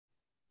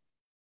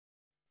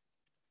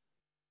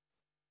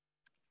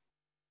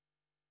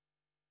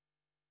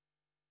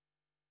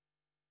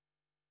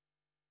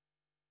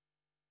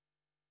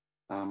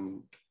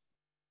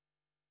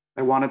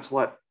I wanted to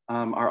let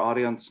our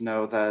audience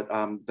know that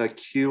the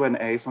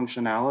Q&A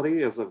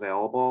functionality is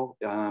available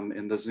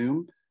in the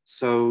Zoom.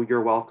 So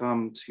you're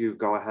welcome to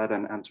go ahead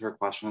and enter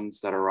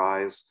questions that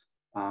arise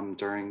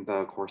during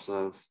the course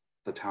of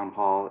the town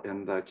hall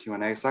in the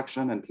Q&A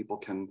section, and people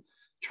can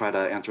try to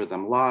answer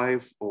them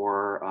live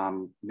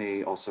or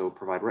may also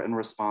provide written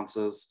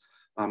responses.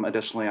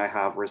 Additionally, I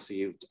have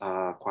received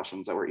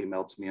questions that were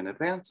emailed to me in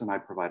advance, and I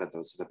provided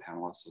those to the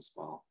panelists as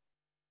well.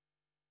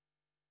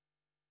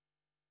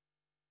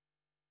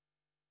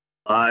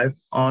 Live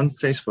on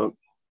Facebook.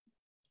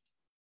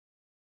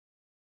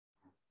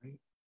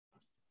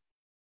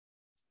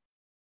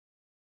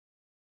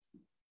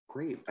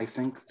 Great. I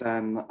think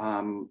then,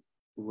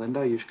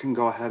 Linda, you can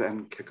go ahead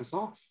and kick us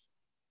off.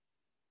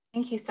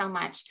 Thank you so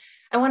much.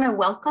 I want to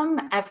welcome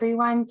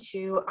everyone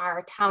to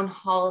our town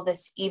hall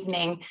this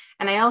evening.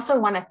 And I also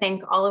want to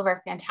thank all of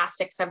our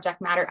fantastic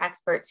subject matter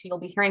experts who you'll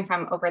be hearing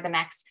from over the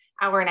next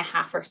hour and a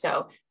half or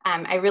so.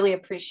 I really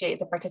appreciate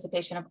the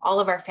participation of all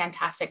of our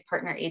fantastic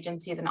partner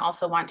agencies, and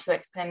also want to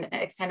extend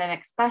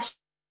an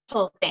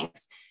special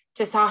thanks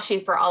to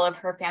Sashi for all of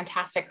her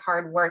fantastic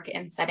hard work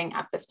in setting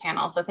up this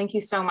panel. So thank you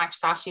so much,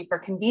 Sashi, for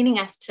convening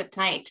us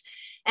tonight.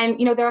 And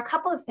there are a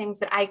couple of things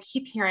that I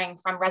keep hearing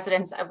from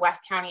residents of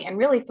West County and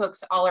really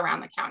folks all around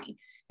the county.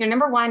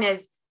 Number one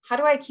is, how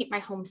do I keep my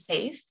home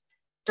safe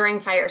during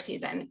fire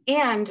season?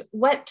 And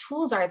what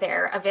tools are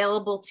there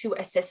available to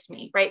assist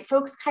me, right?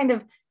 Folks kind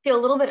of feel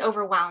a little bit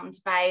overwhelmed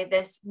by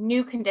this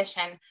new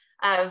condition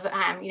of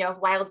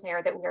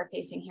wildfire that we are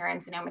facing here in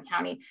Sonoma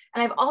County.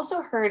 And I've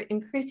also heard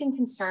increasing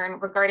concern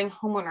regarding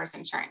homeowners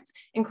insurance,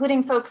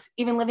 including folks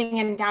even living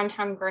in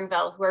downtown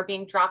Guerneville who are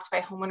being dropped by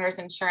homeowners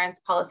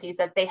insurance policies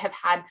that they have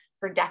had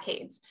for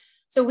decades.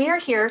 So we are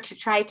here to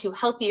try to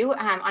help you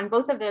on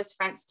both of those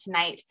fronts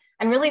tonight,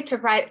 and really to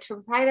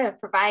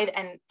provide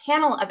a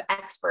panel of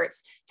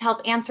experts to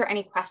help answer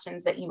any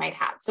questions that you might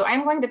have. So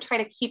I'm going to try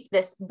to keep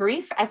this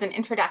brief as an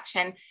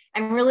introduction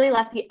and really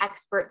let the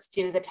experts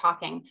do the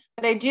talking.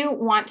 But I do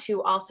want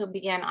to also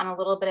begin on a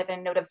little bit of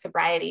a note of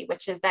sobriety,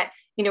 which is that,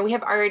 we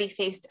have already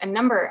faced a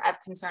number of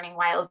concerning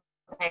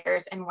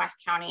wildfires in West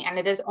County, and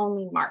it is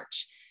only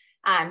March.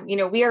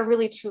 We are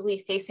really truly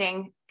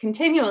facing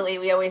continually,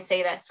 we always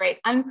say this, right?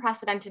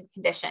 Unprecedented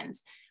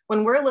conditions.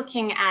 When we're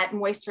looking at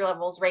moisture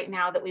levels right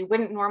now that we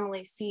wouldn't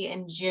normally see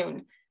in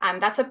June,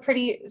 that's a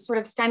pretty sort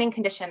of stunning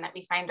condition that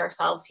we find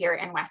ourselves here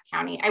in West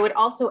County. I would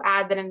also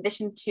add that in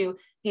addition to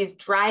these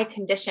dry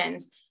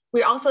conditions,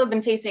 we also have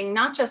been facing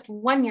not just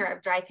 1 year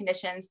of dry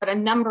conditions, but a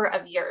number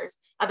of years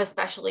of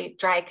especially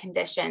dry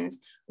conditions,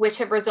 which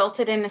have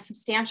resulted in a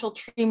substantial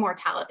tree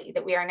mortality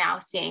that we are now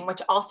seeing,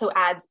 which also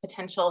adds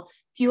potential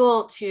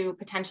fuel to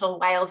potential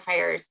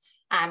wildfires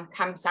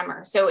come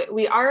summer. So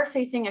we are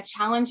facing a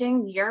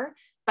challenging year,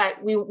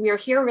 but we are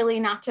here really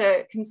not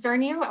to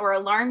concern you or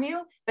alarm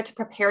you, but to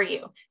prepare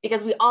you,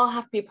 because we all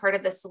have to be part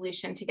of the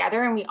solution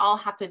together, and we all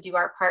have to do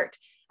our part.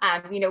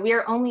 We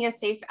are only as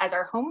safe as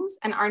our homes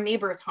and our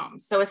neighbors'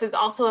 homes. So this is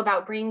also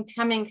about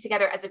coming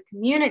together as a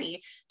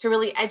community to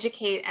really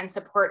educate and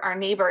support our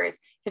neighbors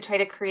to try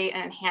to create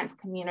and enhance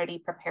community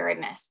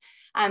preparedness.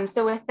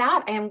 So with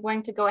that, I am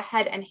going to go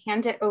ahead and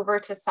hand it over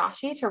to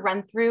Sashi to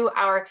run through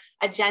our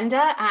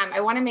agenda. I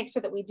want to make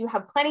sure that we do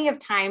have plenty of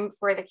time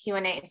for the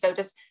Q&A. So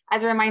just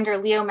as a reminder,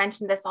 Leo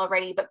mentioned this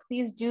already, but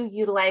please do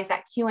utilize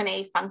that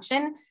Q&A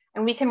function,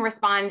 and we can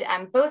respond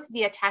both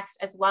via text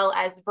as well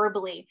as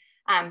verbally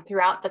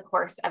throughout the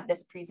course of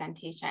this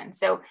presentation.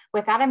 So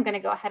with that, I'm going to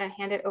go ahead and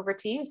hand it over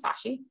to you,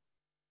 Sashi.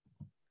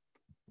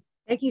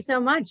 Thank you so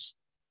much.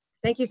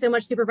 Thank you so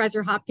much,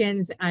 Supervisor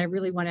Hopkins. I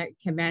really want to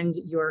commend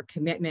your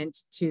commitment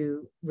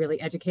to really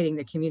educating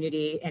the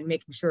community and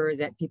making sure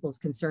that people's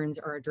concerns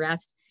are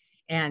addressed,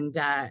 and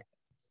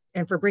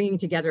for bringing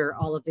together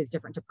all of these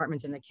different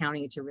departments in the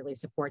county to really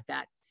support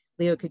that.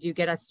 Leo, could you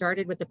get us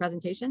started with the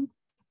presentation?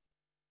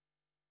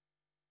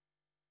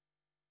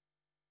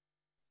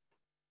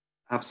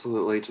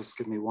 Absolutely, just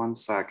give me 1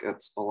 sec.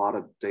 It's a lot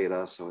of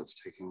data, so it's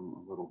taking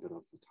a little bit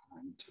of the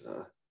time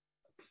to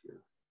appear.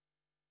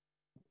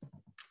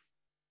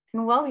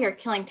 And while we are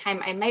killing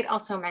time, I might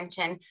also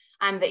mention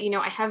that,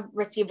 I have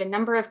received a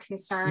number of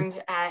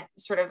concerned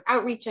sort of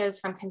outreaches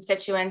from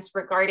constituents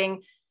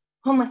regarding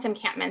homeless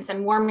encampments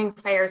and warming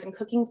fires and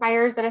cooking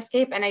fires that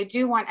escape. And I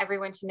do want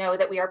everyone to know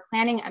that we are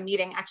planning a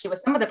meeting actually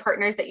with some of the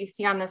partners that you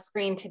see on the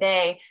screen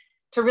today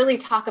to really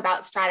talk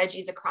about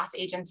strategies across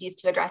agencies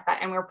to address that.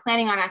 And we're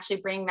planning on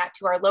actually bringing that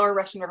to our Lower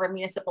Russian River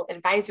Municipal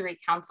Advisory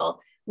Council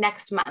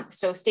next month.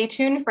 So stay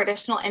tuned for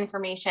additional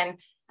information.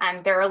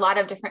 There are a lot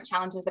of different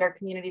challenges that our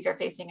communities are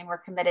facing, and we're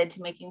committed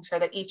to making sure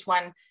that each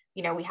one,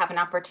 we have an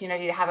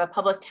opportunity to have a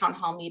public town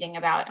hall meeting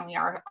about, and we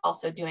are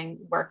also doing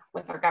work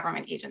with our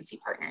government agency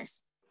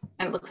partners.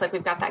 And it looks like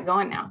we've got that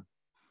going now.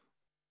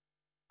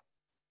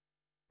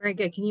 Very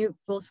good. Can you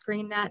full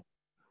screen that,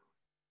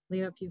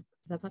 Leo, if you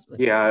is that possible?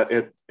 Yeah,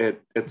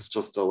 it's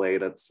just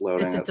delayed. It's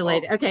loading. It's just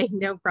delayed. Okay,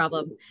 no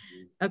problem.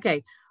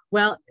 Okay,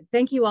 well,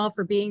 thank you all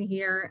for being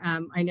here.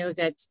 I know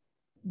that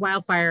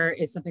wildfire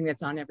is something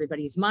that's on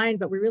everybody's mind,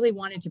 but we really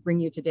wanted to bring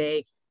you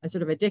today a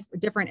sort of a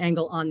different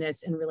angle on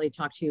this and really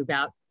talk to you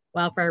about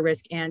wildfire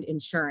risk and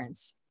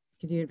insurance.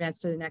 Could you advance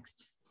to the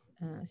next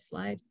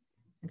slide?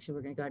 Actually,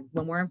 we're going to go ahead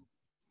one more.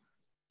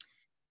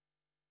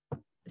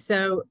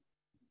 So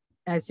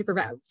as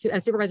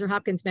Supervisor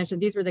Hopkins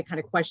mentioned, these were the kind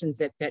of questions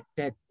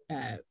that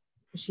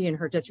she and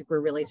her district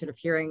were really sort of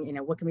hearing, you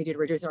know, what can we do to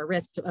reduce our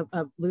risk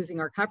of losing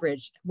our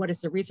coverage? What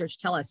does the research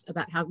tell us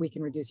about how we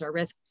can reduce our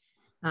risk,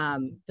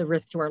 the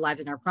risk to our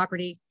lives and our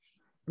property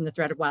from the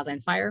threat of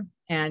wildland fire,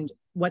 and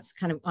what's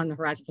kind of on the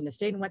horizon from the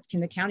state, and what can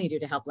the county do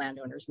to help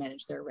landowners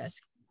manage their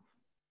risk?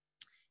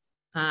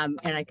 And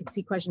I can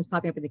see questions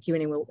popping up in the Q&A,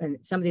 and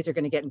some of these are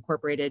going to get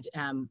incorporated.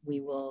 We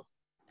will,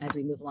 as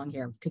we move along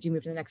here. Could you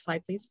move to the next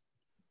slide, please?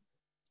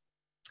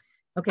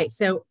 Okay,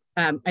 so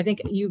I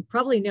think you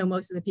probably know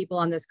most of the people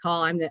on this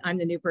call. I'm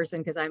the new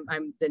person because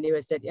I'm the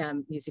newest at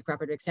UC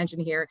Cooperative Extension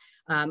here.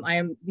 I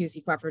am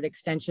UC Cooperative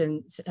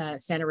Extension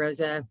Santa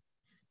Rosa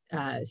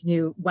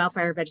new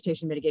Wildfire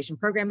Vegetation Mitigation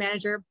Program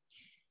Manager,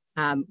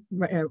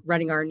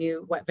 running our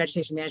new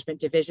Vegetation Management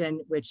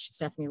Division, which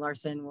Stephanie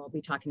Larson will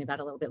be talking about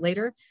a little bit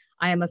later.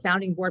 I am a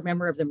founding board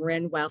member of the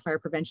Marin Wildfire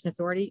Prevention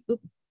Authority. Oop,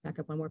 back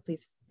up one more,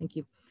 please. Thank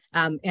you.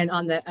 And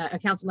on the a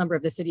council member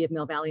of the City of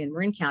Mill Valley and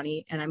Marin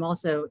County. And I'm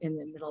also in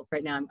the middle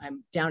right now,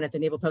 I'm down at the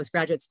Naval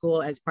Postgraduate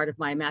School as part of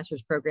my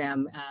master's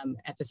program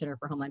at the Center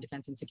for Homeland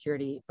Defense and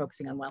Security,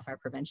 focusing on wildfire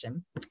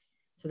prevention.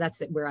 So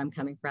that's where I'm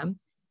coming from.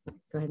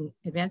 Go ahead and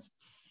advance.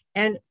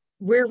 And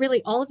we're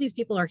really, all of these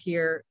people are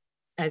here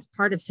as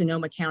part of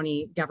Sonoma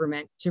County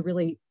government to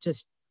really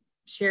just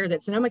share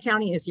that Sonoma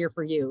County is here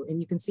for you. And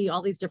you can see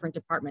all these different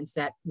departments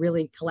that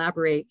really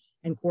collaborate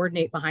and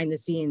coordinate behind the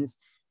scenes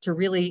to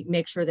really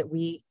make sure that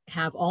we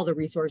have all the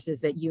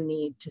resources that you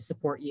need to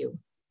support you.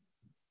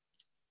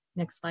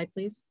 Next slide,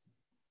 please.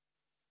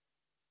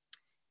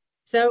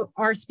 So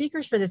our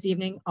speakers for this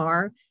evening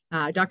are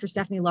Dr.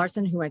 Stephanie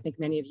Larson, who I think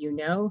many of you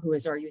know, who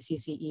is our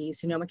UCCE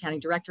Sonoma County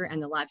Director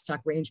and the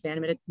Livestock Range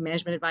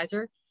Management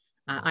Advisor.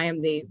 I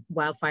am the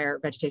Wildfire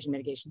Vegetation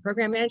Mitigation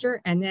Program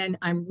Manager. And then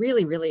I'm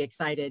really, really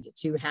excited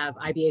to have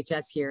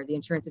IBHS here, the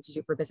Insurance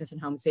Institute for Business and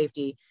Home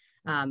Safety,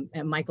 and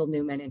Michael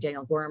Newman and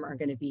Daniel Gorham are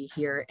going to be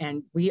here.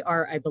 And we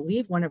are, I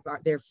believe, one of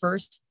their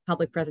first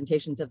public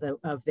presentations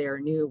of their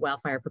new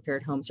wildfire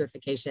prepared home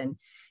certification.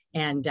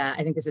 And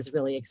I think this is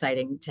really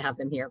exciting to have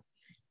them here.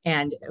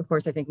 And of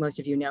course, I think most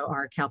of you know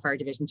our CAL FIRE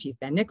Division Chief,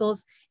 Ben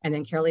Nicholls, and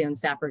then Caroleon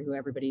Sappert, who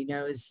everybody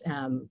knows,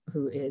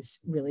 who is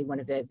really one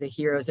of the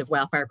heroes of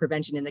wildfire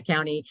prevention in the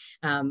county,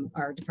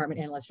 our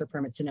Department Analyst for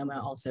Permit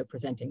Sonoma, also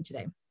presenting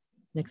today.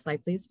 Next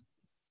slide, please.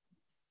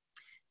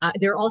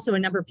 There are also a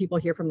number of people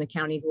here from the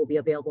county who will be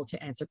available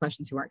to answer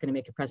questions who aren't going to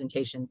make a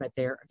presentation, but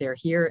they're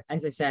here.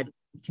 As I said,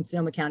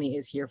 Sonoma County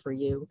is here for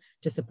you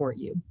to support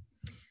you.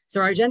 So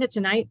our agenda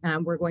tonight,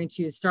 we're going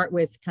to start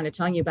with kind of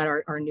telling you about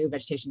our new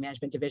Vegetation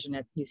Management Division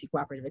at UC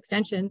Cooperative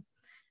Extension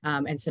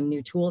and some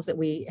new tools that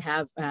we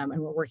have and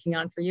we're working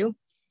on for you.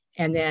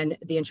 And then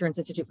the Insurance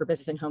Institute for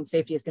Business and Home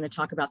Safety is going to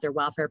talk about their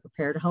Wildfire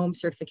Prepared Home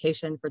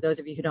certification. For those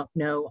of you who don't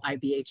know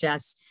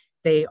IBHS,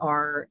 they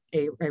are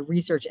a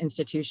research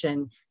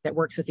institution that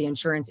works with the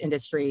insurance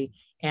industry.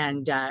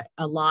 And a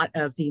lot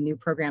of the new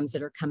programs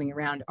that are coming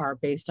around are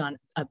based on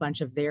a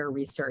bunch of their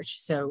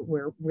research. So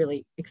we're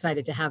really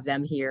excited to have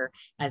them here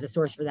as a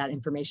source for that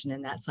information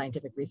and that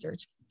scientific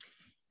research.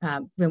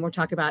 Then we'll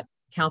talk about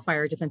CAL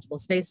FIRE defensible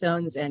space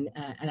zones and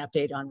an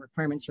update on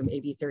requirements from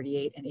AB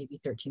 38 and AB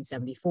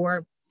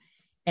 1374.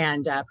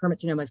 And Permit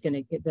Sonoma is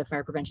going to, the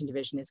Fire Prevention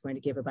Division is going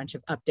to give a bunch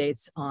of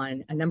updates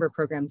on a number of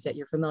programs that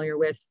you're familiar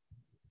with.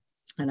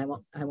 And I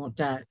won't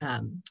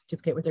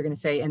duplicate what they're going to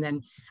say. And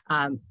then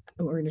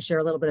we're going to share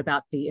a little bit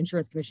about the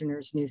Insurance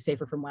Commissioner's new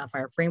Safer from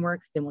Wildfire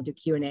framework. Then we'll do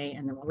Q&A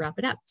and then we'll wrap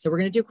it up. So we're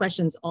going to do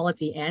questions all at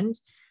the end.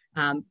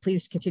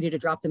 Please continue to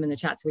drop them in the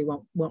chat so we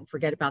won't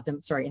forget about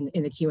them, sorry,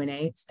 in the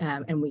Q&A.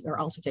 And we are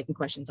also taking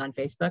questions on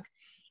Facebook.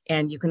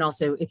 And you can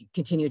also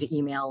continue to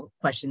email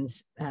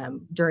questions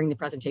during the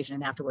presentation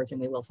and afterwards, and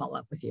we will follow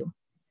up with you.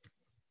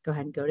 Go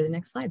ahead and go to the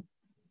next slide.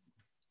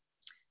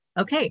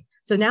 Okay,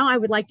 so now I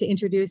would like to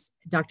introduce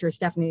Dr.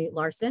 Stephanie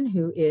Larson,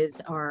 who is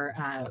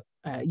our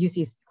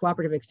UC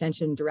Cooperative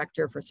Extension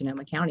Director for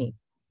Sonoma County.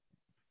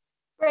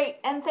 Great,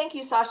 and thank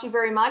you, Sashi,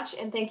 very much.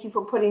 And thank you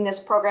for putting this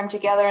program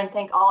together, and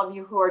thank all of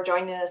you who are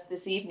joining us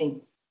this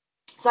evening.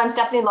 So I'm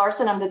Stephanie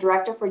Larson, I'm the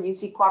Director for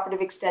UC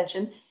Cooperative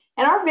Extension.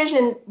 And our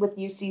vision with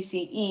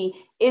UCCE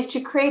is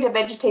to create a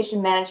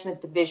vegetation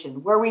management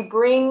division where we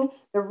bring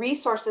the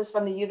resources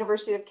from the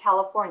University of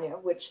California,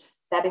 which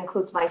that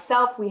includes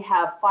myself. We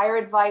have fire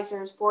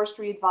advisors,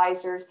 forestry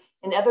advisors,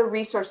 and other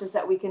resources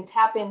that we can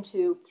tap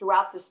into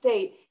throughout the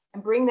state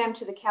and bring them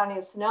to the County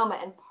of Sonoma,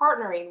 and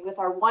partnering with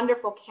our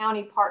wonderful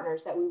county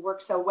partners that we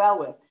work so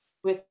well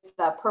with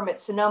Permit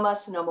Sonoma,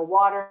 Sonoma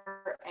Water,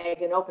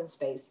 Ag and Open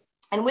Space.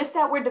 And with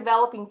that, we're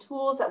developing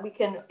tools that we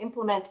can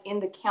implement in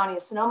the County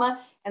of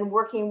Sonoma and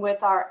working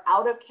with our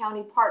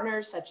out-of-county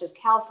partners such as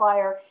CAL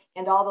FIRE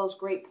and all those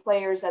great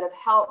players that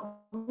have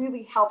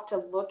really helped to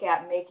look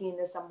at making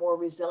this a more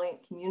resilient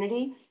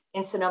community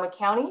in Sonoma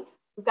County.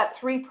 We've got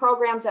 3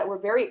 programs that we're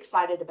very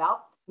excited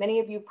about. Many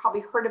of you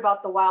probably heard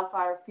about the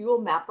Wildfire Fuel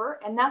Mapper,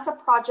 and that's a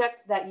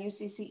project that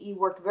UCCE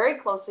worked very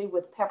closely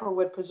with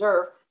Pepperwood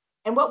Preserve.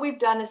 And what we've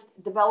done is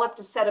developed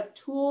a set of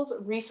tools,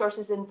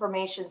 resources,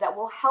 information that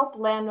will help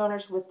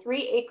landowners with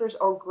 3 acres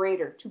or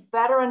greater to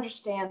better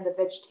understand the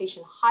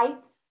vegetation height,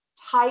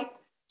 type,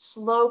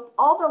 slope,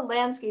 all the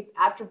landscape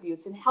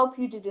attributes, and help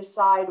you to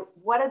decide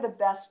what are the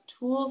best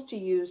tools to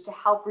use to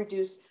help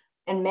reduce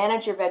and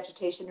manage your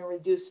vegetation and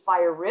reduce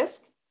fire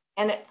risk,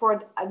 and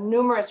for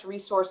numerous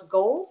resource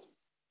goals.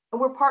 And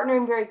we're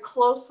partnering very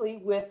closely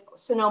with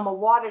Sonoma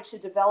Water to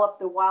develop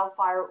the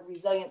Wildfire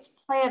Resilience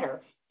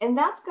Planner. And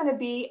that's going to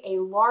be a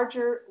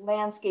larger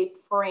landscape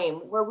frame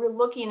where we're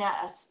looking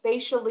at a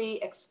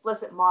spatially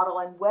explicit model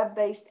and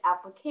web-based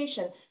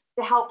application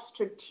to help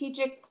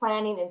strategic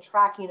planning and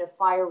tracking of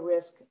fire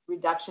risk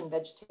reduction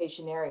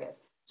vegetation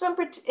areas. So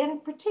in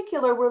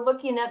particular, we're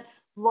looking at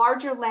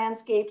larger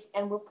landscapes,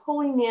 and we're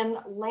pulling in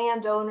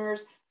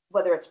landowners,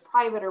 whether it's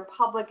private or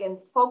public, and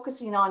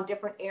focusing on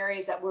different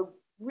areas that we're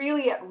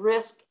really at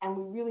risk and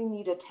we really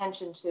need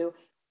attention to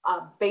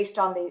based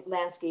on the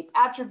landscape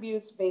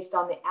attributes, based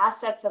on the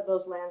assets of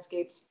those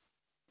landscapes,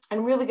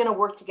 and really going to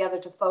work together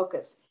to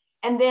focus.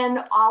 And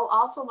then I'll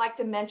also like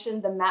to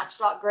mention the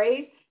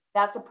Match.Graze.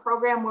 That's a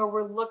program where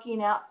we're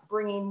looking at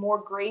bringing more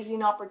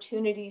grazing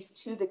opportunities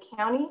to the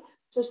county.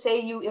 So say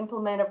you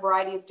implement a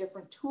variety of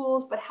different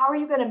tools, but how are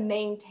you going to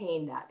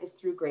maintain that is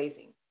through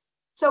grazing.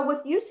 So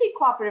with UC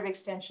Cooperative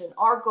Extension,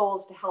 our goal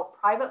is to help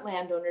private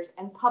landowners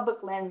and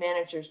public land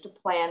managers to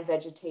plan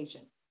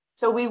vegetation.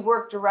 So we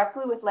work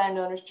directly with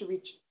landowners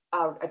to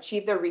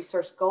achieve their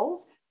resource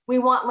goals. We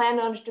want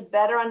landowners to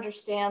better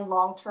understand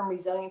long-term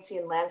resiliency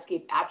and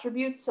landscape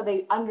attributes so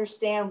they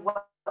understand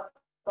what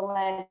the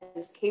land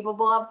is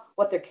capable of,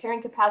 what their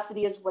carrying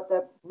capacity is, what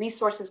the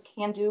resources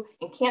can do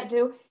and can't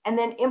do, and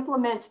then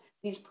implement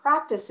these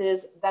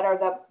practices that are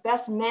the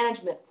best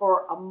management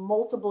for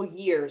multiple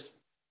years.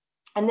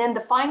 And then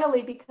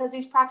finally, because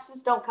these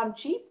practices don't come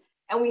cheap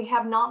and we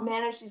have not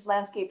managed these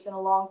landscapes in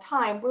a long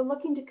time, we're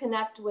looking to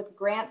connect with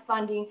grant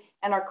funding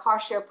and our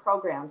cost share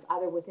programs,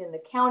 either within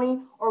the county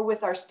or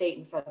with our state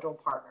and federal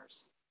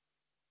partners.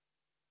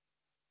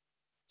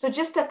 So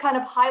just to kind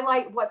of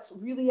highlight what's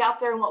really out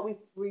there and what we've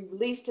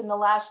released in the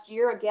last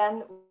year,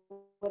 again,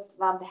 with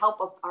the help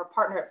of our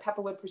partner at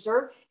Pepperwood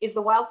Preserve, is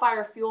the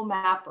Wildfire Fuel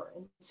Mapper.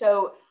 And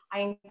so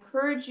I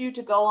encourage you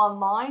to go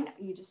online.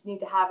 You just need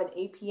to have an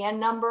APN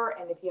number,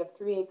 and if you have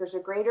 3 acres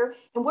or greater.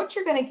 And what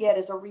you're going to get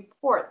is a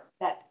report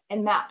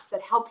and maps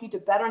that help you to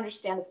better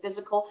understand the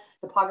physical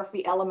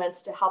topography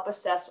elements to help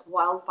assess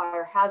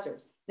wildfire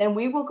hazards. Then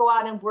we will go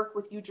out and work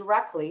with you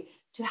directly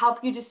to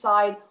help you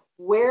decide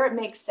where it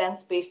makes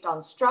sense based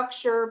on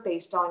structure,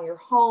 based on your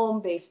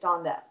home, based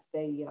on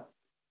the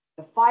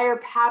fire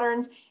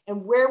patterns,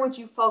 and where would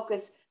you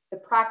focus the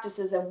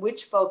practices and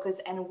which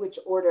focus and in which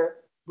order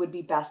would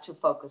be best to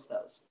focus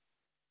those.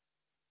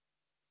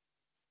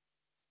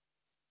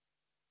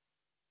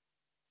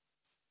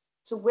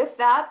 So with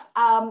that,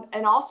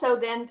 and also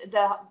then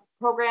the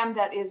program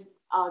that is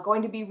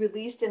going to be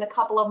released in a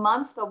couple of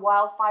months, the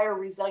Wildfire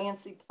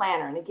Resiliency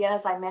Planner. And again,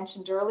 as I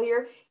mentioned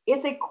earlier,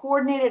 it's a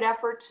coordinated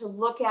effort to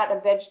look at a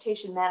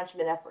vegetation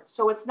management effort.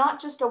 So it's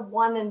not just a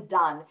one and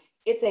done.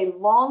 It's a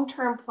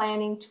long-term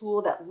planning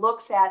tool that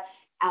looks at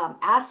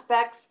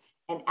aspects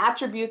and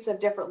attributes of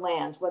different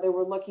lands, whether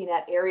we're looking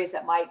at areas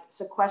that might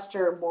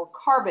sequester more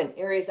carbon,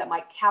 areas that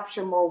might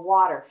capture more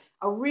water,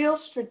 a real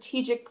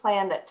strategic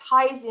plan that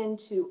ties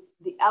into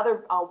the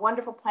other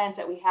wonderful plans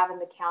that we have in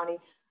the county.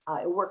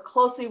 Work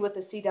closely with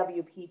the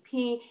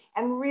CWPP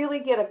and really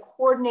get a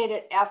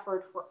coordinated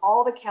effort for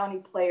all the county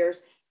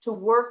players to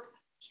work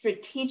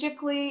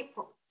strategically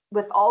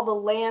with all the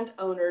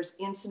landowners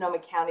in Sonoma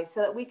County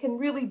so that we can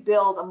really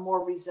build a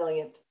more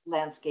resilient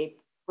landscape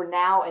for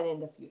now and in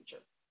the future.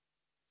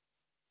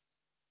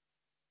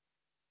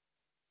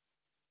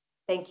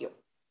 Thank you.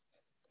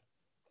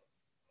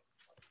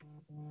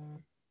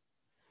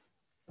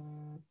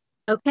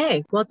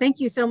 Okay, well, thank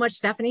you so much,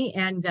 Stephanie.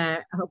 And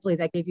hopefully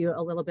that gave you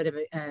a little bit of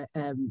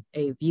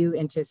a view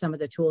into some of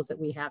the tools that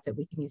we have that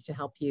we can use to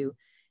help you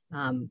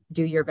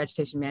do your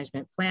vegetation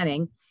management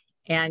planning.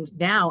 And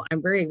now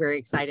I'm very, very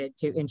excited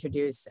to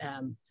introduce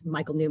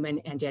Michael Newman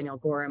and Daniel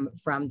Gorham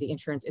from the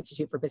Insurance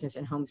Institute for Business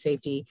and Home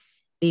Safety.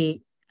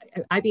 The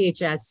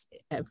IBHS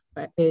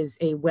is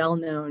a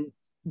well-known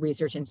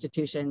research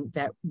institution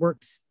that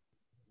works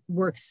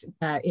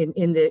in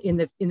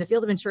the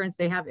field of insurance.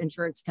 They have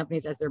insurance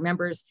companies as their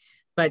members,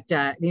 but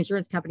the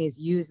insurance companies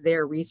use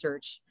their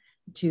research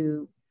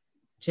to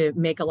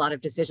make a lot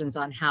of decisions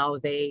on how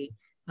they.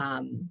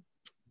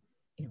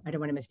 I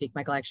don't want to misspeak,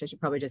 Michael. Actually, I should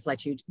probably just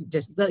let you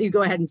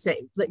go ahead and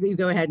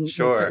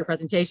Sure. start your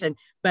presentation.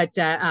 But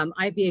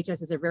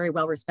IBHS is a very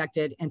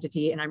well-respected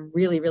entity, and I'm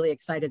really, really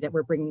excited that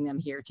we're bringing them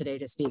here today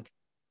to speak.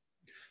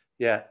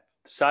 Yeah.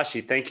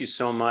 Sashi, thank you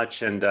so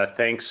much. And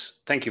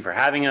thank you for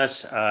having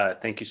us.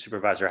 Thank you,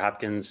 Supervisor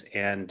Hopkins,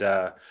 and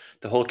the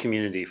whole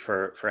community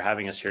for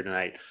having us here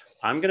tonight.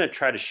 I'm going to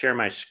try to share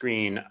my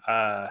screen.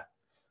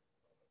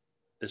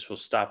 this will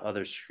stop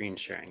other screen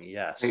sharing.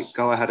 Yes. Hey,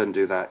 go ahead and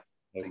do that.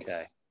 Okay.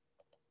 Thanks.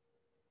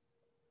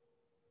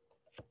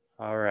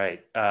 All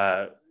right.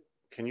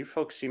 Can you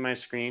folks see my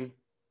screen?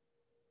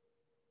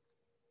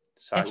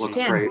 Yes, we Looks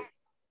can. great.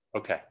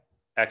 Okay,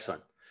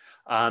 excellent.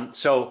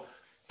 So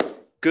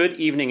good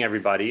evening,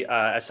 everybody.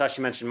 As Sashi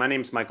mentioned, my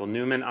name is Michael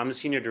Newman. I'm the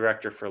Senior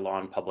Director for Law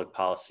and Public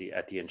Policy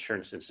at the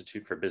Insurance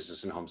Institute for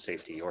Business and Home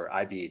Safety, or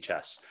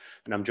IBHS.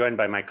 And I'm joined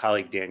by my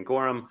colleague, Dan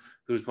Gorham,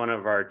 who's one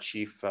of our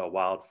chief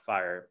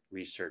wildfire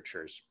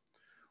researchers.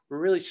 We're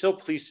really so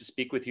pleased to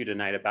speak with you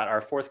tonight about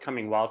our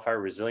forthcoming wildfire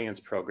resilience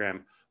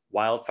program,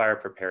 Wildfire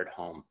Prepared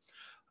Home.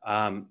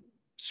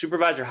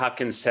 Supervisor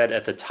Hopkins said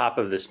at the top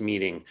of this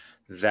meeting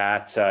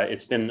that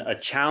it's been a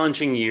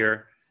challenging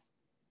year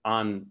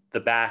on the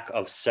back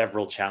of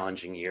several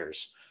challenging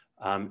years.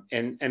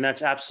 And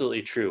that's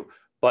absolutely true.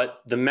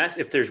 But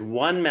if there's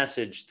one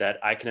message that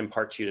I can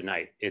impart to you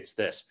tonight, it's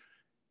this: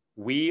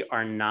 we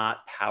are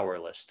not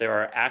powerless. There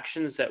are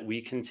actions that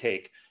we can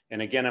take.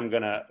 And again, I'm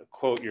gonna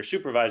quote your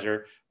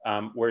supervisor,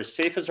 we're as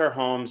safe as our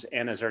homes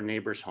and as our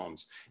neighbors'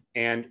 homes.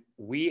 And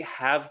we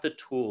have the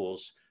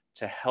tools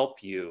to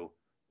help you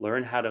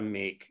learn how to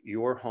make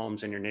your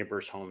homes and your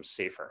neighbors' homes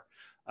safer.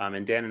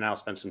 And Dan and I will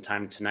spend some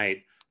time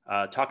tonight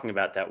talking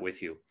about that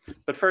with you.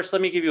 But first,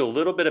 let me give you a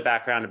little bit of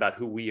background about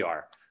who we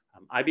are.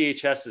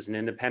 IBHS is an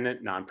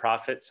independent,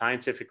 nonprofit,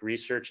 scientific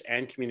research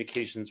and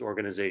communications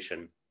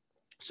organization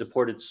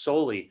supported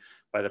solely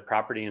by the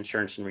property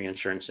insurance and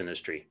reinsurance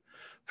industry.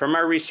 From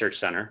our research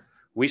center,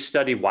 we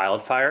study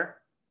wildfire,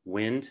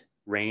 wind,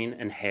 rain,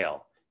 and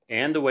hail,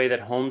 and the way that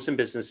homes and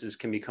businesses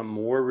can become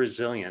more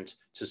resilient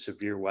to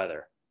severe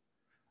weather.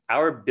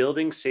 Our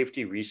building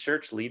safety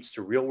research leads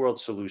to real-world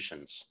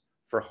solutions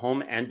for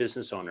home and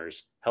business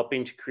owners,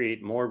 helping to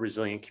create more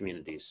resilient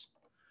communities.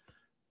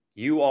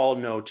 You all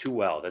know too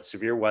well that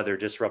severe weather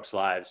disrupts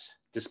lives,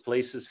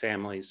 displaces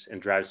families,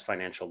 and drives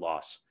financial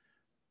loss.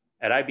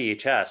 At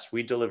IBHS,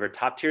 we deliver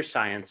top-tier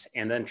science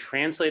and then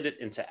translate it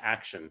into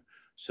action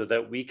so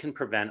that we can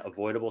prevent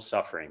avoidable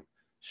suffering,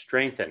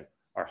 strengthen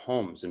our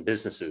homes and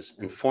businesses,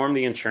 inform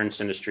the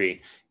insurance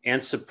industry,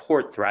 and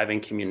support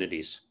thriving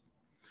communities.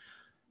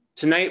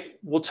 Tonight,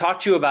 we'll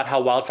talk to you about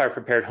how Wildfire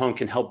Prepared Home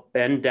can help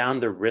bend down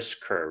the risk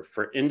curve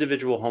for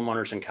individual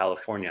homeowners in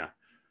California.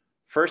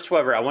 First,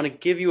 however, I want to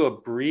give you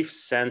a brief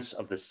sense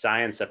of the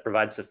science that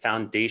provides the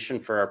foundation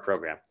for our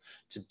program.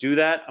 To do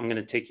that, I'm going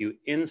to take you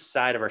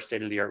inside of our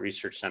state-of-the-art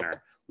research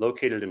center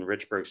located in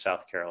Richburg,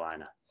 South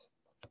Carolina.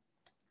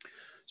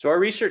 So our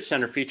research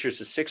center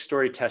features a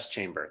 6-story test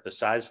chamber, the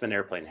size of an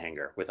airplane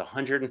hangar, with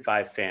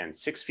 105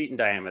 fans, 6 feet in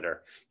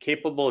diameter,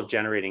 capable of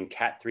generating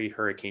Cat 3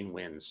 hurricane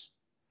winds.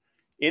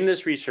 In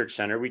this research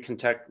center, we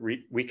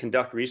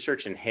conduct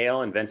research in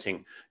hail,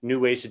 inventing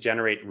new ways to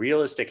generate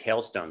realistic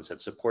hailstones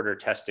that support our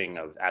testing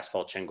of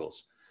asphalt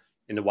shingles.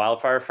 In the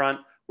wildfire front,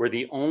 we're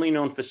the only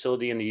known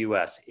facility in the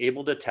US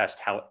able to test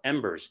how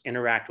embers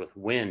interact with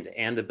wind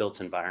and the built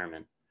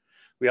environment.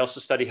 We also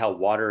study how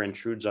water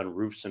intrudes on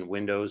roofs and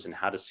windows and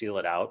how to seal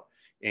it out.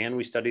 And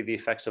we study the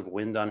effects of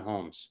wind on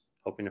homes,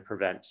 hoping to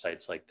prevent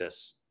sites like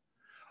this.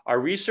 Our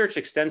research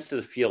extends to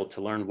the field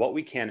to learn what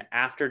we can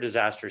after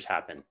disasters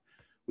happen.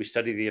 We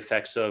study the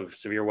effects of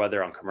severe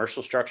weather on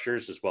commercial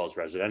structures as well as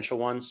residential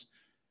ones.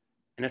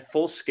 And at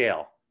full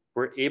scale,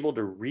 we're able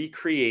to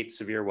recreate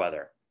severe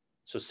weather,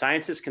 so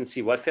scientists can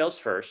see what fails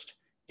first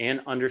and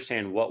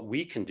understand what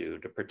we can do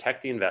to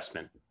protect the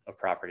investment of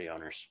property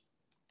owners.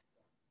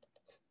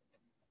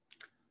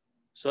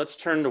 So let's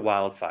turn to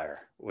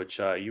wildfire, which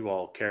you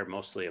all care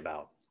mostly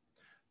about.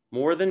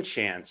 More than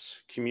chance,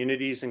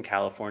 communities in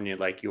California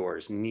like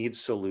yours need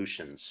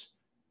solutions.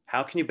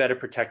 How can you better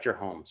protect your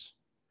homes?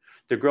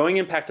 The growing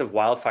impact of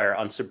wildfire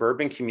on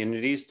suburban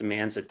communities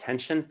demands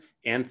attention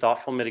and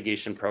thoughtful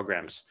mitigation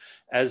programs.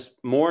 As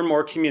more and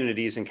more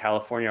communities in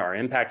California are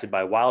impacted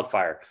by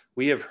wildfire,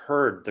 we have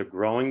heard the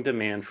growing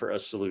demand for a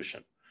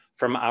solution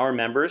from our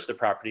members, the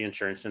property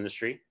insurance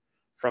industry,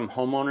 from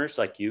homeowners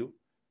like you,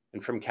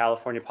 and from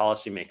California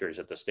policymakers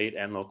at the state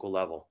and local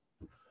level.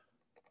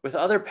 With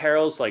other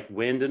perils like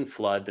wind and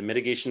flood, the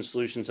mitigation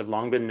solutions have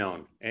long been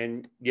known,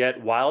 and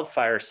yet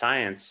wildfire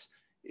science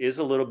is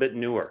a little bit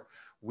newer.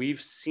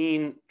 We've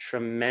seen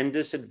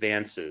tremendous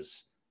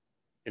advances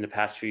in the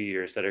past few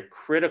years that are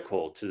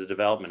critical to the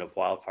development of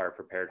Wildfire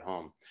Prepared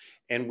Home.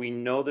 And we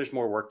know there's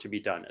more work to be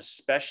done,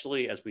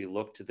 especially as we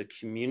look to the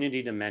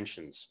community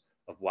dimensions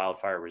of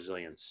wildfire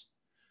resilience.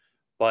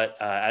 But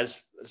as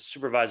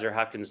Supervisor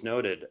Hopkins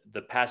noted,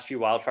 the past few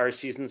wildfire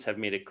seasons have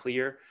made it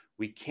clear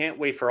we can't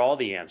wait for all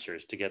the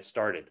answers to get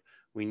started.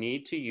 We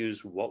need to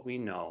use what we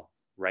know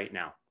right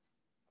now.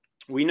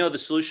 We know the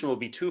solution will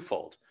be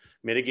twofold: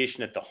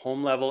 mitigation at the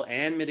home level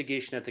and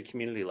mitigation at the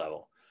community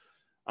level.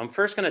 I'm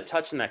first going to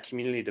touch on that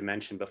community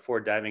dimension before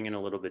diving in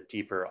a little bit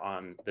deeper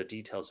on the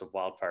details of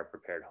Wildfire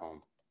Prepared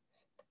Home.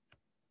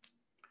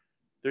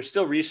 There's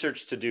still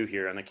research to do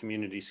here on the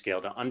community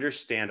scale to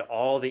understand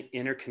all the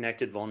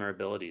interconnected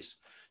vulnerabilities.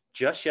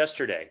 Just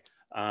yesterday,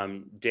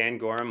 Dan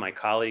Gorham, my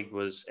colleague,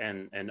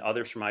 and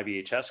others from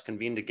IBHS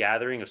convened a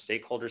gathering of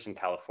stakeholders in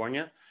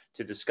California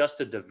to discuss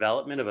the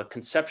development of a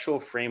conceptual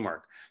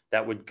framework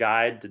that would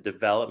guide the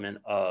development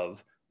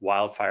of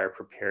Wildfire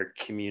Prepared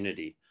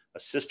Community, a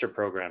sister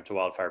program to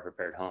Wildfire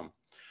Prepared Home.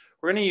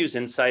 We're going to use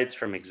insights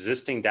from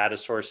existing data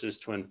sources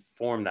to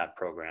inform that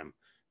program.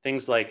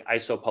 Things like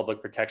ISO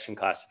public protection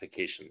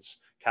classifications,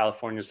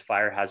 California's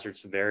fire hazard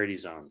severity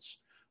zones,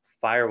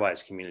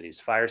 fire-wise communities,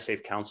 fire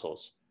safe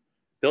councils.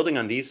 Building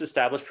on these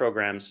established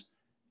programs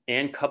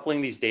and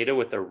coupling these data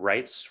with the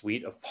right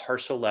suite of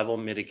parcel level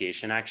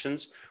mitigation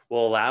actions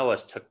will allow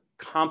us to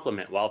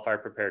complement Wildfire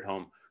Prepared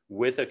Home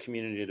with a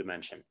community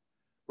dimension.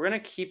 We're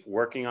going to keep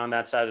working on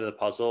that side of the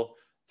puzzle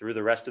through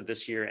the rest of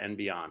this year and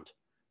beyond.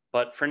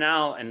 But for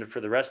now and for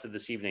the rest of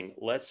this evening,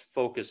 let's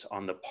focus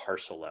on the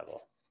parcel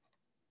level.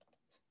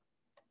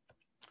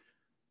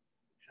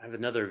 I have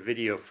another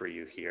video for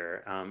you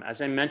here.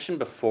 As I mentioned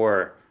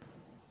before,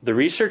 the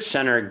Research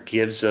Center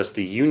gives us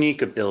the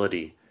unique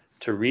ability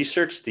to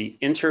research the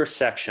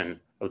intersection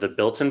of the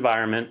built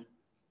environment,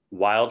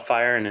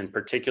 wildfire, and in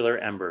particular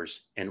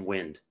embers, and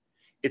wind.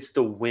 It's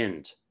the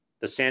wind,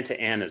 the Santa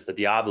Anas, the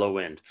Diablo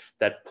wind,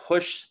 that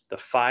push the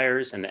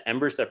fires and the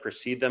embers that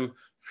precede them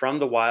from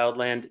the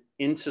wildland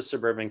into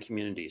suburban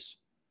communities.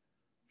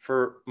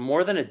 For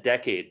more than a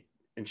decade,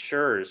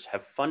 insurers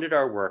have funded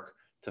our work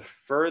to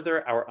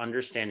further our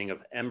understanding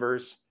of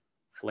embers,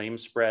 flame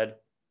spread,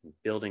 and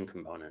building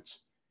components.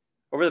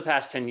 Over the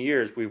past 10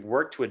 years, we've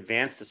worked to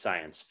advance the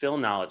science, fill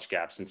knowledge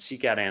gaps, and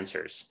seek out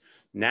answers.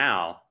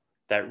 Now,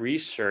 that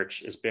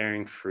research is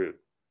bearing fruit.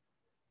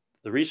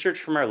 The research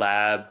from our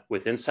lab,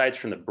 with insights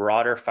from the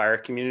broader fire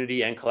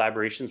community and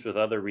collaborations with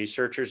other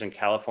researchers in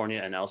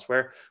California and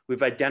elsewhere,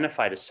 we've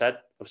identified a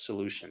set of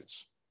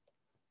solutions.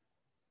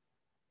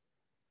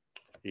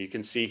 You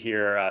can see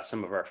here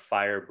some of our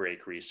fire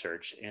break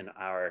research in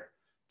our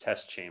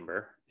test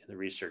chamber in the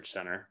Research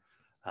Center,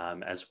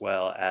 as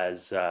well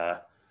as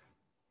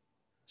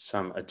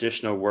some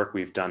additional work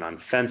we've done on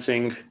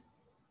fencing.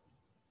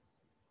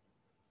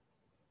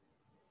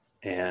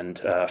 And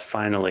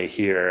finally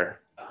here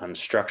on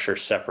structure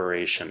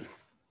separation.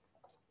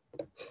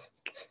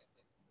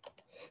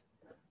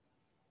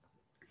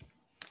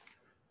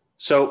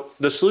 So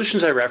the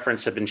solutions I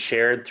referenced have been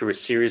shared through a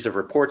series of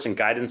reports and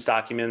guidance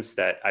documents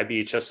that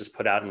IBHS has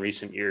put out in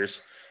recent years.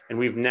 And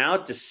we've now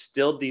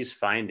distilled these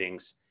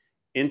findings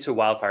into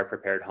Wildfire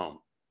Prepared Home,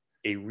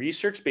 a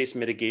research-based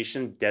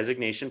mitigation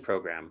designation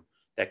program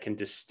that can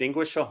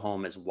distinguish a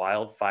home as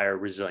wildfire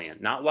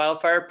resilient, not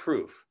wildfire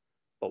proof,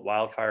 but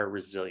wildfire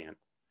resilient.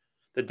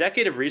 The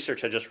decade of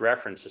research I just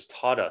referenced has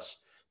taught us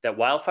that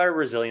wildfire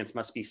resilience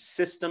must be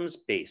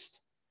systems-based.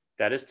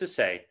 That is to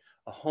say,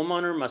 a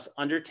homeowner must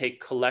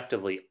undertake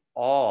collectively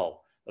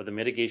all of the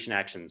mitigation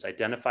actions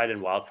identified in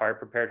Wildfire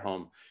Prepared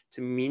Home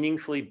to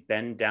meaningfully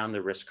bend down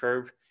the risk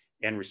curve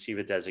and receive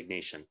a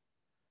designation.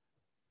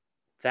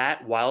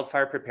 That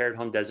Wildfire Prepared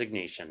Home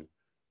designation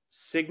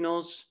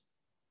signals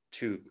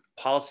to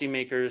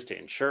policymakers, to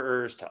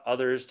insurers, to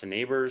others, to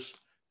neighbors,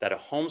 that a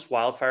home's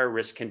wildfire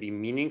risk can be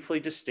meaningfully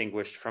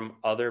distinguished from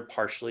other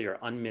partially or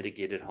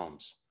unmitigated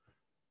homes.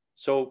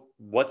 So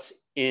what's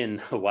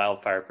in the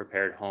Wildfire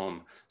Prepared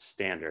Home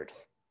standard?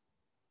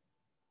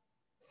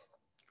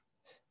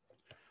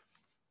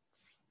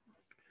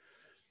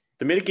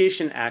 The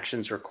mitigation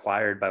actions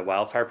required by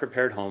Wildfire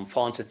Prepared Home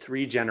fall into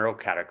three general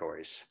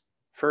categories.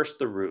 First,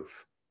 the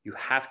roof. You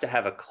have to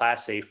have a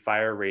Class A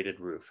fire rated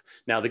roof.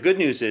 Now, the good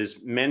news is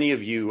many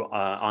of you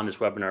on this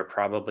webinar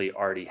probably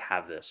already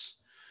have this.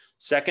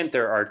 Second,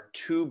 there are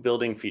two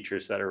building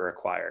features that are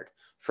required.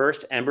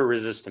 First, ember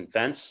resistant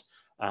fence.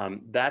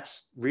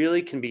 That's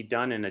really can be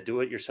done in a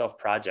do-it-yourself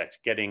project,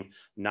 getting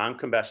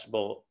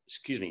non-combustible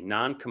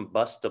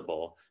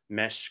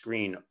mesh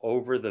screen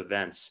over the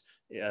vents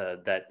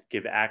that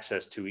give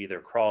access to either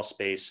crawl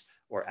space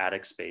or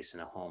attic space in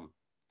a home.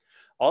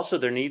 Also,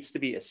 there needs to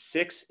be a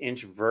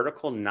 6-inch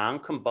vertical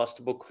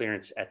non-combustible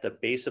clearance at the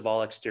base of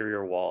all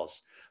exterior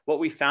walls. What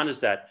we found is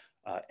that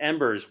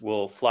embers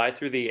will fly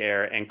through the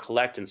air and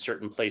collect in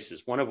certain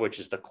places, one of which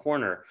is the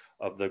corner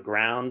of the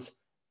grounds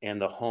and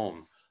the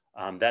home.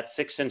 That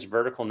 6-inch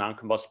vertical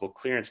non-combustible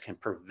clearance can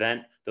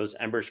prevent those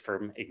embers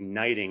from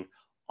igniting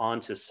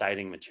onto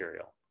siding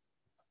material.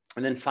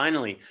 And then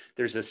finally,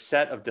 there's a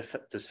set of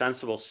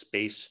dispensable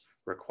space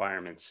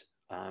requirements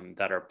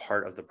that are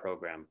part of the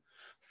program.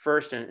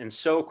 First, and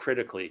so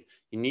critically,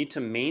 you need to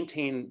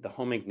maintain the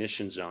home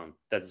ignition zone,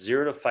 that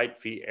 0 to 5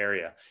 feet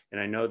area. And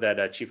I know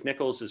that Chief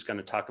Nicholls is going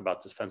to talk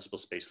about dispensable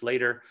space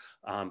later,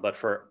 but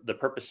for the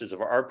purposes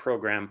of our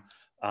program,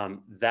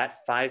 that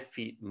 5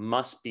 feet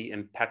must be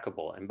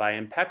impeccable. And by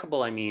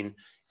impeccable, I mean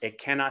it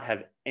cannot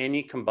have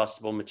any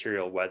combustible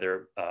material,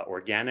 whether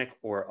organic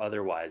or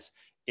otherwise,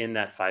 in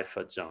that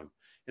 5-foot zone.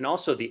 And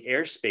also the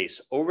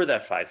airspace over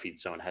that 5 feet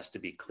zone has to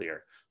be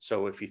clear.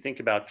 So if you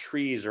think about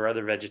trees or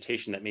other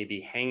vegetation that may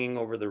be hanging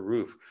over the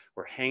roof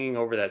or hanging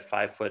over that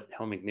 5-foot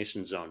home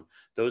ignition zone,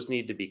 those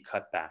need to be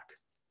cut back.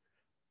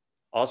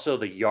 Also,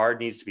 the yard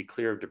needs to be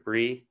clear of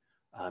debris.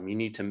 You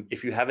need to,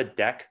 if you have a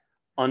deck,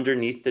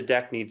 underneath the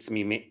deck needs to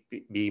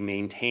be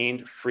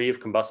maintained free of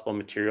combustible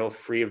material,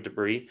 free of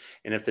debris.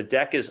 And if the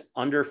deck is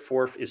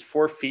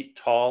 4 feet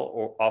tall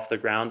or off the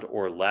ground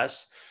or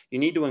less, you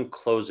need to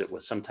enclose it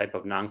with some type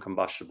of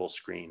non-combustible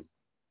screen.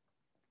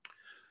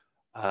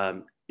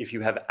 If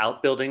you have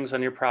outbuildings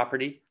on your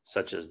property,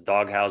 such as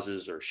dog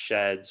houses or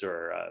sheds,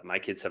 or my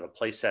kids have a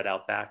play set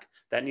out back,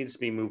 that needs to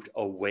be moved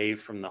away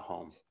from the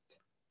home.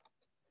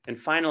 And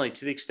finally,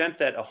 to the extent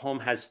that a home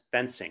has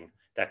fencing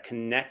that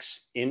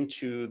connects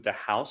into the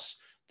house,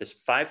 this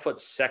 5-foot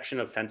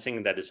section of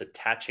fencing that is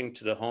attaching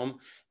to the home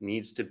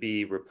needs to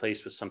be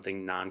replaced with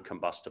something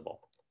non-combustible.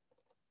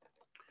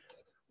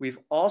 We've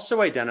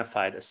also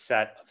identified a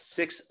set of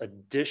 6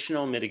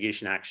 additional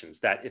mitigation actions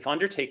that, if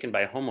undertaken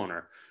by a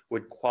homeowner,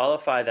 would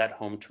qualify that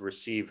home to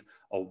receive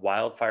a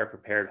Wildfire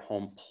Prepared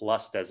Home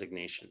Plus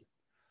designation.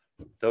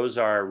 Those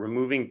are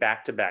removing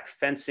back-to-back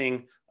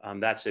fencing.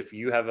 That's if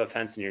you have a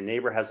fence and your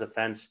neighbor has a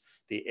fence,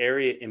 the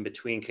area in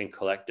between can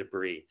collect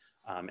debris,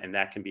 and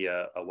that can be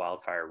a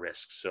wildfire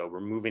risk. So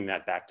removing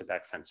that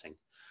back-to-back fencing.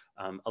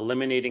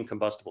 Eliminating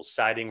combustible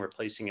siding,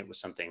 replacing it with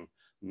something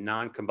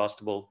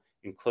non-combustible,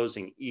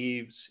 enclosing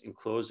eaves,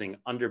 enclosing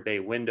under bay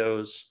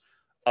windows,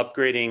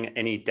 upgrading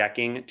any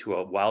decking to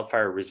a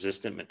wildfire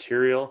resistant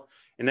material,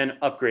 and then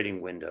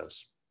upgrading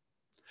windows.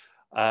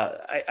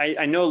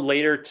 I know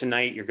later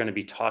tonight you're going to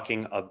be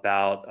talking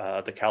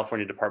about the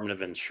California Department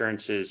of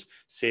Insurance's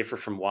Safer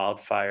from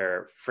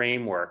Wildfire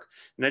framework.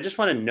 And I just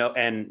want to note,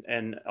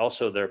 and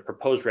also the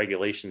proposed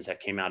regulations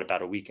that came out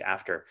about a week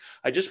after.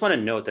 I just want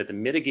to note that the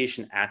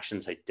mitigation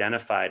actions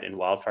identified in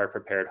Wildfire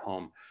Prepared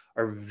Home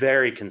are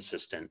very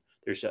consistent.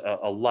 There's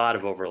a lot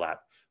of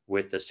overlap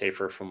with the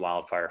Safer from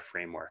Wildfire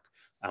framework.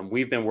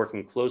 We've been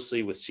working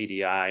closely with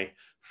CDI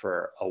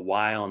for a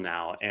while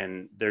now,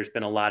 and there's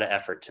been a lot of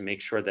effort to make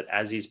sure that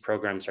as these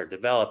programs are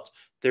developed,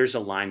 there's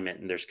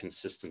alignment and there's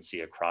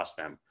consistency across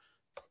them.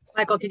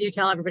 Michael, can you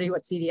tell everybody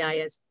what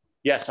CDI is?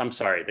 Yes, I'm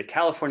sorry, the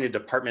California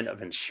Department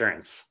of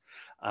Insurance.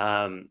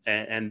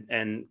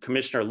 And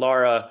Commissioner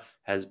Lara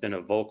has been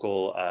a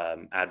vocal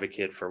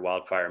advocate for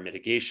wildfire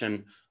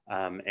mitigation,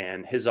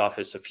 and his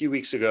office a few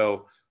weeks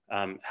ago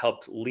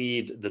helped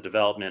lead the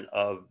development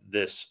of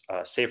this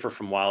Safer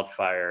from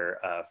Wildfire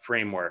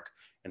framework,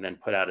 and then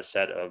put out a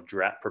set of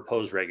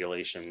proposed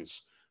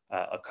regulations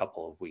a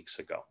couple of weeks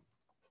ago.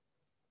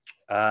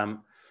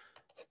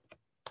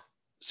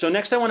 So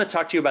next I want to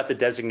talk to you about the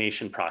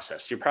designation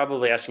process. You're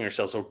probably asking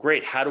yourselves, oh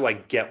great, how do I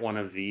get one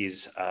of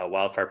these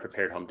wildfire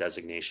prepared home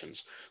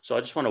designations? So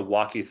I just want to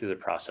walk you through the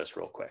process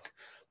real quick.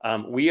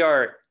 We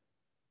are,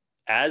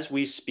 as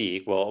we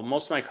speak, well,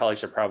 most of my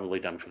colleagues are probably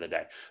done for the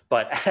day,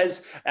 but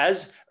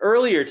as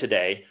earlier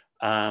today,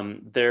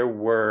 there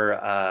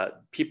were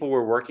people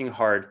were working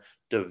hard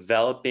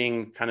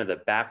developing kind of the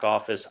back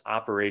office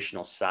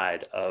operational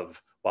side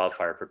of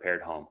Wildfire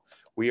Prepared Home.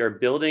 We are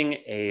building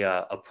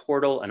a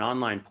portal, an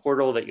online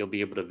portal that you'll be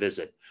able to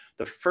visit.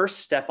 The first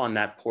step on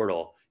that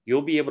portal,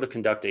 you'll be able to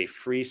conduct a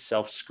free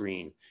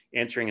self-screen,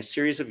 answering a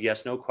series of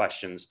yes/no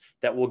questions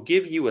that will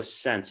give you a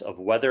sense of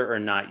whether or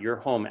not your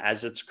home,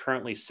 as it's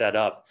currently set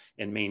up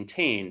and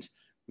maintained,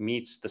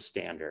 meets the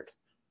standard.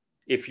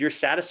 If you're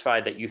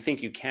satisfied that you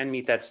think you can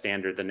meet that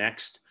standard, the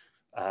next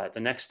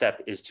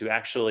step is to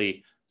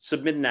actually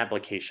submit an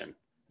application.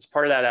 As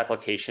part of that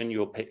application,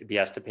 you'll be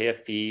asked to pay a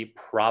fee,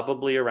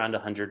 probably around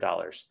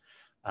 $100.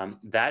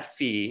 That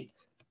fee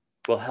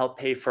will help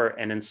pay for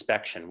an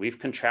inspection. We've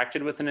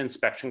contracted with an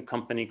inspection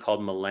company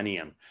called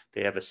Millennium.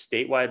 They have a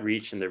statewide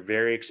reach and they're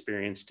very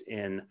experienced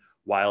in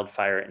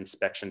wildfire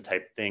inspection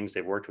type things.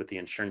 They've worked with the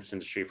insurance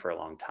industry for a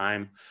long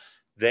time.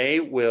 They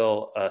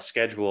will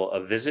schedule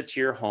a visit to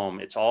your home.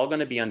 It's all going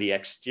to be on the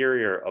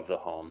exterior of the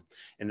home,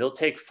 and they'll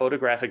take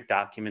photographic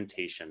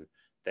documentation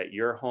that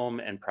your home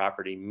and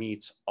property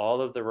meets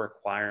all of the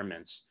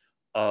requirements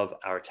of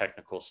our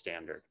technical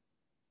standard.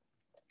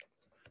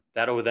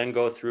 That will then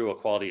go through a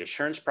quality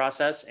assurance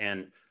process,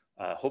 and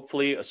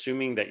hopefully,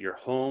 assuming that your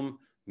home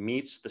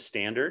meets the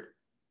standard,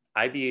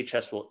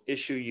 IBHS will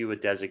issue you a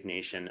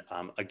designation,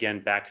 again,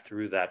 back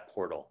through that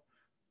portal.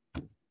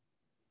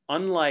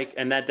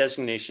 And that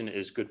designation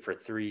is good for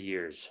 3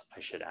 years, I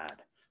should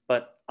add.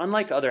 But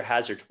unlike other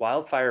hazards,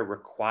 wildfire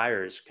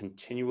requires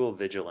continual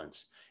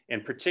vigilance.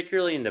 And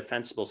particularly in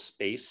defensible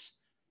space,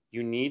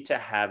 you need to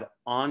have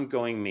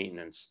ongoing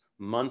maintenance,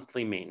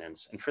 monthly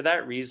maintenance. And for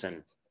that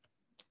reason,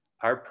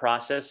 our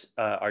process,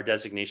 our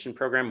designation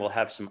program will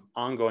have some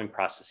ongoing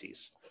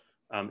processes.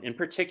 In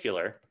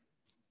particular,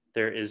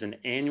 there is an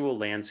annual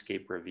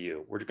landscape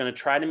review. We're going to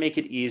try to make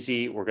it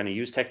easy. We're going to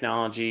use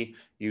technology,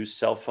 use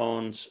cell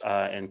phones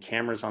and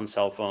cameras on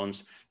cell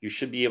phones. You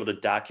should be able to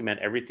document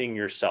everything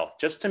yourself,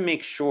 just to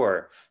make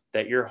sure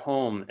that your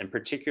home, and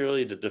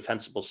particularly the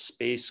defensible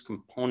space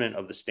component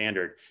of the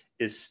standard,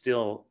 is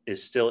still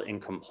in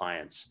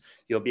compliance.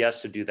 You'll be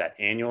asked to do that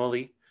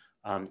annually.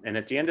 And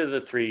at the end of the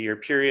 3-year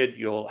period,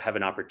 you'll have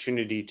an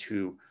opportunity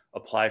to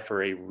apply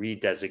for a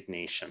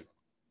redesignation.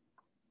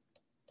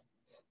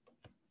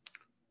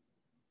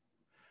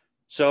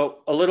 So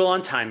a little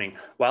on timing.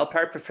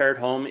 Wildfire Prepared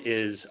Home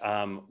is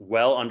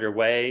well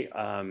underway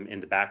in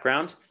the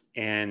background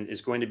and is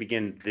going to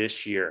begin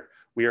this year.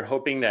 We are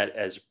hoping that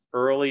as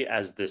early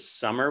as this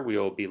summer, we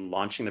will be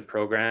launching the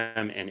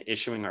program and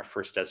issuing our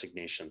first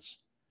designations.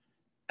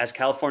 As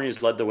California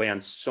has led the way on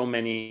so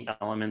many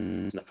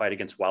elements in the fight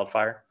against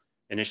wildfire,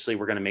 initially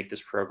we're going to make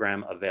this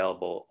program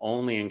available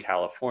only in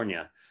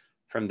California.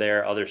 From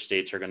there, other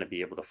states are going to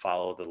be able to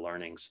follow the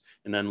learnings.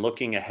 And then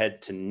looking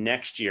ahead to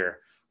next year,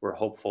 we're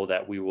hopeful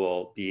that we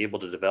will be able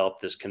to develop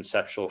this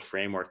conceptual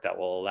framework that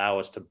will allow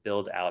us to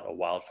build out a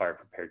wildfire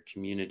prepared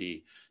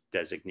community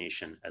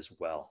designation as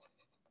well.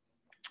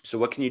 So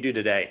what can you do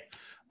today?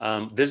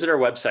 Visit our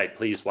website,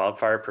 please,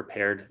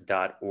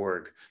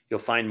 wildfireprepared.org. You'll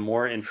find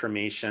more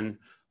information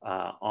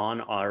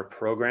on our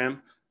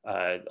program.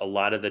 A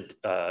lot of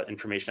the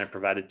information I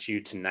provided to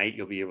you tonight,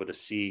 you'll be able to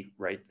see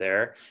right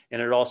there.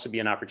 And it'll also be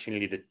an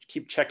opportunity to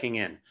keep checking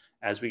in.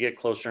 As we get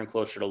closer and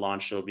closer to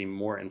launch, there'll be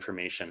more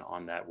information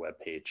on that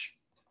webpage.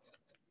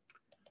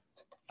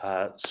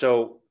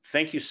 So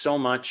thank you so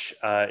much.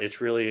 It's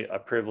really a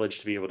privilege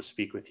to be able to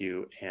speak with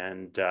you,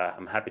 and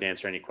I'm happy to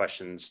answer any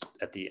questions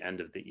at the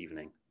end of the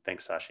evening.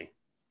 Thanks, Sashi.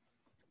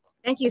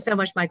 Thank you so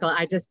much, Michael.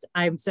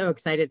 I'm so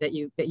excited that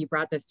you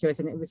brought this to us,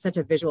 and it was such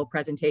a visual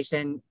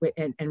presentation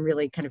and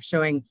really kind of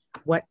showing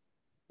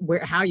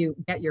how you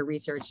get your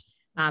research.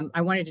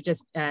 I wanted to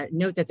just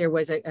note that there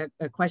was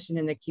a question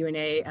in the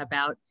Q&A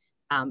about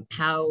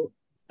how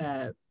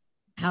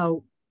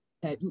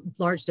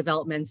large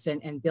developments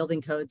and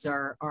building codes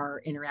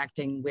are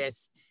interacting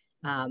with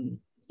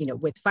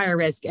with fire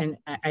risk, and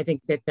I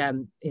think that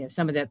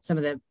some of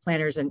the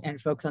planners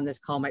and folks on this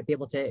call might be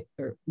able to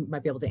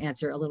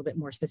answer a little bit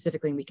more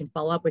specifically, and we can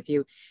follow up with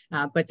you.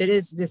 But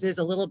this is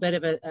a little bit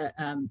of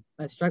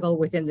a struggle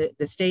within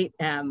the state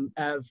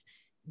of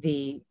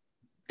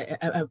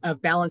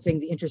balancing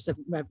the interest of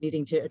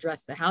needing to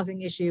address the housing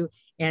issue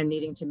and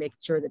needing to make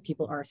sure that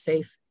people are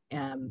safe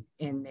in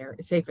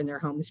their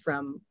homes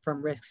from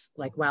risks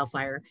like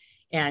wildfire.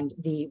 And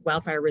the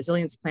wildfire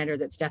resilience planner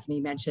that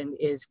Stephanie mentioned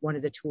is one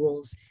of the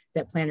tools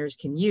that planners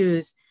can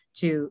use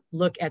to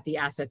look at the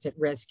assets at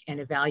risk and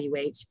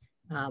evaluate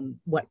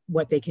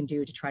what they can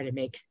do to try to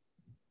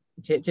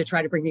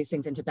bring these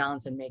things into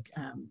balance and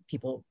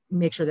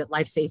make sure that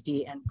life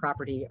safety and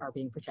property are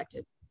being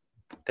protected.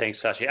 Thanks,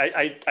 Sashi.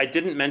 I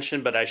didn't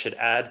mention, but I should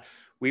add,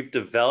 we've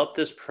developed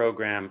this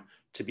program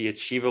to be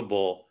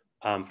achievable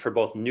for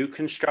both new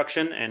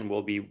construction, and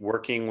we'll be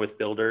working with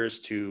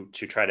builders to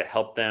try to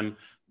help them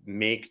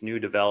make new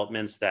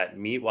developments that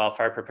meet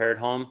wildfire prepared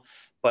home,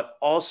 but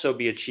also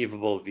be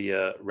achievable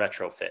via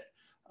retrofit.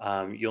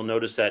 You'll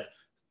notice that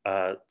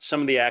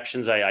some of the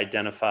actions I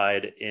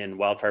identified in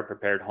wildfire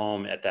prepared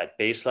home at that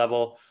base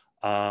level,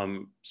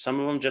 some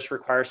of them just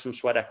require some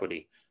sweat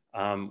equity.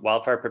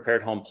 Wildfire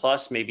Prepared Home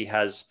Plus maybe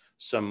has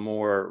some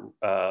more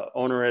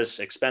onerous,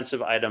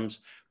 expensive items,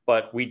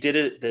 but we did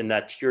it in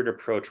that tiered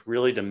approach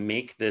really to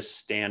make this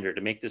standard,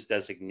 to make this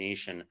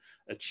designation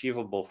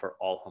achievable for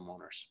all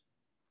homeowners.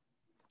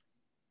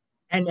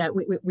 And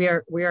we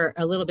are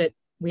a little bit,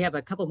 we have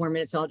a couple more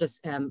minutes, so I'll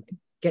just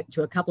get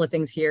to a couple of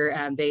things here.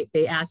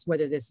 They asked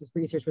whether this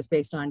research was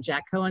based on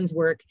Jack Cohen's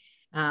work.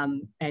 I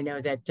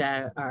know that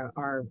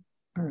our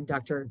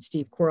Dr.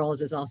 Steve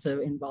Quarles is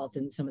also involved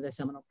in some of the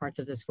seminal parts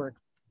of this work.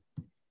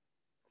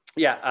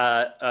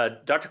 Yeah,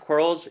 Dr.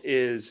 Quarles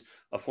is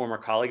a former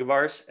colleague of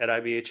ours at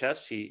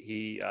IBHS.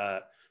 He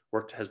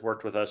has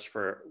worked with us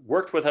for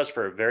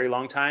a very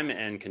long time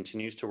and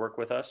continues to work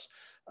with us.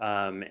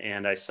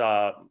 And I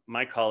saw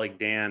my colleague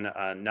Dan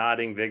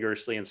nodding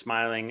vigorously and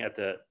smiling at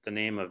the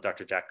name of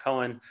Dr. Jack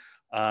Cohen.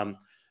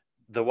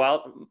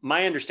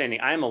 My understanding,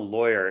 I'm a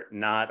lawyer,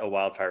 not a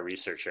wildfire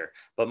researcher,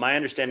 but my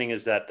understanding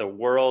is that the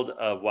world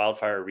of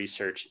wildfire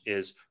research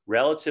is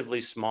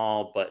relatively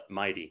small but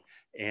mighty.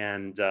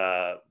 And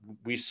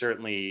we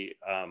certainly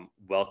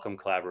welcome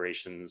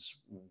collaborations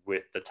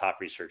with the top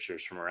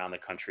researchers from around the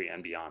country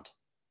and beyond.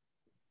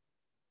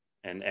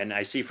 And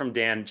I see from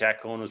Dan,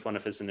 Jack Cohen was one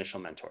of his initial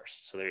mentors.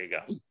 So there you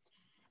go.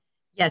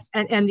 Yes,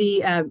 and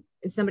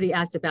somebody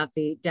asked about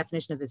the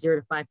definition of the 0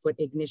 to 5 foot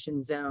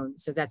ignition zone.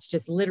 So that's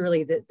just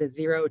literally the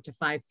 0 to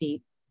 5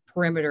 feet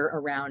perimeter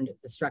around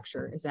the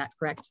structure. Is that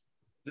correct?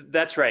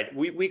 That's right.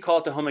 We call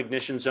it the home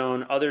ignition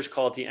zone. Others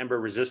call it the ember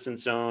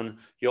resistance zone.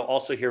 You'll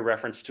also hear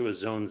reference to a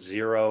zone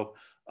 0.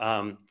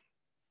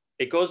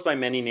 It goes by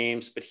many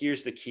names, but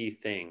here's the key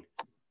thing.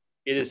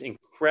 It is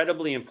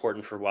incredibly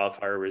important for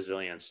wildfire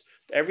resilience.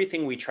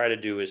 Everything we try to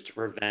do is to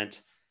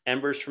prevent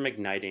embers from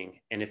igniting,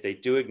 and if they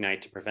do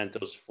ignite, to prevent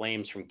those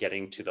flames from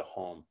getting to the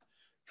home.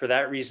 For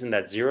that reason,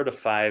 that 0 to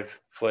 5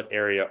 foot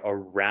area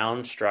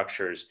around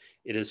structures,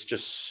 it is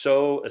just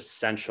so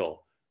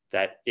essential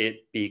that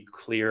it be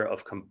clear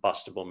of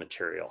combustible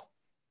material.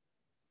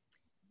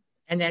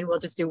 And then we'll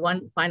just do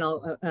one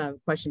final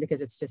question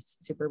because it's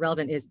just super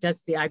relevant, is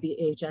does the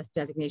IBHS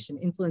designation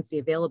influence the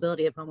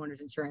availability of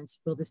homeowners insurance?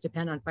 Will this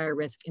depend on fire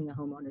risk in the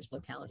homeowner's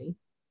locality?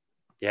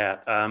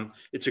 Yeah,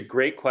 it's a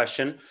great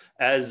question.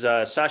 As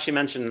Sashi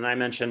mentioned and I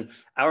mentioned,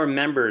 our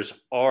members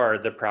are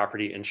the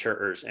property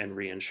insurers and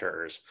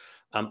reinsurers.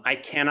 I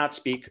cannot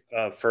speak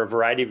for a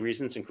variety of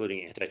reasons,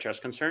 including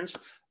antitrust concerns,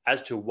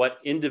 as to what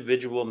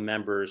individual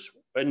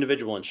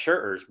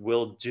insurers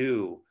will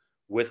do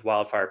with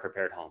wildfire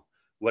prepared home.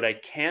 What I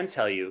can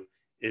tell you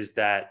is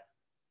that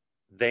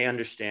they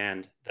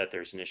understand that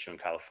there's an issue in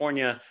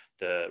California.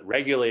 The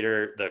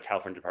regulator, the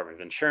California Department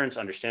of Insurance,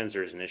 understands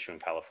there's an issue in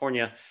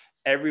California.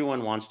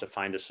 Everyone wants to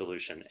find a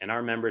solution, and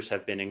our members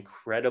have been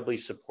incredibly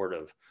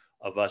supportive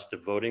of us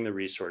devoting the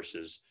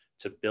resources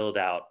to build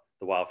out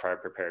the Wildfire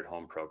Prepared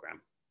Home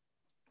program.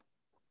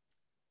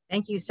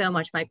 Thank you so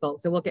much, Michael.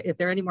 So we'll get, if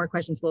there are any more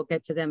questions, we'll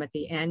get to them at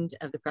the end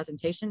of the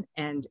presentation.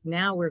 And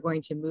now we're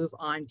going to move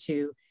on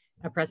to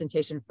a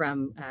presentation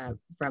from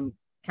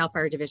CAL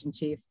FIRE Division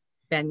Chief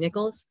Ben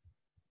Nicholls,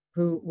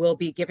 who will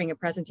be giving a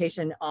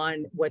presentation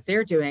on what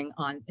they're doing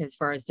on as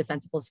far as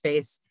defensible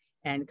space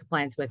and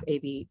compliance with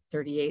AB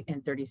 38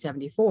 and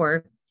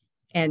 3074.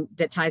 And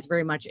that ties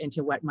very much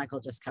into what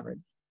Michael just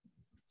covered.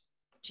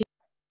 Chief.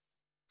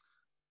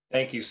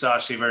 Thank you,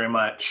 Sashi, very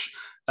much.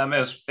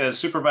 As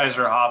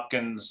Supervisor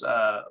Hopkins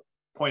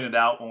pointed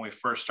out when we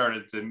first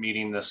started the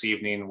meeting this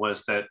evening,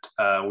 was that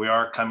we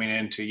are coming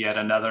into yet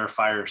another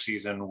fire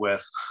season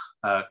with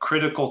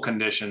critical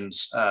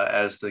conditions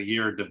as the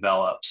year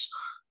develops.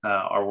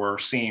 We're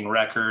seeing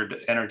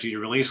record energy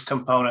release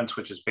components,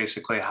 which is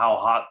basically how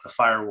hot the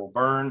fire will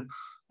burn,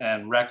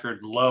 and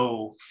record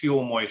low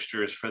fuel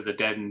moistures for the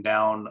dead and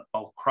down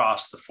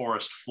across the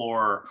forest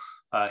floor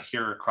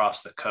here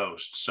across the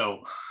coast.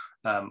 So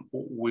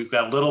we've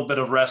got a little bit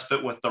of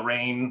respite with the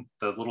rain,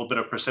 the little bit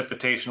of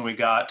precipitation we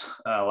got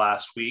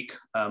last week,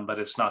 but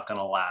it's not going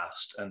to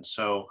last. And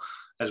so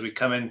as we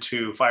come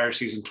into fire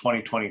season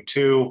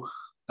 2022,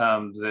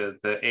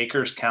 the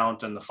acres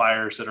count and the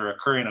fires that are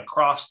occurring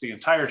across the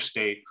entire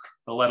state,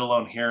 let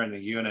alone here in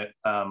the unit,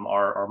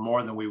 are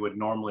more than we would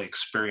normally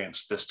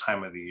experience this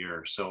time of the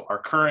year. So our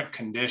current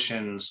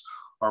conditions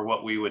are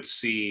what we would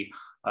see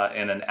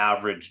in an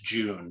average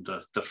June,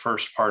 the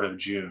first part of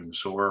June.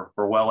 So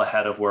we're well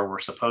ahead of where we're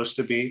supposed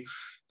to be.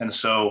 And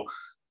so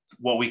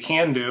what we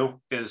can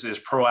do is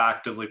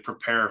proactively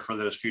prepare for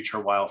those future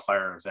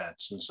wildfire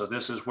events. And so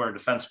this is where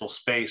defensible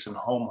space and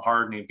home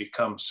hardening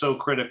becomes so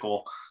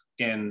critical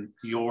in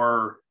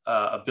your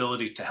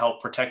ability to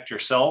help protect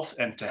yourself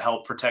and to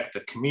help protect the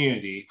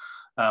community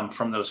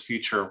from those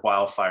future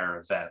wildfire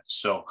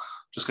events. So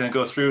just going to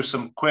go through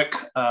some quick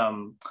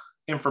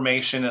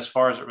information as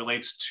far as it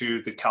relates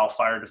to the CAL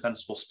FIRE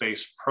Defensible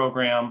Space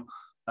program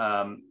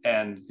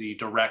and the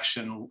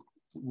direction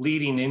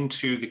leading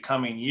into the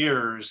coming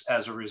years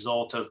as a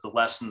result of the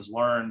lessons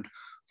learned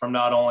from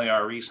not only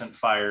our recent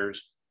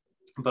fires,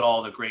 but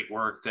all the great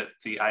work that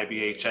the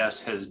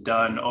IBHS has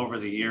done over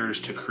the years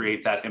to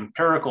create that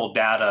empirical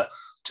data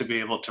to be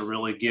able to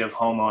really give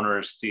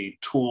homeowners the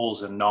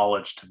tools and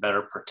knowledge to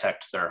better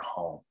protect their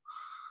home.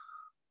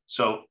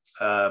 So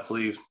I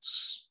believe,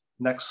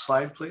 next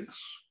slide, please.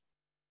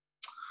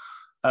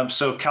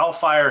 So CAL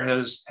FIRE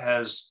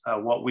has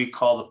what we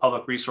call the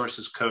Public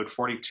Resources Code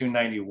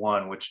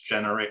 4291, which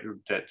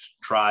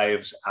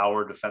drives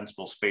our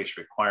defensible space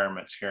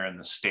requirements here in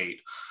the state.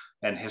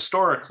 And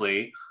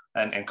historically,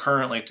 and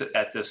currently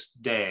at this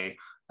day,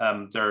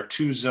 there are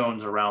two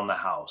zones around the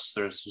house.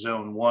 There's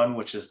zone 1,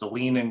 which is the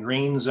lean and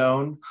green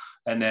zone,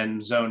 and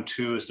then zone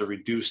 2 is the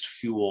reduced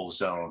fuel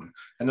zone.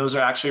 And those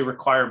are actually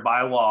required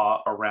by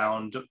law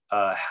around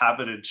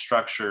habited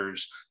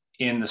structures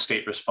in the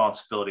state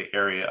responsibility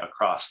area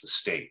across the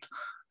state.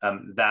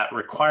 That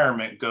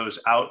requirement goes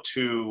out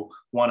to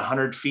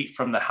 100 feet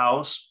from the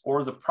house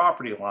or the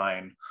property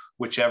line,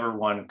 whichever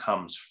one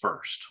comes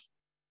first.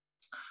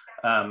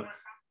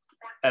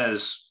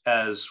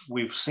 As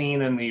we've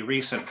seen in the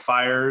recent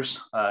fires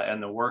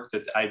and the work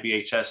that the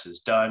IBHS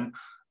has done,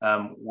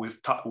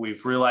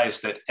 we've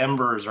realized that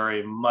embers are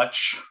a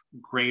much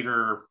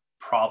greater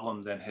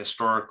problem than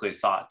historically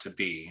thought to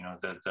be. You know,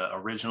 the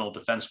original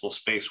defensible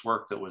space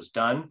work that was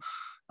done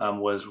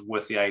was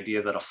with the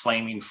idea that a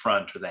flaming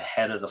front or the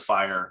head of the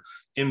fire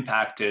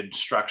impacted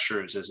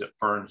structures as it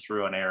burned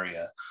through an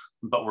area.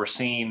 But we're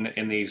seeing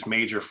in these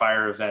major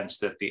fire events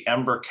that the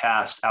ember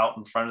cast out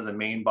in front of the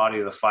main body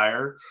of the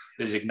fire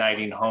is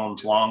igniting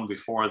homes long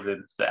before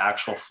the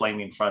actual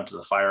flaming front of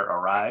the fire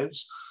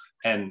arrives.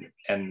 And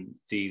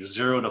the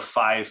 0 to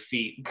 5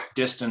 feet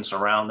distance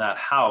around that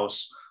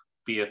house,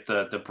 be it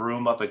the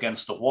broom up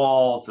against the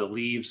wall, the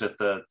leaves at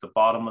the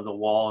bottom of the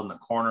wall in the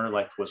corner,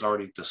 like was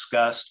already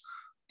discussed,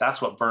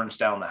 that's what burns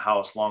down the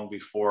house long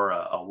before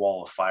a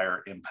wall of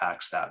fire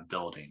impacts that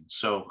building.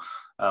 So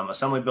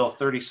Assembly Bill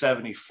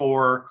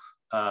 3074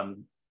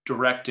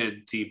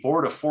 directed the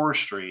Board of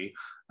Forestry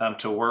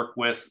to work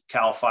with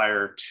CAL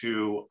FIRE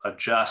to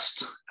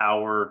adjust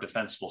our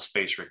defensible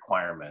space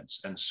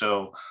requirements. And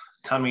so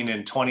coming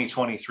in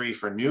 2023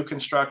 for new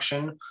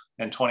construction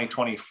and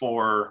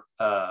 2024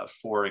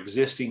 for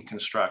existing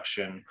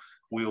construction,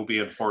 we will be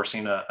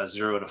enforcing a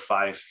 0 to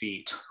 5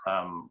 feet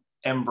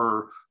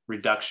ember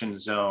reduction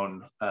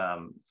zone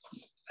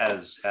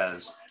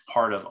as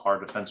part of our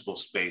defensible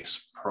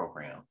space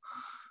program.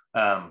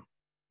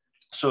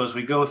 So as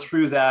we go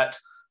through that,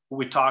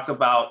 we talk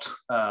about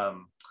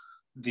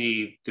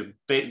the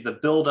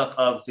buildup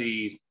of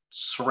the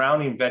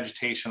surrounding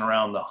vegetation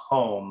around the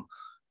home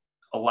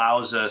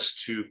allows us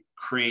to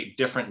create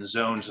different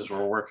zones as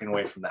we're working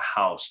away from the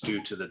house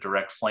due to the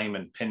direct flame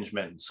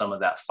impingement and some of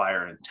that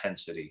fire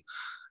intensity.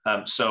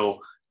 So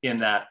in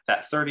that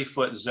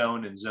 30-foot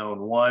zone in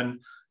zone 1,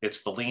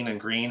 it's the lean and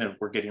green, and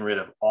we're getting rid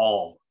of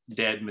all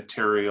dead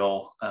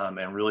material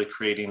and really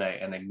creating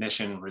an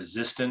ignition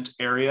resistant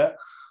area.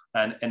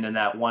 And then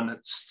that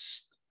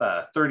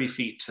 30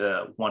 feet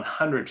to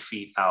 100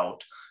 feet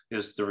out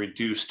is the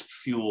reduced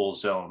fuel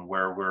zone,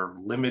 where we're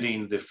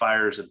limiting the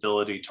fire's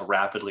ability to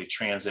rapidly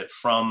transit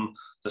from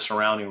the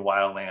surrounding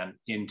wildland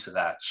into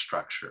that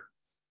structure.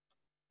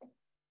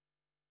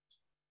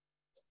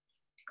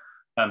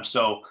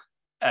 So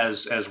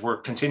as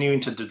we're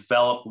continuing to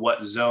develop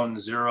what zone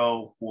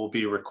 0 will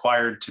be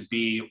required to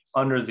be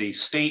under the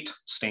state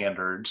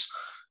standards,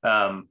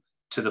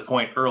 to the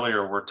point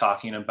earlier, we're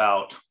talking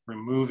about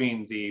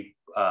removing the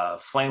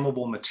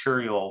flammable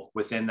material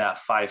within that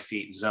 5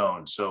 feet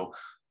zone. So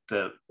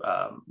the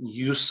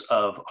use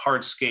of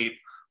hardscape,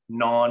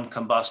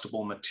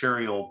 non-combustible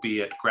material,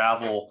 be it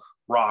gravel,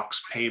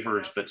 rocks,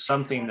 pavers, but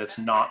something that's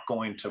not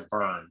going to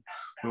burn.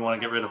 We want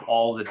to get rid of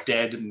all the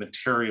dead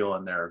material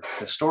in there.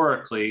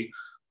 Historically,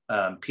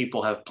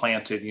 people have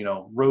planted,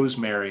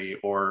 rosemary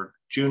or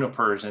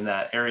junipers in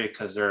that area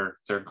because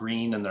they're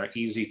green and they're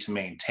easy to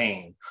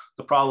maintain.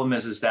 The problem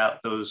is that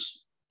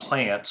those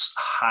plants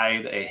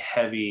hide a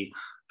heavy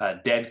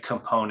dead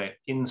component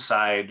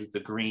inside the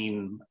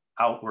green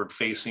outward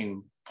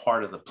facing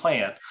part of the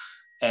plant,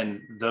 and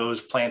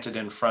those planted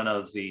in front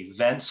of the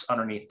vents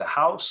underneath the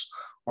house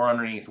or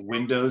underneath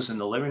windows in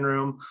the living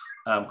room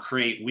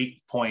create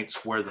weak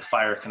points where the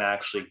fire can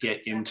actually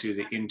get into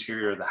the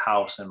interior of the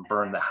house and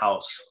burn the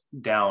house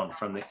down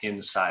from the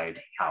inside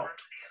out.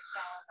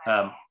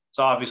 It's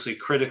obviously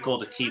critical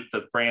to keep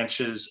the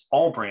branches,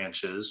 all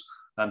branches,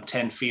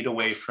 10 feet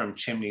away from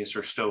chimneys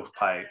or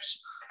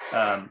stovepipes.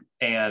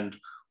 And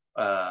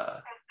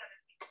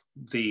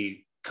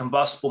the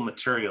combustible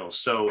materials.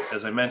 So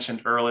as I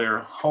mentioned earlier,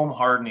 home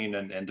hardening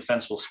and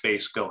defensible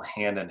space go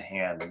hand in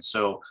hand. And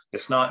so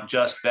it's not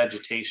just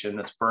vegetation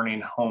that's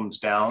burning homes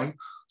down.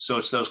 So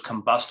it's those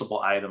combustible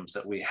items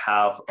that we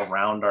have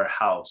around our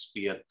house,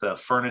 be it the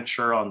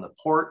furniture on the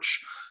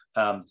porch,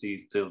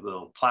 the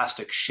little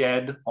plastic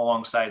shed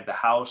alongside the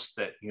house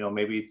that,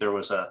 maybe there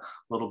was a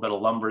little bit of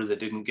lumber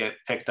that didn't get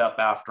picked up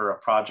after a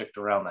project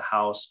around the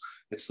house.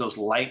 It's those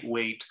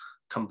lightweight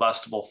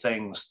combustible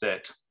things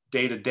that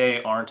day to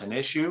day aren't an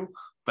issue,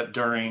 but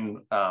during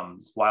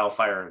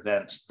wildfire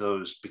events,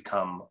 those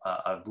become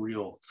a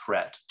real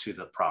threat to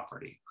the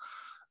property.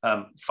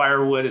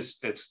 Firewood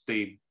it's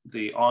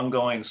the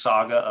ongoing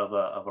saga of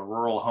a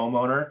rural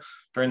homeowner.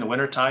 During the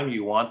wintertime,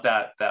 you want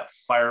that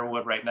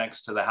firewood right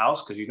next to the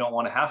house because you don't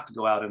want to have to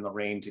go out in the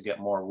rain to get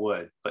more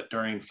wood. But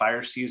during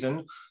fire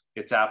season,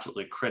 it's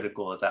absolutely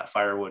critical that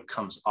firewood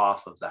comes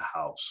off of the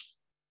house.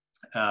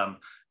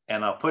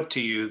 And I'll put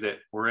to you that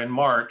we're in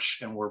March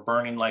and we're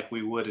burning like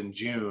we would in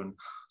June.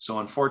 So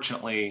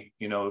unfortunately,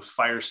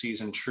 fire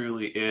season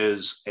truly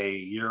is a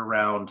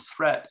year-round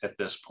threat at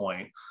this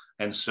point.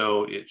 And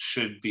so it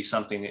should be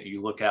something that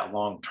you look at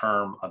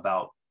long-term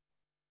about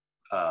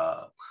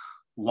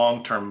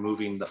long-term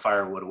moving the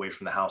firewood away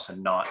from the house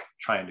and not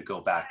trying to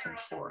go back and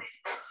forth.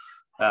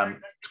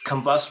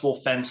 Combustible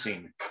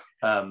fencing.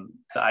 The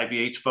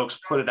IBH folks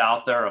put it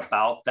out there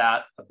about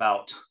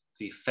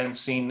the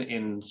fencing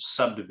in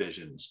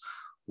subdivisions.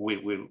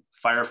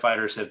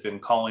 Firefighters have been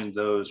calling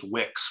those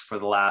wicks for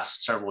the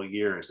last several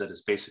years. That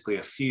is basically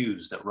a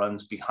fuse that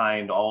runs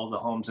behind all the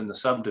homes in the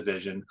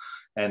subdivision,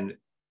 and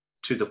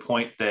to the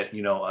point that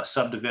a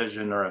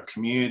subdivision or a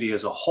community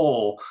as a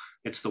whole,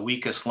 it's the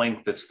weakest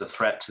link that's the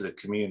threat to the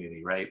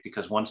community, right?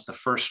 Because once the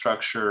first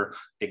structure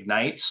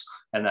ignites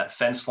and that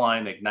fence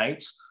line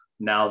ignites,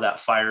 now that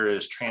fire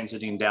is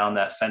transiting down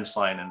that fence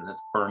line and it's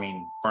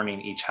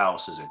burning each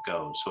house as it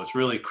goes. So it's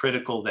really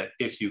critical that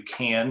if you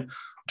can,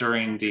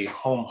 during the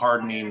home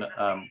hardening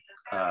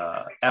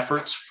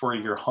efforts for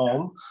your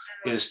home,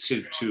 is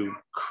to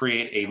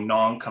create a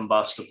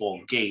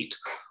non-combustible gate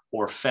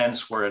or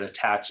fence where it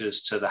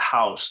attaches to the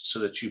house so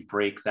that you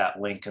break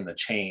that link in the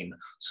chain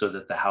so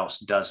that the house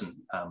doesn't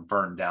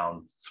burn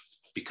down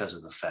because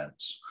of the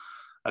fence.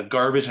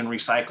 Garbage and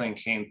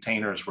recycling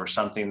containers were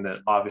something that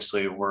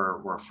obviously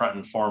were front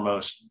and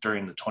foremost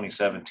during the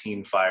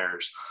 2017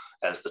 fires.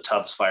 As the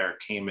Tubbs fire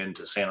came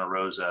into Santa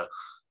Rosa,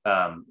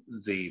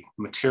 the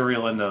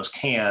material in those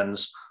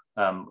cans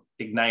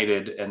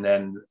ignited and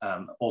then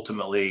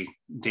ultimately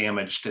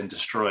damaged and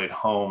destroyed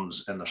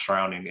homes in the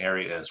surrounding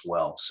area as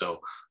well. So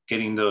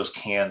getting those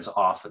cans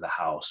off of the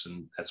house.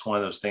 And that's one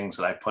of those things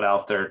that I put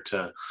out there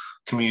to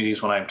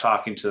communities when I'm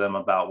talking to them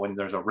about when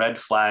there's a red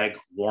flag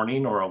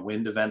warning or a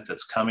wind event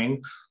that's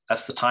coming,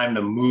 that's the time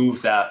to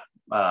move that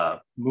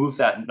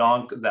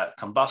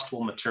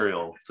combustible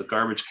material, the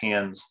garbage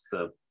cans,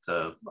 the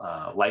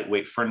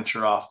lightweight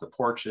furniture off the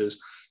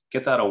porches,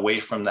 get that away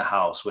from the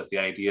house with the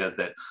idea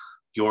that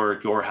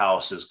your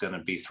house is going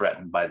to be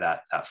threatened by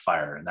that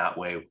fire. And that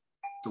way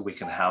we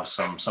can have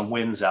some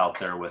winds out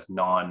there with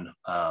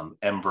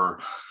non-ember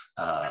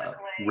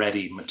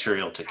ready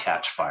material to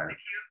catch fire.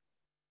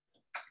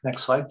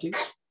 Next slide, please.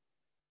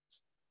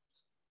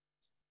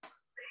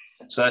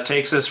 So that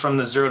takes us from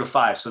the 0 to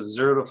 5. So the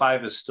 0 to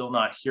 5 is still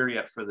not here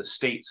yet for the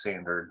state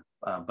standard,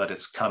 but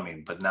it's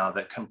coming. But now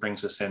that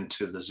brings us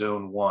into the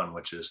zone 1,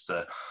 which is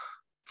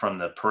from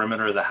the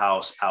perimeter of the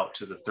house out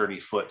to the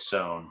 30-foot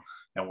zone.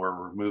 And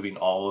we're removing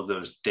all of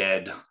those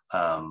dead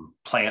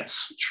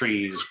plants,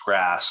 trees,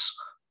 grass,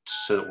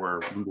 so that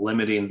we're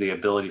limiting the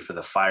ability for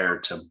the fire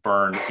to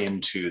burn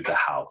into the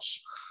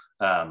house.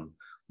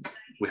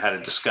 We had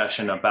a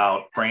discussion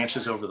about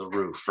branches over the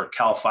roof. For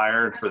CAL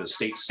FIRE and for the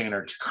state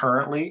standards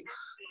currently,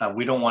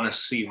 we don't want to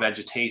see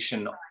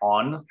vegetation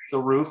on the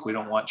roof. We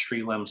don't want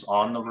tree limbs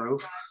on the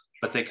roof,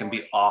 but they can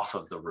be off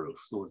of the roof,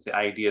 with the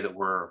idea that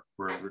we're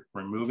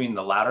removing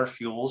the ladder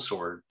fuels, so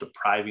we're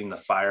depriving the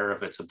fire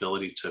of its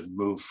ability to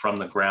move from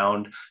the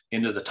ground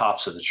into the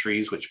tops of the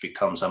trees, which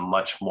becomes a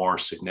much more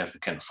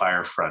significant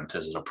fire front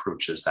as it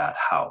approaches that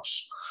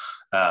house.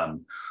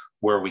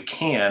 Where we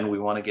can, we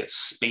want to get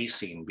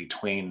spacing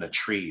between the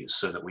trees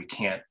so that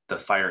the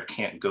fire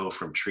can't go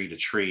from tree to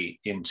tree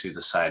into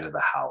the side of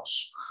the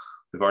house.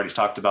 We've already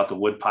talked about the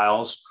wood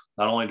piles.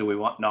 Not only do we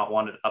not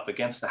want it up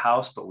against the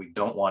house, but we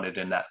don't want it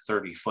in that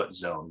 30-foot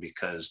zone,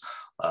 because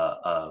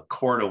a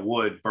cord of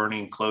wood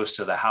burning close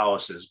to the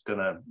house is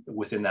gonna,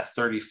 within that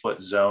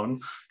 30-foot zone,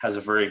 has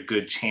a very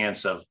good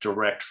chance of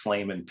direct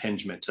flame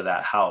impingement to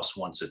that house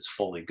once it's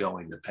fully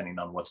going, depending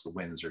on what the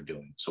winds are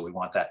doing. So we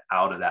want that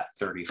out of that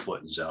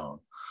 30-foot zone.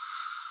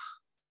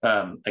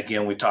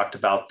 Again, we talked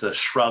about the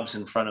shrubs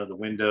in front of the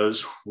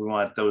windows. We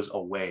want those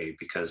away,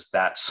 because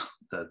that's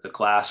the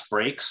glass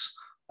breaks.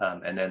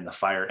 And then the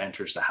fire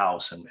enters the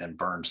house and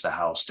burns the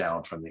house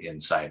down from the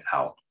inside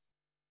out.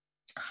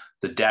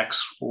 The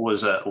decks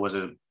was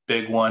a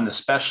big one,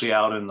 especially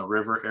out in the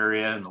river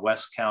area in the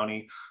West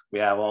County. We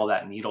have all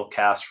that needle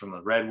cast from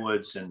the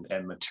redwoods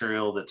and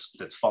material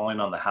that's falling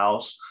on the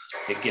house.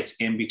 It gets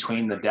in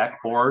between the deck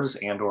boards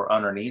and or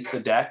underneath the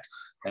deck.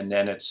 And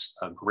then it's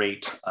a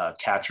great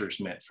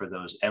catcher's mitt for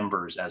those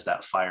embers as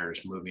that fire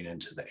is moving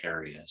into the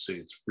area. So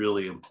it's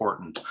really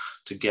important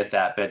to get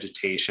that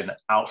vegetation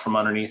out from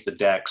underneath the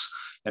decks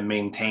and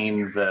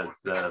maintain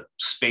the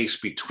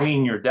space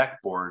between your deck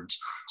boards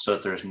so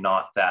that there's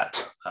not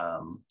that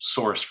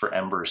source for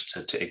embers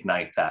to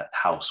ignite that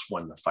house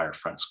when the fire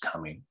front's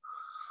coming.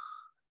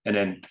 And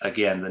then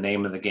again, the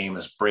name of the game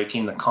is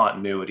breaking the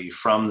continuity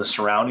from the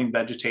surrounding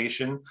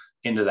vegetation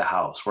into the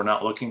house. We're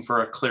not looking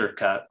for a clear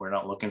cut. We're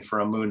not looking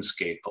for a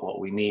moonscape, but what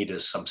we need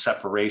is some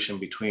separation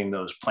between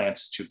those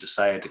plants that you've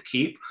decided to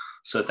keep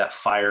so that that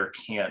fire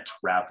can't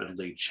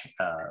rapidly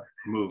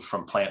move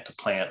from plant to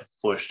plant,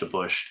 bush to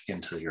bush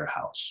into your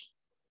house.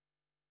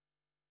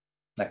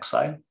 Next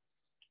slide.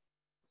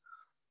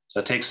 So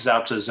it takes us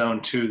out to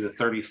zone 2, the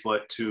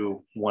 30-foot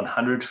to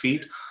 100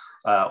 feet,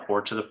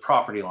 or to the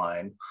property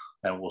line.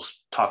 And we'll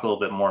talk a little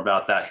bit more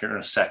about that here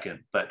in a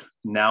second. But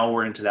now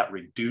we're into that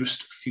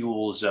reduced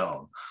fuel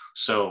zone.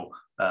 So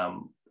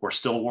we're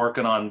still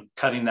working on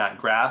cutting that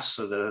grass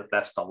so that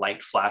that's the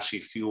light, flashy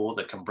fuel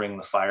that can bring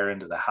the fire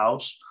into the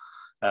house.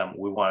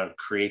 We want to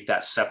create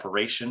that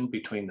separation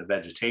between the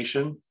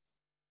vegetation.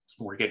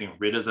 We're getting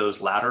rid of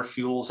those ladder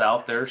fuels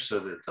out there so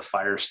that the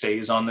fire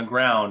stays on the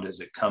ground as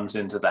it comes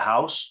into the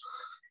house,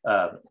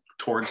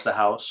 towards the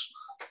house.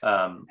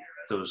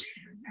 Those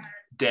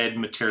dead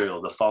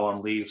material, the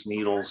fallen leaves,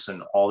 needles,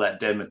 and all that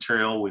dead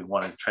material, we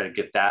want to try to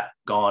get that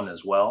gone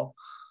as well.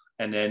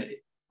 And then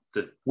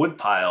the wood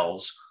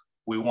piles,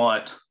 we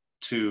want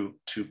to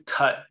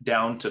cut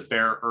down to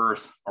bare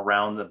earth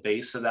around the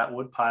base of that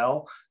wood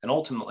pile. And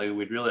ultimately,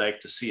 we'd really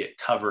like to see it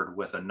covered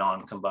with a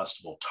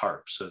non-combustible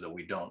tarp so that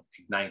we don't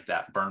ignite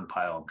that burn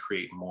pile and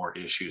create more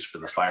issues for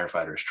the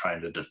firefighters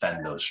trying to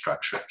defend those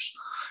structures.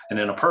 And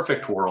in a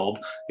perfect world,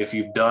 if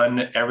you've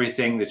done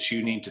everything that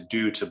you need to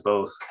do to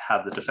both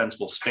have the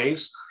defensible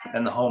space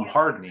and the home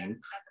hardening,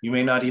 you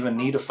may not even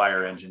need a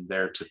fire engine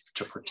there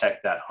to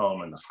protect that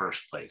home in the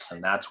first place.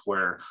 And that's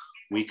where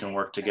we can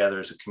work together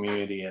as a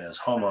community and as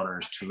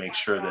homeowners to make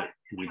sure that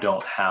we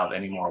don't have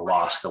any more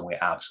loss than we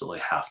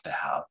absolutely have to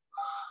have.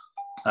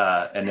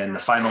 And then the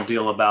final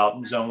deal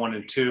about zone 1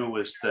 and 2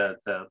 was the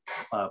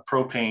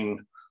propane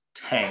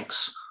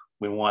tanks.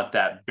 We want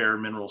that bare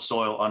mineral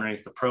soil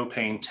underneath the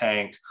propane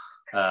tank,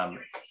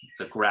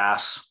 the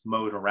grass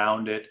mowed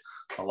around it.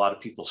 A lot of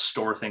people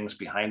store things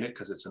behind it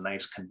because it's a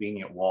nice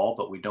convenient wall,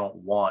 but we don't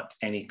want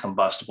any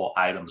combustible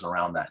items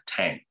around that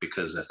tank,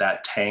 because if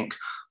that tank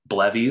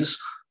blevies,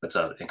 it's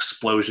an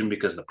explosion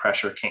because the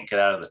pressure can't get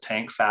out of the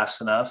tank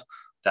fast enough.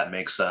 That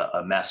makes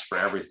a mess for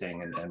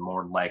everything, and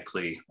more than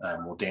likely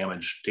will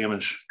damage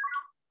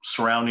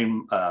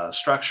surrounding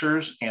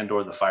structures and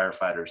or the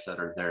firefighters that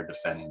are there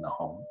defending the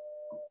home.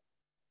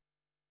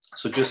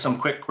 So just some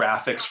quick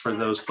graphics for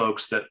those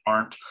folks that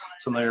aren't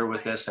familiar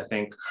with this. I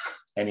think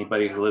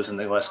Anybody who lives in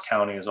the West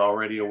County is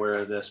already aware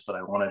of this, but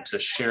I wanted to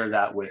share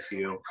that with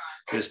you,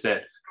 is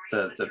that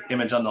the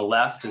image on the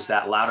left is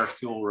that ladder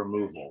fuel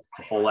removal.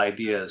 The whole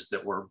idea is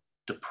that we're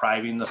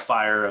depriving the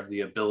fire of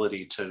the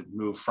ability to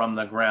move from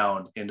the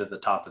ground into the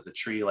top of the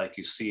tree, like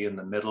you see in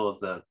the middle of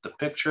the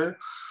picture.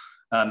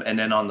 And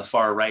then on the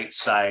far right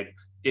side,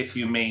 if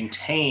you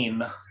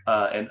maintain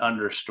an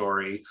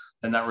understory,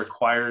 then that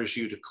requires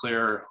you to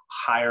clear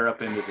higher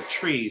up into the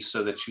tree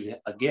so that you,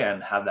 again,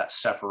 have that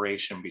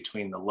separation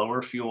between the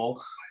lower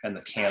fuel and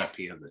the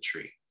canopy of the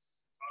tree.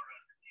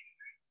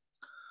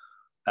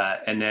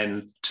 And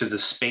then to the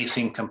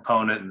spacing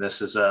component, and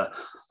this is a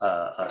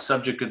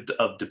subject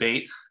of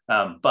debate,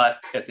 but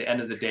at the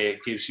end of the day,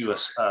 it gives you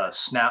a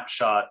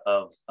snapshot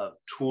of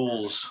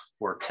tools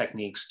or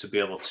techniques to be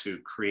able to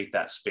create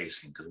that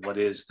spacing, because what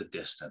is the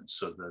distance?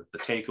 So the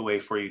takeaway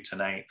for you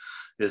tonight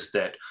is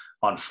that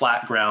on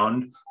flat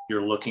ground,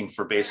 you're looking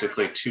for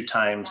basically 2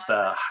 times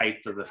the height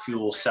of the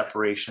fuel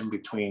separation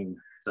between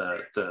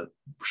the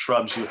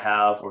shrubs you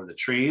have or the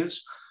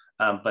trees.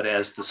 But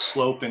as the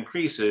slope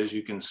increases,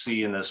 you can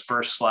see in this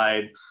first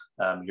slide,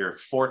 you're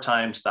 4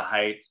 times the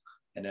height.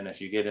 And then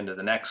if you get into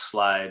the next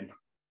slide,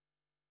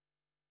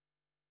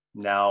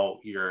 now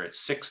you're at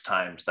 6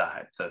 times the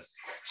height, the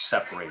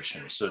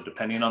separation. So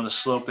depending on the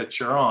slope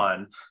that you're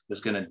on is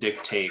going to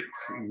dictate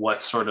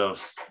what sort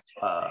of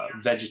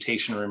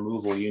vegetation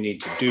removal you need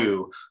to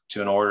do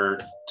in order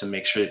to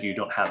make sure that you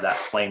don't have that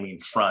flaming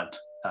front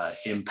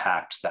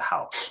impact the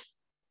house.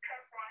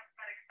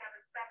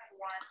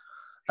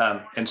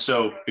 And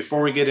so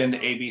before we get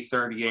into AB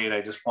 38,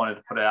 I just wanted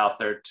to put it out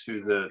there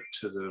to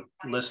the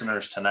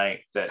listeners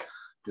tonight that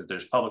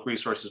there's Public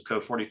Resources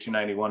Code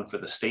 4291 for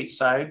the state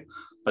side,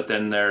 but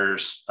then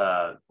there's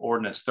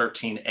Ordinance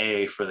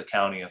 13A for the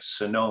County of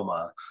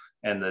Sonoma,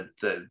 and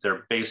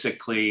they're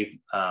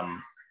basically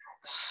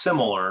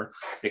similar,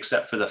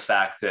 except for the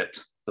fact that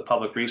the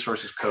Public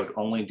Resources Code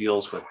only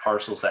deals with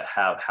parcels that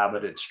have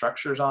habited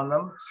structures on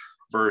them,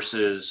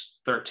 versus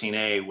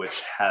 13A,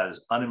 which has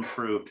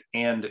unimproved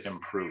and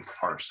improved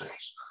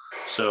parcels.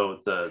 So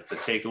the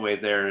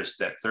takeaway there is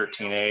that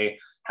 13A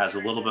has a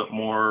little bit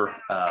more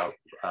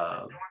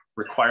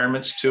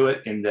requirements to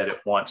it, in that it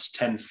wants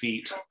 10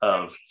 feet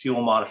of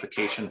fuel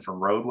modification from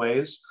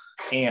roadways,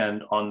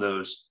 and on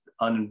those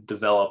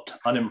undeveloped,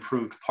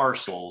 unimproved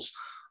parcels,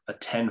 a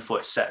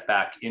 10-foot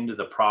setback into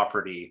the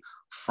property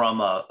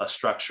from a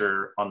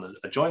structure on the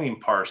adjoining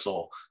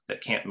parcel that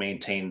can't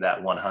maintain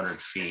that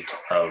 100 feet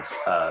of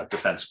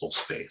defensible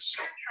space.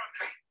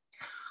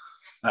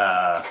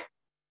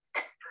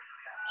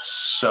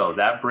 So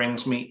that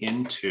brings me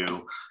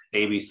into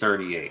AB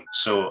 38.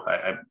 So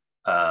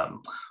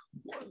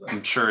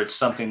I'm sure it's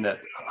something that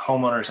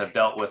homeowners have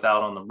dealt with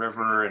out on the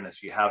river, and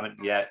if you haven't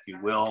yet, you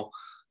will,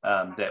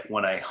 that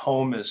when a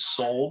home is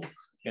sold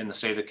in the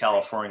state of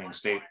California and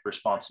state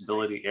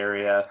responsibility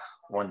area,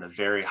 or in the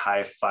very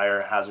high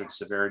fire hazard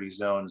severity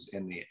zones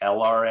in the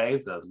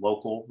LRA, the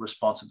local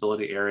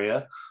responsibility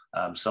area.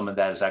 Some of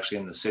that is actually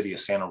in the city of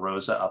Santa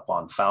Rosa up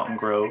on Fountain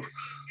Grove.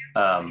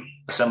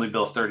 Assembly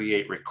Bill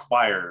 38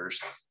 requires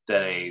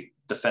that a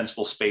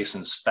defensible space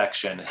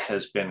inspection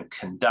has been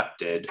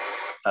conducted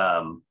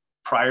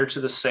prior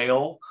to the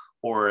sale,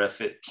 or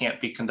if it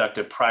can't be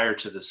conducted prior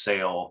to the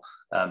sale,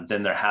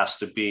 then there has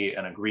to be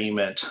an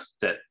agreement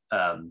that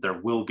there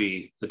will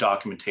be the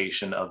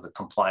documentation of the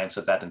compliance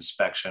of that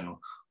inspection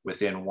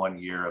within 1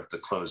 year of the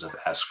close of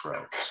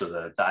escrow. So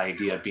the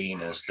idea being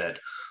is that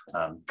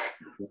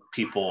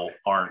people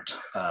aren't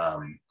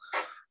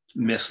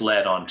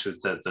misled onto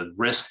the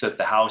risk that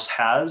the house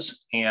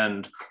has,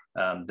 and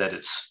that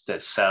it's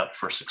set up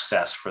for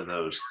success for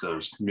those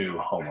new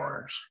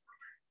homeowners.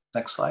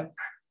 Next slide.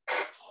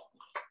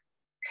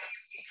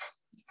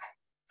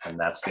 And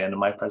that's the end of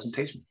my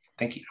presentation.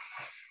 Thank you.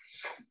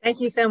 Thank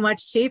you so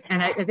much, Chief.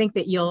 And I think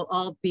that you'll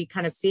all be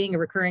kind of seeing a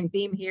recurring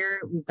theme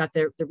here. We've got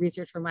the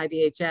research from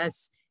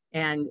IBHS,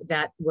 and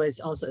that was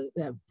also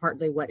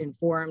partly what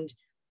informed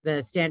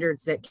the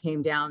standards that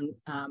came down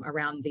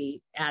around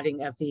the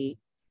adding of the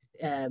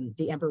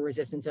emperor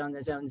resistant zone,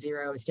 the zone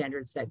 0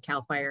 standards that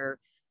CAL FIRE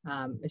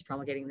is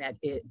promulgating,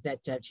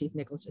 that Chief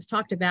Nicholls just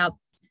talked about.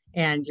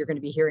 And you're going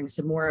to be hearing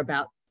some more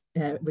about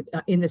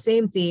in the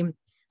same theme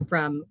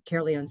from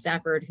Caroleon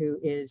Safford, who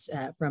is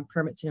from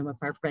Permit Sonoma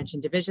Fire Prevention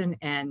Division.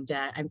 And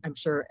I'm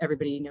sure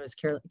everybody knows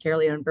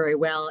Caroleon very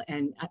well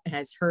and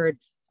has heard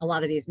a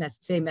lot of these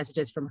same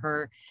messages from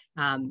her.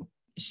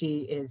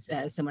 She is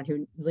someone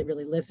who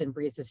really lives and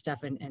breathes this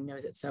stuff and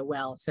knows it so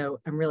well. So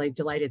I'm really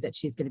delighted that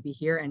she's going to be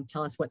here and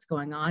tell us what's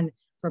going on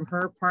from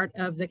her part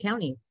of the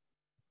county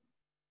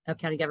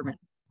government.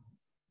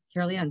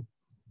 Caroleon.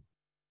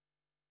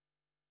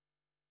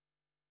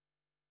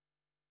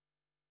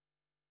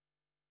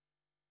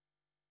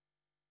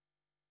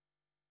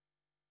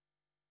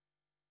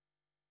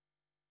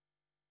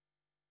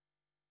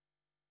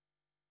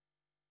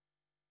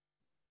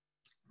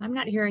 I'm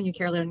not hearing you,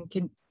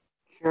 Caroleon.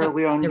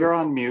 Caroleon, you're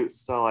on mute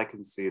still. I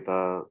can see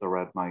the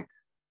red mic.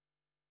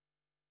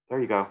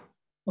 There you go.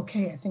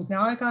 Okay, I think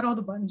now I got all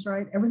the buttons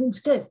right. Everything's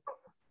good.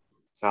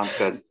 Sounds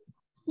good.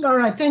 All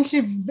right, thank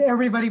you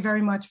everybody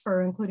very much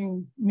for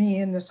including me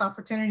in this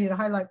opportunity to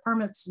highlight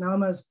Permit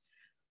Sonoma's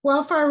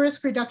Wildfire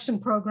Risk Reduction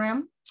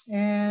Program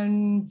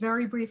and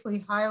very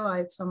briefly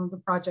highlight some of the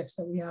projects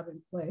that we have in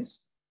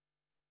place.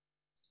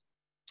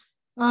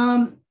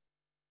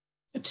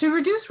 To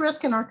reduce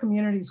risk in our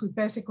communities, we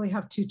basically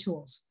have two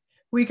tools.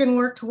 We can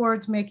work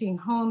towards making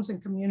homes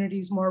and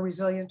communities more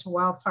resilient to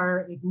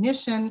wildfire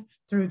ignition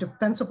through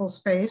defensible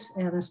space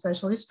and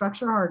especially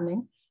structure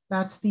hardening.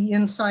 That's the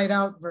inside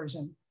out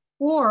version.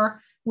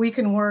 Or we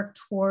can work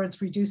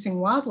towards reducing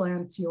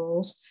wildland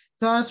fuels,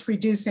 thus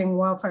reducing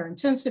wildfire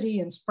intensity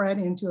and spread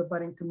into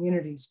abutting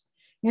communities.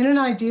 In an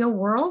ideal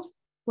world,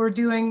 we're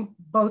doing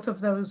both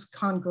of those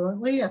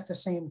congruently at the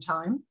same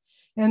time.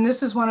 And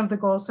this is one of the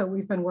goals that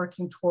we've been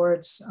working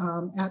towards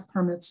at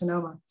Permit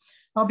Sonoma.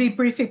 I'll be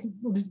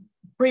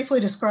briefly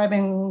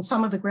describing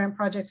some of the grant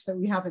projects that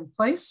we have in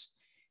place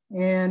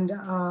and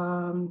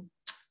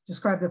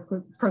describe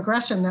the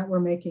progression that we're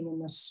making in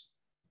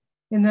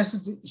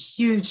this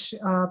huge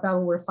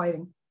battle we're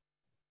fighting.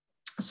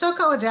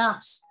 SoCo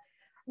Adapts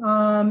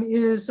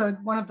is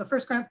one of the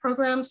first grant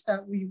programs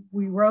that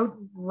we wrote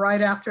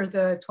right after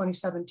the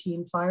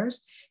 2017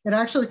 fires. It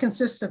actually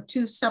consists of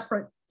two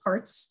separate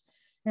parts.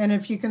 And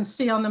if you can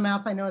see on the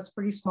map, I know it's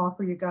pretty small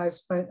for you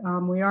guys, but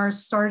we are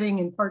starting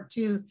in part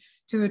 2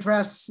 to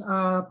address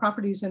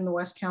properties in the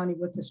West County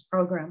with this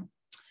program.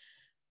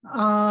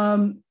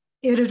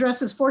 It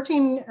addresses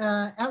 14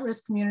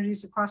 at-risk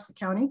communities across the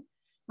county.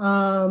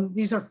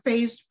 These are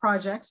phased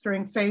projects.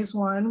 During phase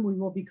 1, we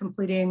will be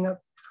completing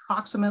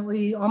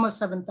approximately almost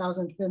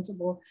 7,000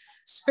 defensible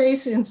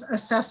space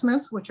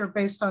assessments, which are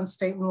based on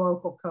state and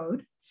local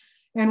code.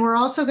 And we're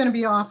also going to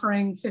be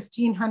offering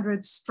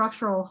 1,500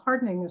 structural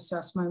hardening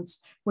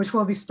assessments, which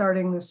will be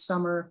starting this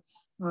summer,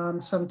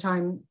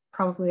 sometime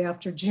probably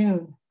after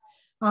June.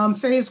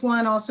 Phase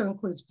 1 also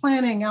includes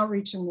planning,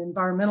 outreach, and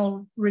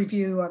environmental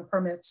review on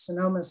Permit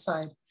Sonoma's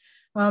side.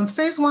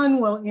 Phase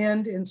 1 will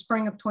end in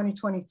spring of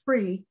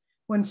 2023.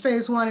 When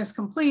phase 1 is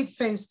complete,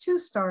 phase 2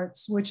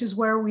 starts, which is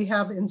where we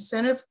have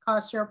incentive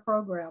cost share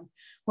program,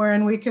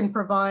 wherein we can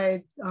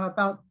provide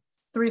about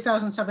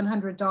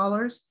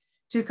 $3,700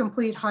 to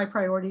complete high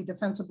priority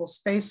defensible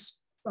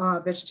space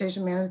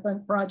vegetation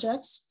management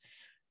projects,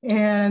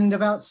 and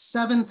about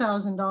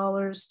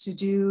 $7,000 to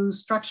do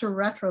structure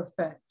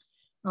retrofit.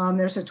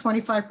 There's a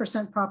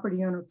 25%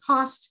 property owner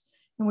cost,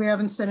 and we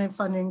have incentive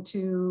funding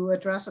to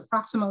address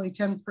approximately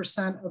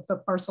 10% of the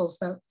parcels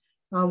that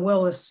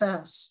we'll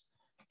assess.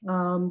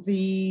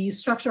 The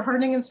structure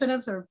hardening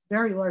incentives are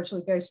very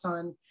largely based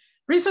on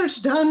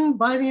research done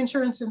by the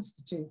Insurance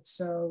Institute.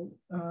 So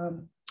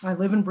I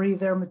live and breathe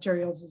their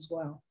materials as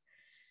well.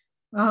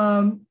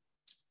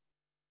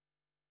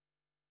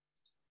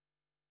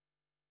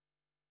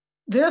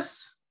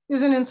 This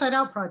is an inside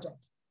out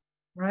project,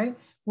 right?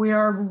 We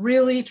are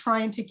really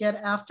trying to get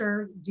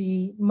after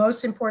the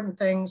most important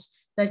things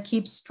that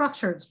keep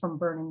structures from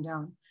burning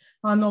down.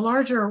 On the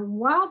larger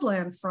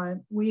wildland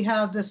front, we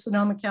have the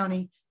Sonoma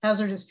County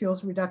Hazardous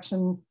Fuels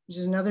Reduction, which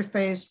is another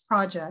phased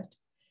project.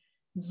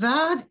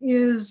 That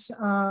is,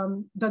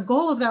 the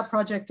goal of that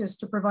project is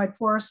to provide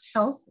forest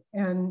health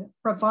and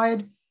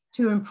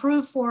to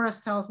improve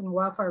forest health and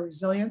wildfire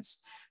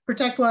resilience,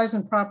 protect lives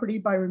and property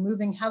by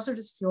removing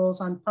hazardous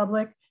fuels on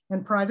public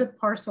and private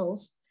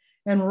parcels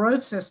and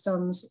road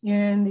systems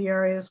in the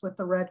areas with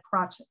the red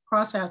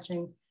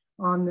cross-hatching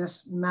on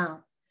this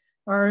map.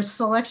 Our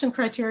selection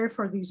criteria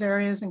for these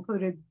areas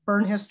included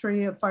burn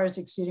history of fires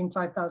exceeding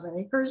 5,000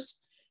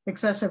 acres,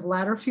 excessive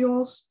ladder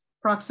fuels,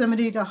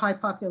 proximity to high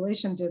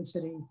population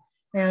density,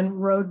 and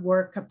road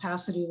work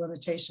capacity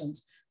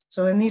limitations.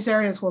 So in these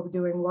areas, we'll be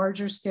doing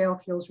larger scale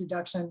fuels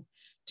reduction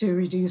to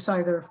reduce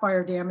either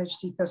fire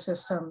damaged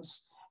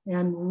ecosystems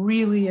and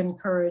really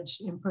encourage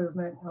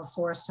improvement of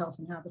forest health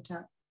and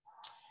habitat.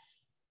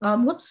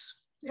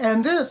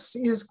 And this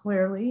is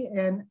clearly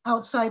an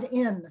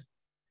outside-in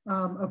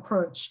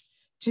approach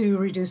to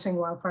reducing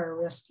wildfire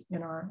risk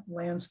in our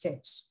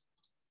landscapes.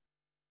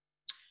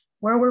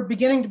 Where we're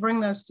beginning to bring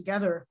those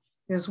together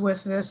is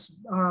with this,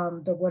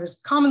 what is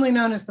commonly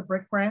known as the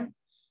BRIC grant.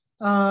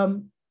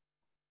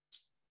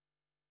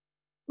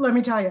 Let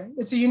me tell you,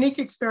 it's a unique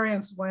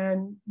experience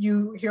when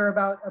you hear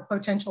about a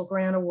potential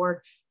grant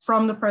award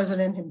from the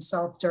president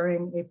himself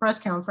during a press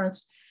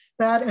conference.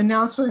 That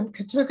announcement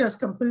took us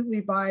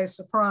completely by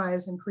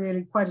surprise and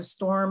created quite a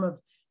storm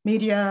of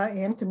media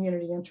and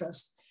community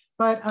interest.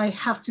 But I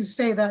have to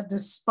say that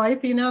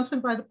despite the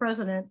announcement by the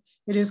president,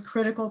 it is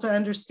critical to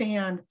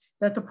understand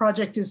that the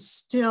project is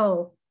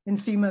still in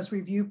FEMA's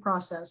review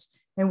process,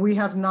 and we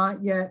have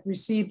not yet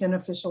received an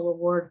official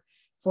award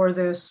for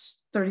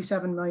this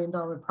 $37 million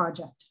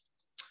project.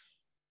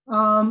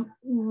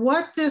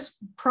 What this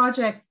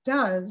project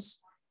does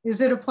is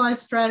it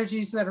applies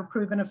strategies that are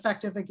proven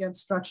effective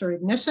against structure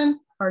ignition,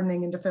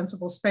 hardening and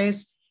defensible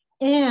space,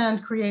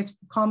 and creates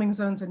calming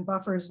zones and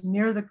buffers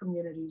near the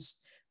communities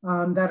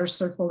that are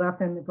circled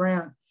up in the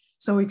grant.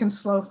 So we can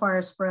slow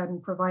fire spread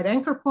and provide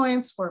anchor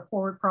points where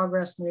forward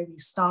progress may be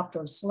stopped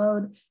or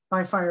slowed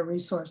by fire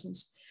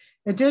resources.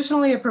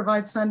 Additionally, it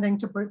provides funding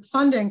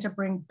to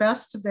bring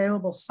best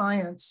available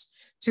science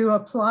to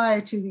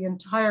apply to the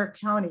entire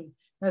county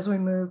as we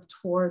move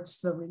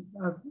towards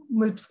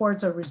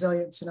a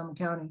resilient Sonoma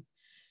County.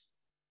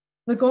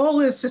 The goal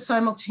is to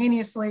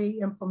simultaneously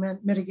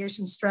implement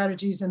mitigation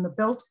strategies in the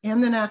built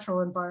and the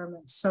natural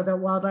environments so that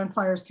wildland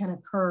fires can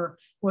occur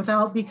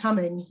without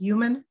becoming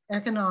human,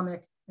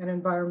 economic, and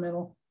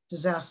environmental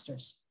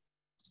disasters.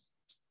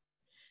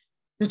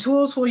 The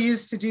tools we'll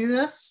use to do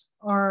this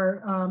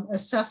are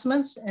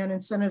assessments and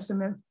incentives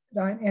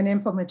and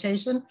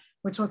implementation,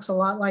 which looks a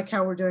lot like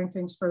how we're doing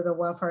things for the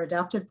Wildfire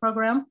Adapted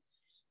Program,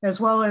 as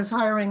well as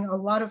hiring a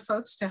lot of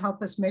folks to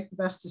help us make the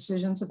best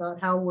decisions about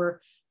how we're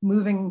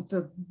moving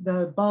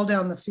the ball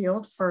down the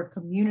field for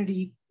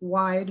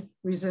community-wide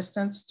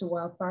resistance to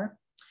wildfire,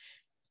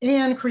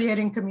 and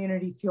creating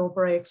community fuel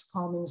breaks,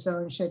 calming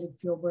zone, shaded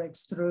fuel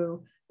breaks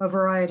through a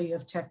variety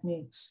of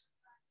techniques.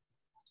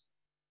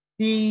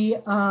 The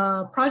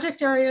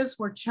project areas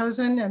were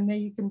chosen, and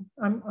you can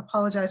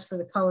apologize for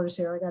the colors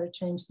here. I got to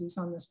change these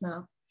on this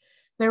map.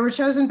 They were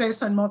chosen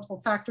based on multiple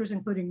factors,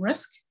 including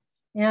risk.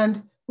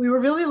 And we were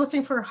really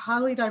looking for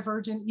highly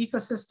divergent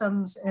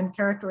ecosystems and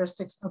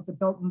characteristics of the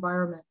built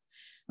environment.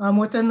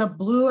 Within the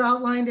blue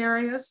outlined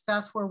areas,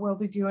 that's where we'll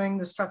be doing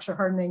the structure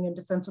hardening and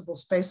defensible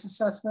space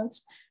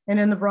assessments. And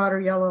in the broader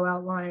yellow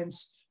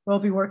outlines, we'll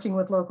be working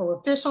with local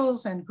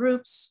officials and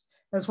groups,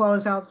 as well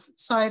as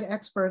outside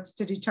experts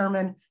to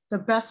determine the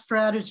best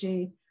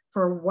strategy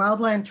for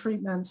wildland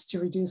treatments to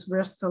reduce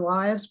risk to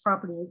lives,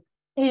 property,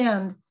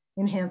 and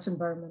enhance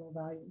environmental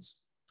values.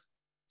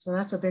 So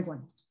that's a big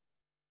one.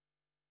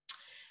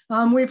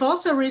 We've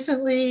also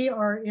recently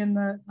are in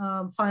the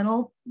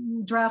final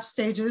draft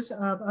stages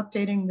of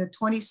updating the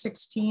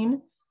 2016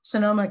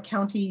 Sonoma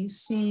County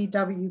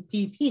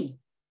CWPP,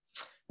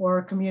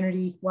 or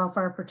Community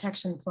Wildfire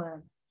Protection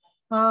Plan.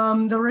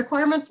 The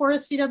requirement for a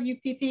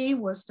CWPP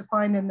was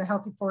defined in the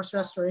Healthy Forest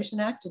Restoration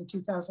Act in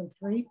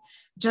 2003.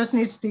 Just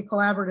needs to be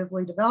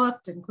collaboratively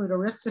developed, include a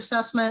risk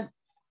assessment,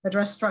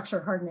 address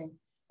structure hardening.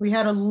 We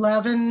had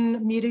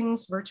 11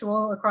 meetings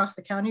virtual across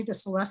the county to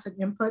solicit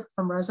input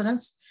from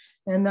residents,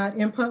 and that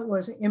input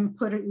was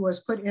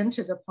put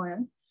into the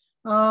plan.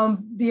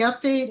 The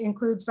update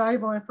includes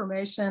valuable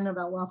information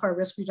about wildfire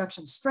risk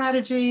reduction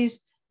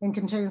strategies and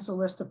contains a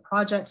list of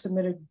projects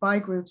submitted by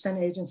groups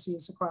and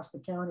agencies across the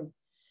county.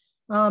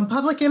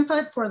 Public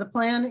input for the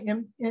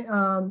plan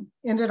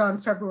ended on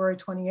February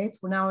 28th.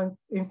 We're now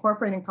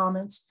incorporating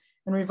comments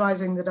and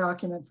revising the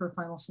document for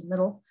final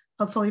submittal,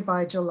 hopefully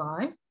by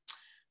July.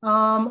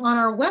 On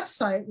our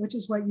website, which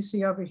is what you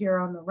see over here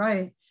on the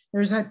right,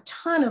 there's a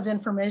ton of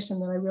information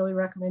that I really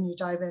recommend you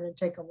dive in and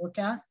take a look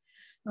at,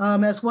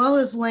 as well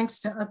as links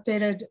to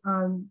updated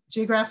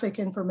geographic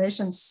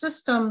information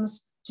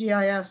systems,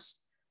 GIS,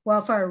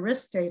 wildfire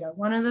risk data.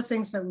 One of the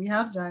things that we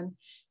have done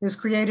is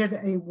created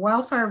a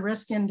wildfire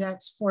risk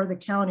index for the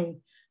county,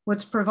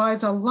 which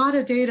provides a lot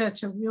of data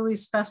to really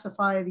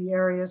specify the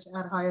areas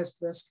at highest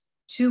risk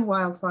to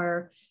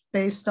wildfire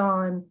based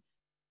on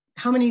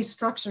how many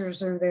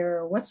structures are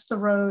there, what's the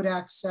road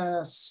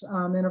access,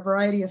 and a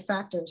variety of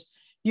factors.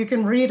 You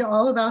can read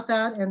all about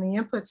that and the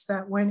inputs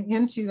that went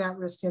into that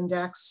risk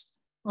index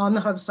on the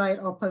hub site.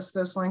 I'll post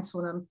those links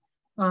when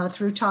I'm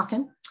through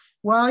talking.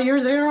 While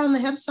you're there on the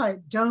hub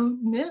site,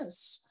 don't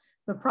miss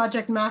the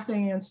project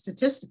mapping and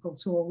statistical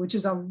tool, which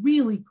is a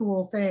really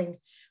cool thing.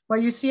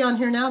 What you see on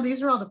here now,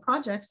 these are all the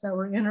projects that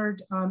were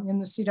entered in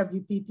the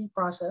CWPP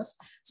process.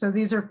 So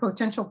these are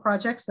potential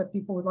projects that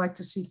people would like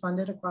to see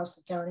funded across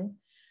the county.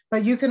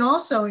 But you can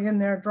also in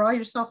there draw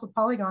yourself a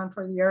polygon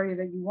for the area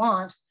that you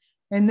want.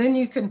 And then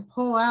you can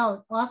pull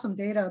out awesome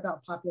data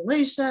about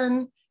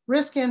population,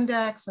 risk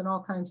index, and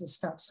all kinds of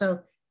stuff. So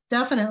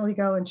definitely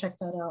go and check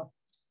that out.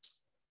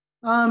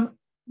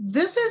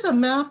 This is a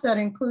map that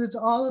includes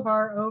all of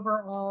our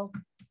overall,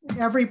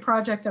 every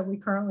project that we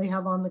currently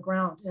have on the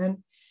ground. And,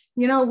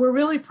 you know, we're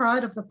really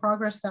proud of the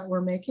progress that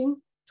we're making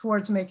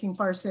towards making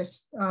fire safe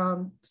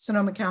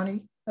Sonoma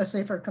County a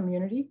safer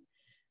community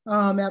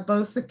at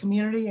both the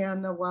community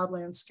and the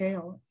wildland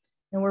scale.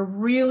 And we're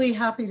really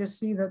happy to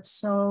see that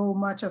so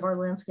much of our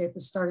landscape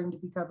is starting to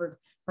be covered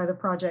by the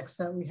projects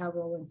that we have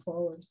rolling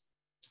forward.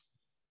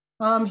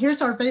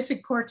 Here's our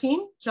basic core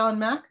team, John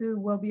Mack, who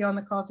will be on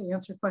the call to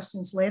answer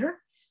questions later,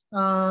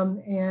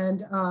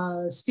 and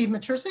Steve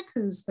Matursik,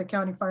 who's the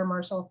County Fire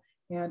Marshal,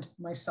 and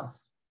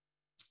myself.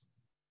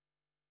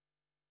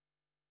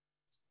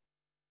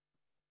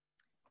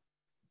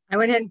 I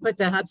went ahead and put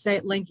the hub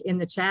site link in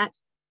the chat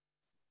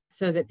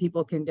so that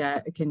people can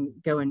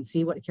go and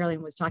see what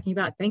Caroline was talking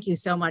about. Thank you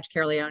so much,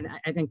 Caroline.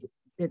 I think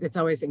it's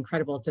always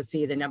incredible to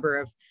see the number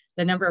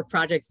of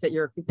projects that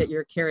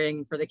you're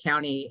carrying for the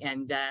county,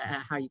 and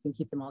how you can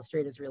keep them all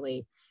straight is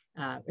really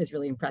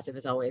impressive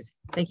as always.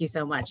 Thank you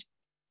so much.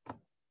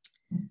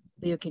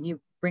 Leo, can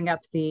you bring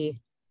up the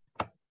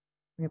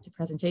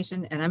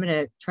presentation? And I'm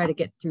going to try to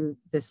get through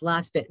this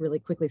last bit really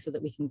quickly so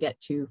that we can get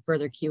to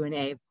further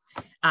Q&A.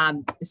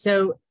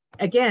 So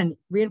again,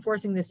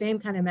 reinforcing the same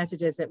kind of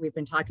messages that we've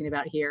been talking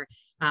about here.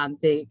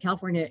 The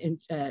California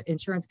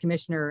Insurance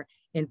Commissioner,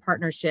 in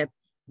partnership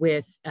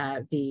with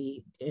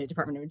the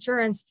Department of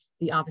Insurance,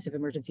 the Office of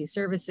Emergency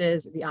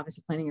Services, the Office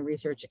of Planning and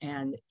Research,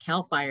 and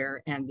CAL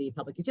FIRE and the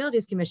Public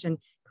Utilities Commission,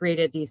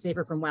 created the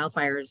Safer from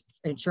Wildfires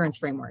Insurance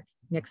Framework.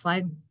 Next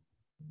slide.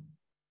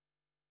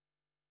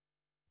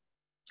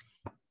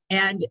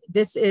 And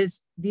these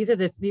are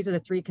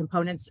the three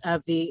components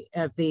of the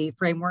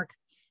framework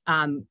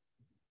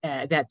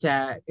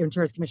that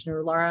Insurance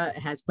Commissioner Lara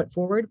has put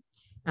forward: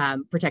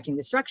 protecting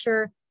the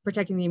structure,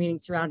 protecting the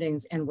immediate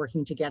surroundings, and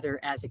working together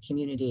as a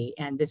community.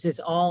 And this is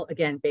all,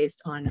 again,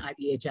 based on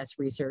IBHS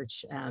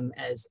research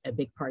as a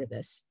big part of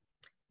this.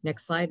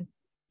 Next slide.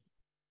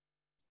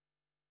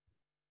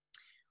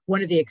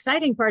 One of the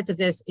exciting parts of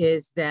this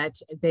is that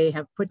they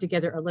have put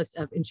together a list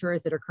of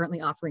insurers that are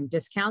currently offering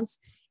discounts,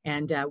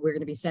 and we're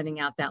going to be sending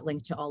out that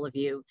link to all of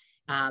you.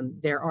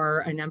 There are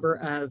a number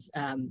of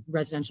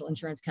residential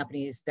insurance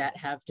companies that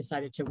have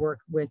decided to work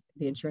with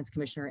the insurance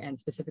commissioner and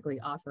specifically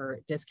offer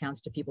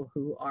discounts to people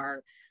who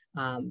are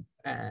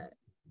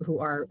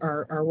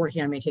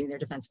working on maintaining their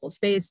defensible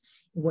space.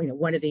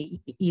 One of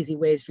the easy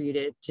ways for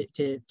you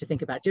to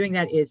think about doing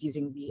that is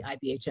using the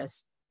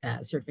IBHS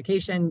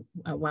certification,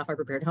 wildfire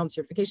prepared home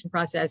certification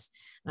process.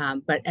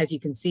 But as you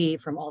can see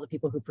from all the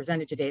people who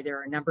presented today, there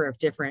are a number of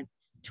different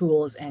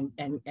tools and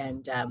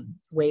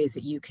ways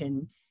that you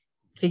can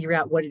figure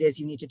out what it is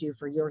you need to do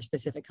for your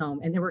specific home.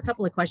 And there were a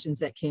couple of questions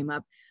that came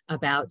up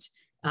about,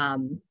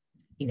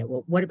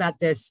 well, what about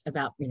this?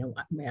 About,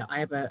 I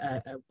have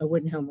a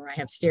wooden home where I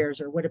have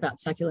stairs, or what about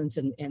succulents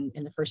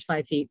in the first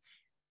 5 feet?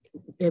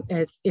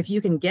 If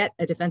you can get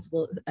a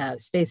defensible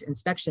space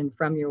inspection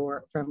from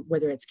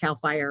whether it's CAL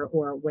FIRE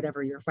or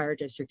whatever your fire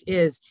district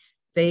is,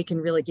 they can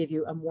really give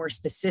you a more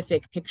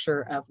specific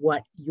picture of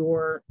what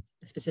your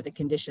specific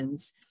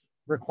conditions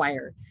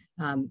require.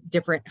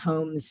 Different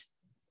homes,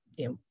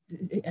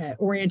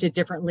 oriented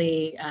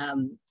differently,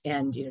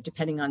 and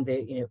depending on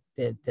the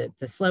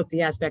slope,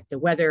 the aspect, the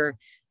weather,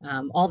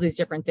 all these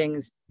different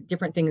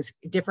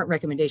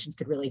recommendations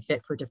could really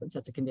fit for different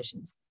sets of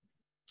conditions.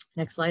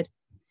 Next slide.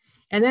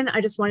 And then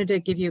I just wanted to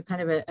give you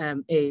kind of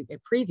a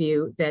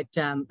preview that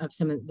of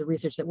some of the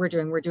research that we're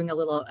doing. We're doing a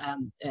little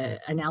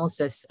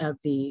analysis of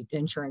the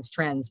insurance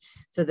trends.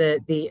 So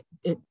the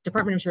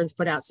Department of Insurance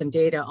put out some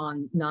data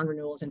on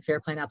non-renewals and fair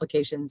plan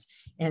applications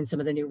and some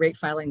of the new rate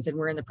filings, and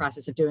we're in the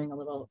process of doing a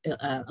little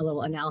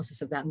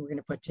analysis of that. And we're going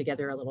to put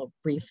together a little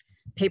brief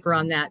paper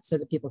on that so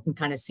that people can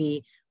kind of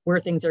see where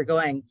things are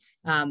going.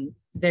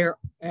 There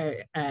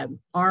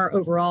are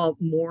overall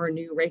more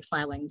new rate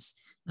filings.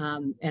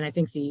 And I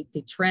think the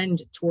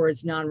trend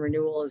towards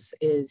non-renewals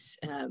is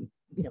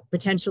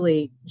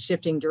potentially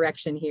shifting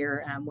direction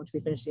here. Once we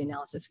finish the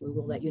analysis, we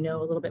will let you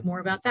know a little bit more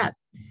about that.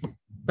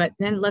 But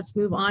then let's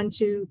move on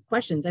to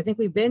questions. I think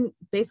we've been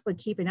basically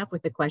keeping up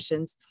with the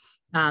questions.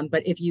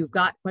 But if you've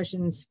got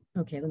questions,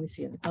 okay, let me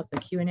see about the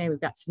Q&A.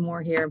 We've got some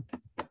more here.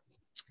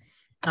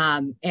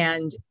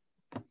 And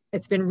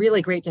it's been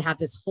really great to have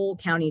this whole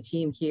county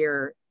team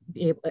here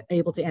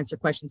able to answer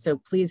questions.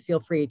 So please feel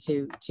free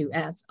to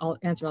ask all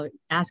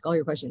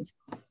your questions.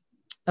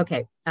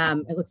 Okay,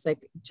 it looks like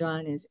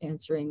John is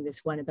answering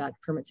this one about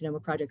permit Sonoma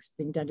projects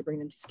being done to bring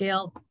them to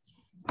scale.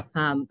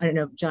 I don't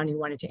know if John, you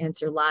wanted to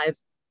answer live.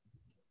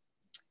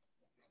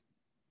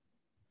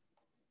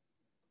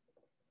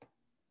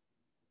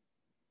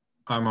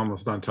 I'm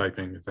almost done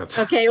typing, if that's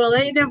okay. Well,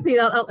 won't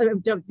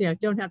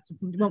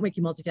make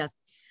you multitask.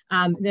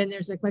 Then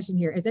there's a question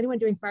here. Is anyone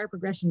doing fire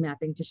progression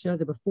mapping to show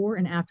the before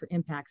and after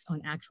impacts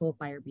on actual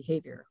fire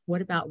behavior?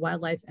 What about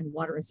wildlife and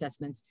water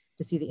assessments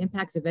to see the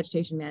impacts of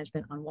vegetation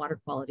management on water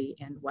quality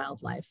and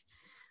wildlife?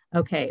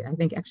 Okay, I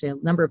think actually a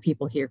number of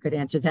people here could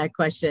answer that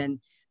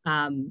question.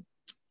 Michael,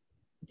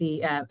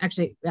 I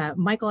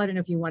don't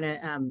know if you want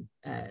to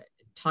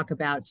talk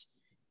about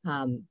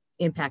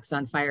impacts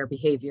on fire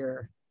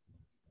behavior.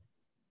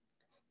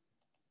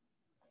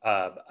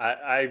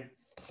 I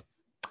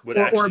would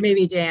or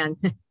maybe Dan.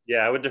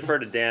 Yeah, I would defer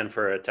to Dan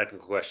for a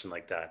technical question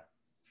like that.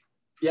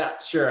 Yeah,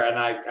 sure. And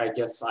I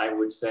guess I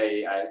would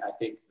say, I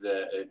think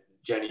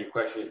Jenny, your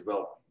question is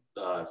well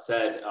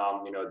said.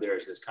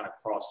 There's this kind of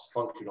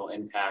cross-functional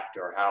impact,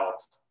 or how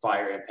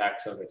fire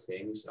impacts other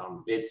things.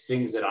 It's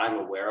things that I'm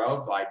aware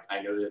of. I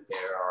know that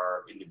there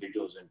are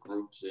individuals and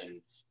groups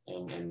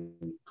and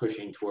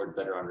pushing toward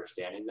better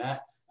understanding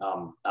that.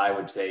 I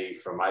would say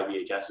from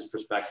IBHS's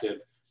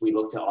perspective, we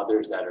look to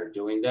others that are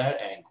doing that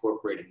and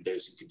incorporating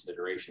those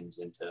considerations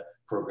into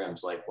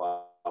programs like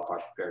Wildfire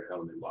Prepared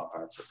Home and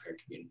Wildfire Prepared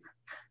Community.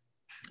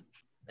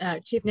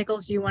 Chief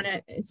Nicholls, do you want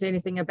to say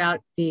anything about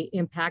the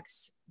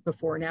impacts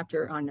before and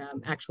after on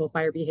actual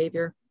fire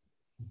behavior?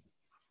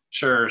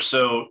 Sure.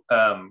 So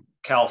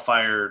CAL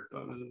FIRE,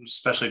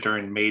 especially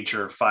during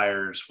major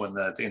fires, when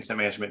the incident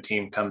management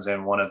team comes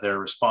in, one of their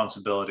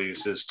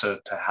responsibilities is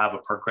to have a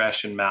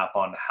progression map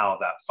on how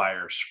that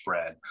fire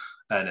spread.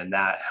 And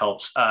that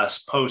helps us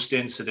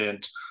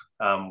post-incident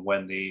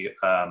when the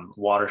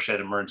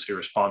Watershed Emergency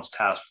Response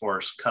Task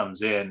Force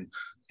comes in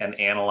and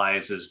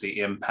analyzes the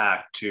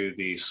impact to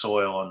the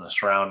soil and the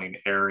surrounding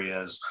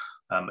areas.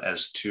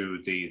 as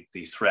to the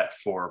threat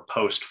for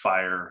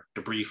post-fire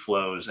debris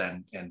flows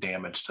and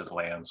damage to the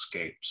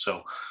landscape.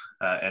 So,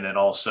 and then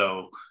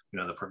also,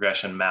 the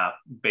progression map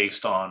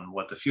based on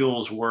what the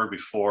fuels were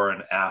before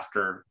and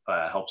after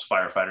helps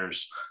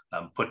firefighters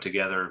put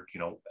together,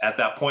 at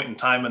that point in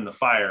time in the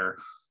fire,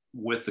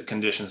 with the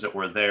conditions that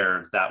were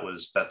there,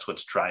 that's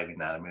what's driving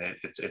that. I mean,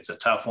 it's a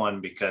tough one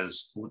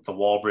because the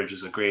wall bridge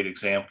is a great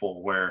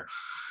example where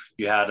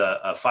you had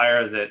a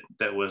fire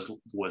that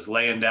was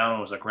laying down.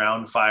 It was a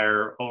ground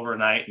fire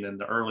overnight and in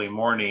the early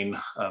morning,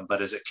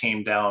 but as it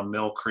came down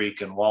Mill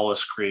Creek and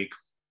Wallace Creek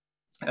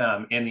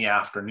in the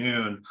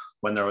afternoon,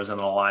 when there was an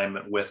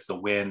alignment with the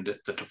wind,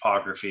 the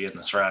topography, and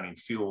the surrounding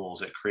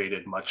fuels, it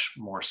created much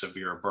more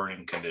severe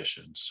burning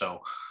conditions.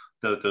 So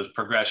those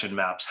progression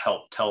maps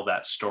help tell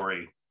that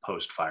story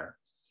post-fire.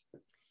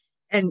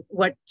 And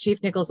what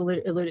Chief Nicholls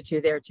alluded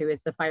to there too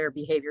is the fire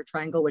behavior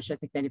triangle, which I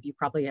think many of you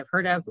probably have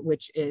heard of,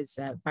 which is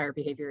fire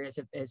behavior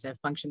is a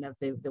function of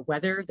the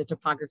weather, the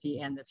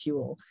topography, and the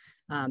fuel.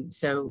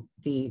 So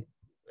the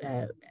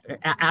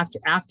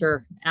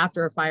after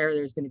a fire,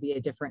 there's going to be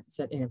a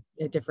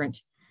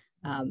different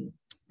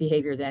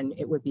behavior than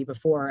it would be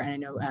before. And I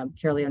know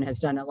Caroline has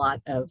done a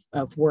lot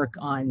of work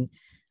on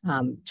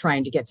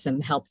trying to get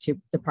some help to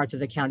the parts of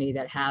the county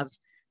that have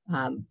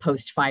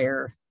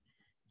post-fire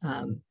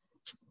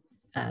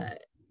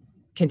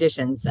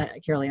conditions.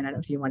 Caroline, I don't know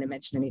if you want to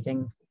mention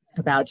anything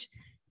about,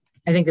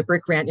 I think the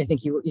BRIC grant, I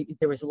think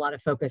there was a lot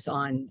of focus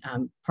on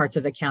parts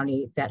of the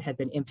county that had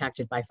been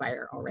impacted by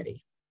fire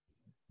already.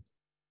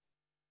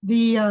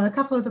 A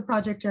couple of the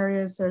project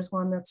areas, there's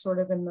one that's sort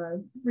of in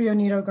the Rio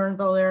Nito,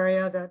 Guerneville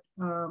area that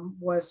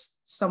was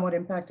somewhat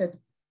impacted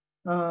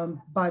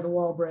by the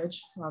wall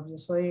bridge,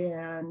 obviously,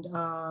 and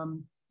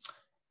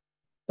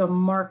the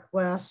Mark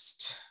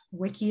West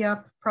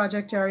Wickiup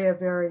project area,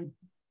 very,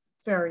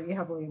 very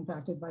heavily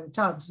impacted by the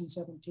tubs in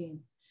 17.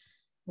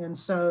 And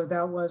so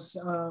that was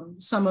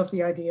some of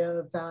the idea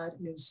of that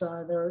is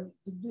there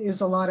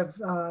is a lot of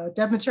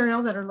dead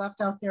material that are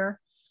left out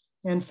there,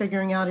 and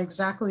figuring out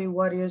exactly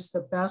what is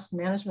the best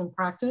management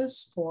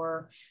practice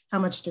for how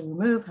much to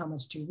remove, how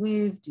much to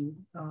leave,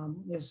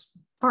 is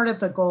part of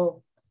the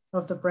goal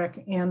of the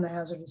BRIC and the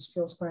hazardous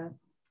fuels grant.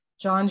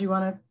 John, do you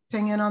want to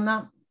ping in on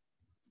that?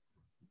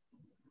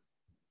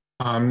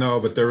 No,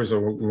 but there was a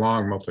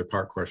long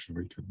multi-part question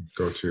we could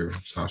go to,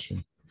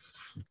 Sashi.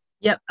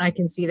 Yep, I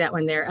can see that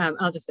one there.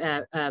 I'll just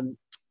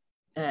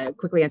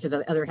quickly answer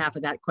the other half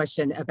of that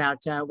question about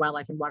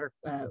wildlife and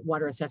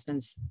water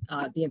assessments,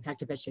 the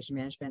impact of vegetation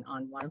management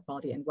on water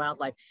quality and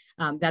wildlife.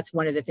 That's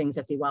one of the things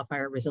that the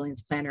Wildfire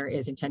Resilience Planner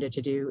is intended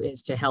to do,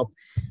 is to help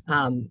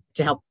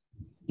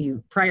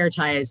you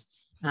prioritize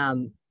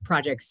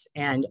projects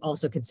and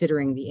also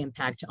considering the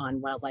impact on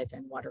wildlife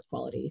and water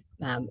quality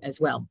as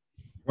well.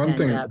 One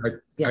thing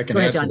I can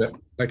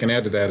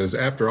add to that is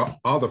after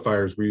all the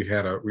fires, we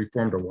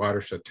formed a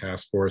watershed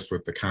task force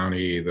with the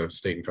county, the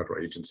state and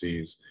federal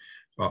agencies,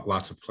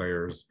 lots of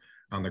players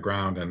on the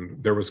ground.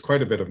 And there was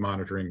quite a bit of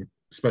monitoring,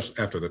 especially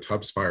after the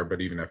Tubbs fire,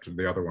 but even after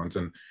the other ones.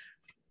 And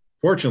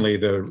fortunately,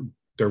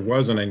 there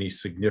wasn't any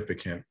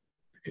significant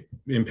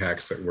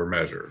impacts that were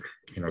measured.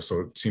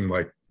 So it seemed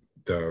like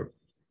the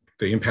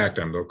impact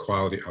on the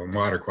quality, on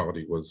water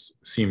quality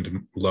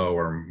seemed low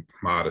or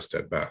modest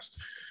at best,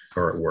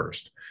 or at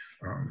worst.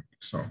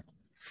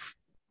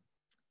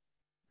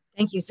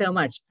 Thank you so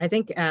much. I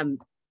think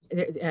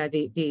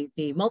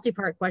the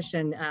multi-part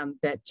question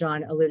that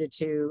John alluded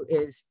to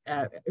is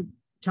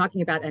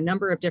talking about a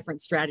number of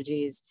different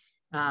strategies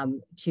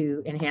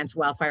to enhance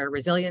wildfire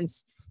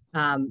resilience,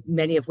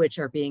 many of which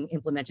are being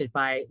implemented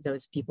by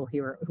those people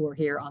who are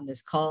here on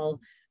this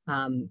call.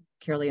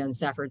 Caroline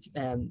Safford's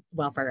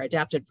Wildfire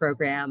Adapted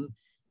Program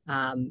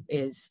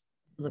is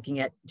looking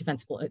at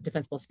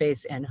defensible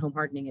space and home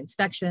hardening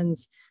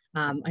inspections.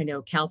 I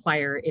know CAL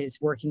FIRE is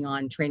working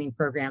on training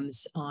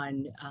programs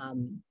on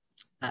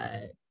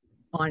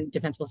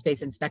defensible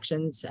space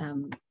inspections.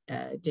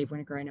 Dave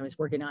Winiker, I know, is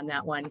working on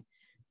that one.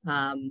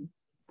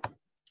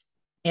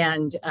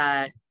 And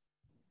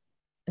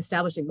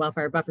establishing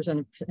wildfire buffers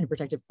and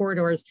protective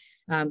corridors.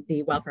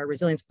 The Wildfire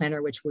Resilience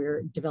Planner, which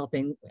we're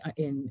developing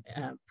in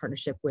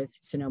partnership with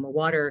Sonoma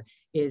Water,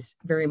 is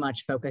very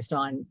much focused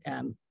on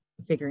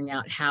figuring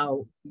out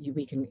how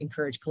we can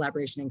encourage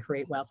collaboration and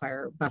create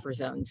wildfire buffer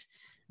zones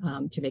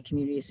to make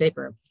communities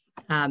safer.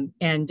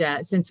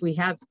 Since we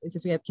have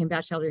Kim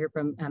Batchelder here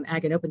from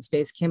Ag and Open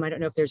Space, Kim, I don't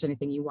know if there's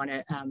anything you want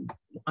to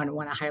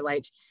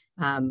highlight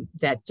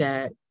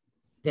that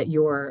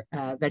your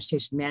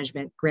vegetation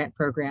management grant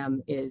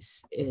program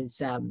is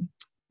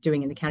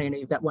doing in the county. I know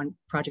you've got one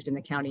project in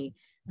the county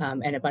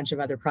and a bunch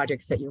of other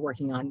projects that you're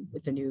working on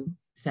with the new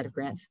set of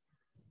grants.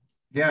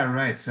 Yeah,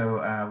 right.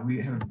 So we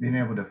have been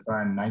able to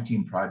fund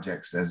 19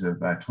 projects as of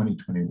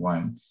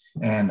 2021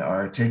 and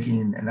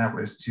that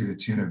was to the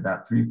tune of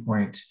about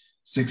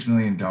 $3.6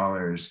 million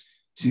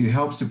to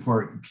help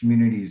support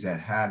communities that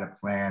had a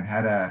plan,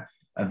 had a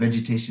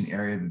vegetation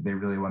area that they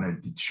really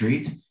wanted to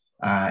treat.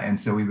 And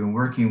so we've been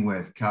working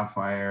with CAL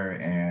FIRE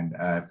and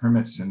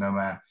Permit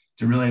Sonoma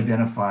to really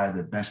identify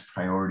the best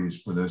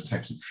priorities for those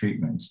types of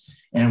treatments,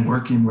 and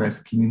working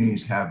with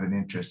communities have an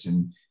interest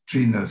in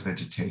treating those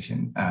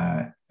vegetation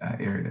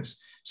areas.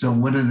 So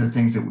one of the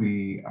things that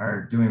we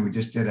are doing, we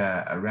just did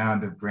a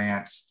round of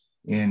grants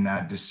in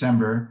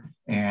December,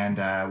 and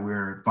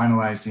we're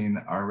finalizing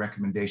our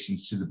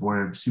recommendations to the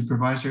Board of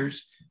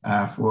Supervisors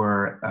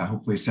for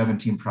hopefully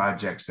 17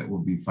 projects that will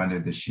be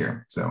funded this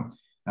year. So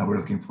we're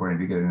looking forward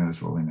to getting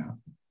those rolling out.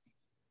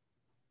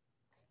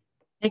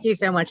 Thank you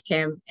so much,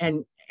 Kim.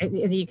 And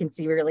you can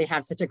see we really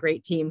have such a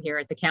great team here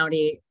at the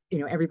county, you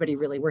know, everybody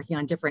really working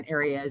on different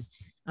areas,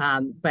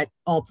 but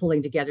all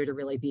pulling together to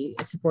really be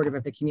supportive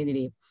of the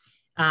community.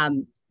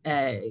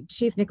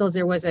 Chief Nicholls,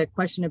 there was a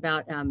question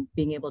about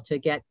being able to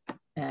get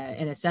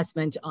an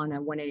assessment on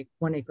a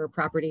one acre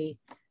property.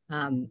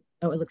 Oh,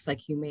 it looks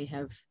like you may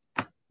have,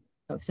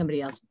 oh, somebody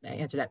else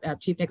answered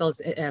that. Chief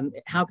Nicholls,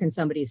 how can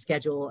somebody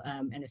schedule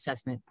an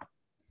assessment?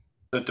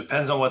 It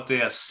depends on what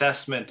the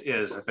assessment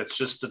is. If it's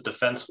just a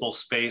defensible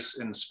space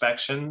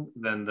inspection,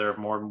 then they're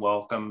more than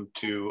welcome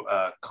to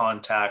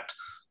contact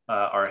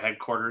our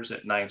headquarters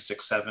at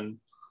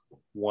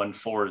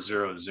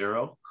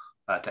 967-1400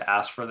 to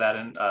ask for that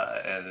an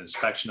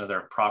inspection of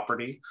their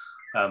property.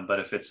 But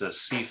if it's a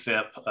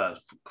CFIP,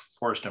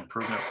 Forest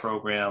Improvement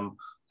Program,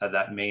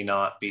 that may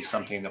not be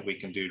something that we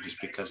can do just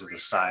because of the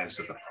size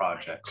of the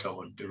project.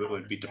 So it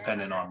would be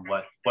dependent on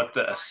what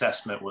the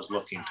assessment was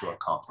looking to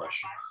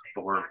accomplish.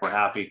 But we're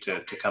happy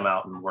to come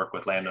out and work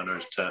with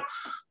landowners to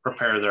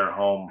prepare their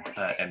home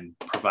and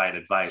provide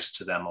advice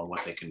to them on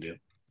what they can do.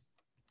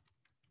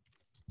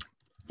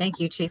 Thank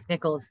you, Chief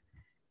Nicholls.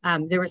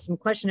 There was some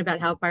question about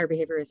how fire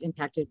behavior is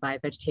impacted by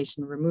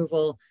vegetation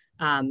removal.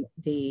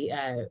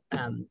 The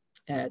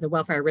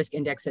Wildfire Risk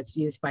Index that's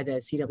used by the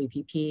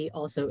CWPP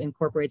also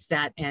incorporates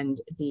that,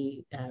 and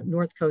the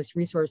North Coast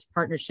Resource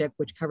Partnership,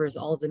 which covers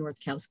all of the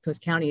North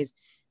Coast counties,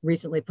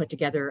 recently put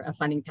together a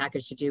funding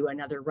package to do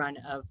another run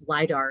of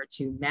LIDAR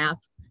to map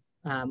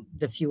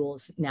the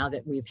fuels. Now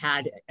that we've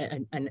had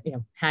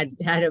had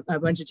a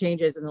bunch of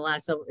changes in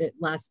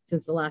the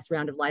since the last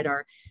round of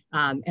LIDAR,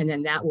 and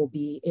then that will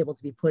be able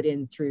to be put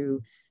in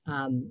through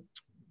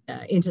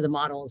into the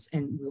models,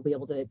 and we'll be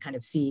able to kind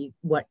of see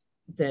what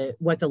the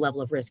level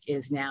of risk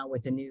is now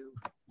with the new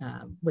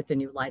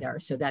LIDAR.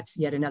 So that's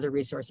yet another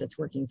resource that's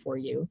working for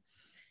you.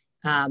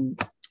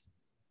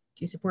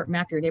 Do you support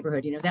Map Your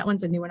Neighborhood? You know, that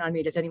one's a new one on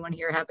me. Does anyone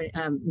here have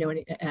know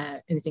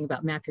anything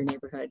about Map Your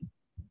Neighborhood?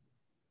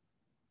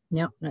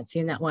 No, not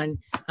seeing that one.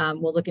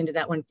 We'll look into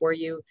that one for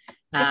you.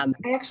 I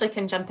actually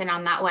can jump in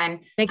on that one.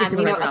 Thank you,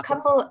 Supervisor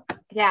Hopkins.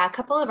 A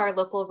couple of our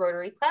local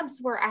Rotary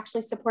clubs were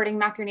actually supporting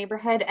Map Your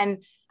Neighborhood.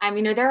 And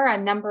there are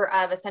a number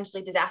of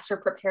essentially disaster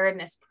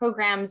preparedness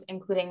programs,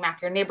 including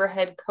Map Your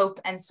Neighborhood, COPE,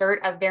 and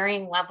CERT, of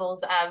varying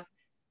levels of,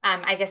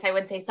 I guess I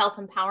would say,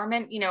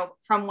 self-empowerment,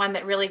 from one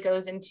that really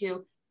goes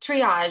into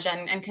triage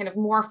and kind of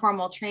more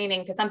formal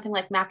training to something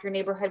like Map Your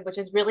Neighborhood, which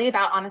is really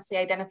about honestly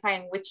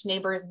identifying which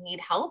neighbors need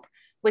help,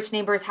 which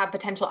neighbors have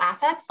potential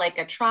assets like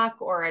a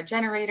truck or a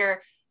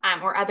generator,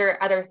 or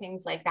other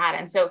things like that.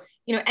 And so,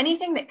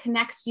 anything that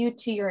connects you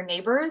to your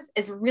neighbors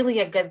is really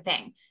a good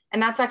thing.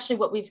 And that's actually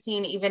what we've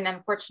seen, even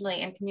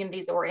unfortunately in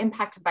communities that were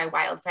impacted by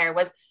wildfire,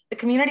 was the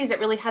communities that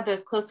really had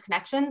those close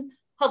connections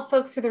help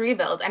folks through the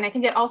rebuild. And I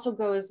think it also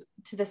goes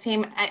to the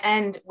same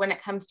end when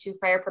it comes to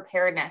fire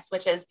preparedness,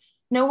 which is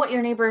know what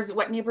neighbors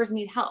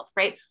need help,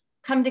 right?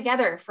 Come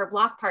together for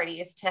block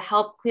parties to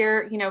help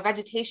clear,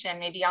 vegetation,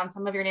 maybe on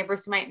some of your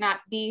neighbors who might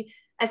not be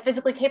as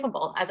physically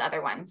capable as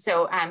other ones.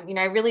 So,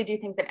 I really do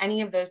think that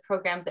any of those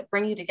programs that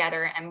bring you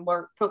together and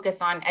work focus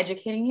on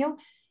educating you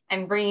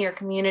and bringing your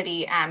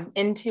community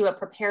into a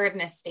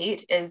preparedness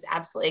state is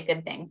absolutely a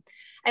good thing.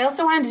 I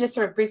also wanted to just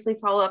sort of briefly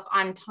follow up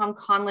on Tom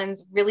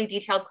Conlon's really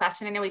detailed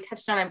question. I know we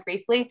touched on it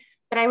briefly,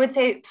 but I would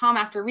say, Tom,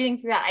 after reading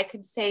through that, I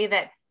could say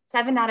that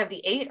 7 out of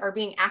the 8 are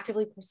being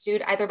actively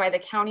pursued either by the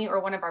county or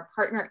one of our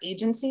partner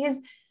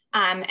agencies.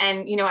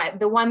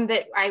 The one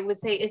that I would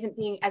say isn't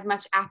being as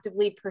much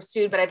actively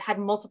pursued, but I've had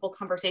multiple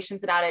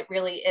conversations about it,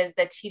 really is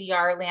the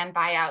TDR land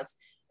buyouts.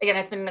 Again,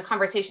 it's been in a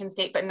conversation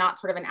state, but not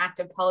sort of an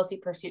active policy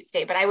pursuit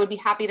state. But I would be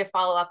happy to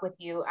follow up with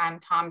you,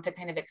 Tom, to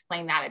kind of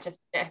explain that.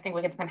 I think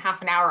we could spend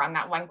half an hour on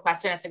that one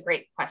question. It's a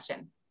great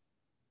question.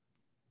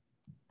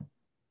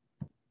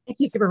 Thank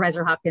you,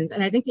 Supervisor Hopkins.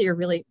 And I think that you're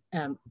really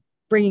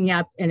bringing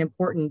up an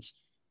important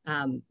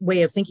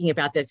way of thinking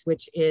about this,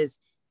 which is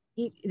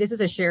this is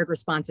a shared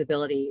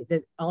responsibility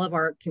that all of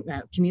our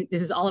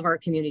this is all of our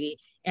community,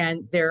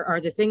 and there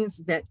are the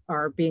things that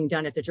are being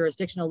done at the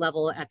jurisdictional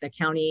level, at the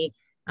county,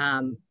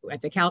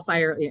 at the CAL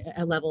FIRE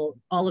level,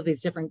 all of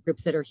these different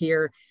groups that are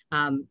here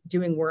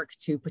doing work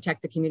to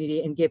protect the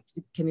community and give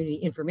the community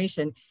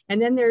information.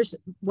 And then there's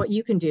what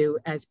you can do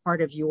as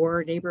part of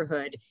your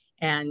neighborhood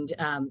and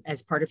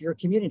as part of your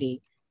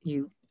community.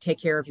 You take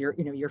care of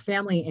your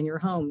family and your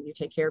home, you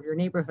take care of your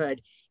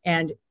neighborhood,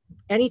 and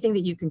anything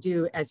that you can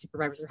do, as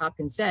Supervisor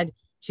Hopkins said,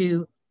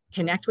 to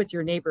connect with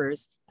your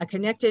neighbors. A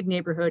connected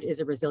neighborhood is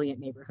a resilient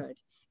neighborhood.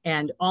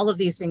 And all of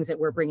these things that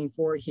we're bringing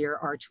forward here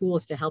are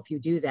tools to help you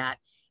do that.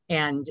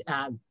 And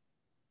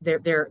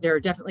there are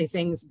definitely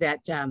things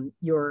that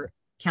your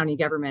county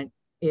government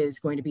is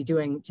going to be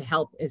doing to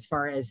help as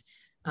far as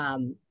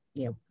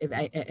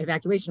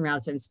evacuation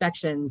routes and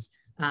inspections,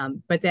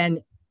 but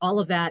then all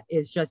of that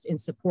is just in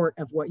support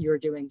of what you're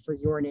doing for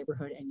your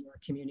neighborhood and your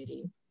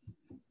community.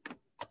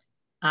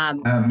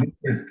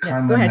 Mr.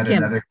 Conlon had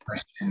another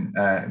question.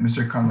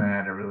 Mr. Conlon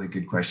had a really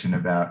good question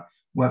about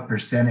what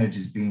percentage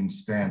is being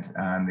spent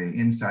on the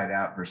inside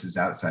out versus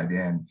outside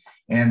in.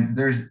 And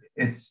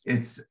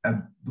it's a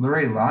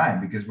blurry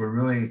line, because we're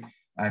really,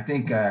 I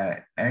think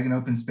Ag and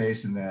Open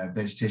Space and the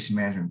Vegetation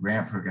Management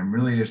Grant Program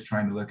really is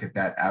trying to look at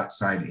that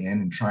outside in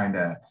and trying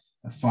to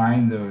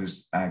find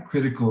those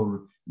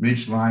critical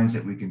ridge lines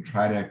that we can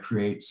try to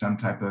create some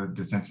type of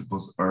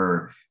defensible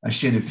or a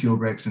shaded fuel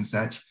breaks and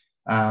such.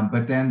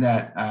 But then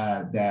that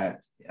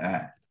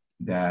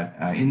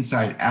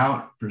inside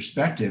out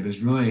perspective is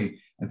really,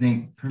 I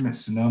think Permit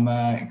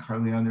Sonoma and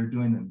Carleon, they're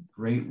doing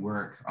great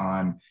work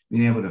on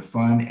being able to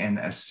fund and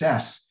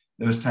assess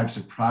those types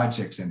of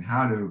projects and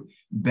how to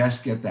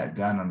best get that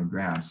done on the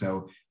ground.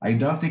 So I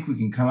don't think we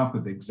can come up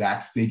with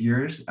exact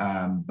figures,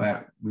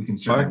 but we can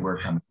certainly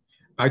work on it.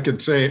 I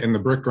could say in the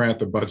BRIC grant,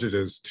 the budget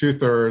is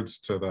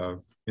 2/3 to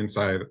the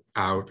inside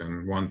out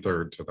and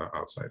 1/3 to the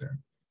outside in.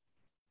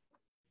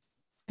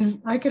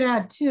 And I could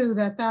add too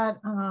that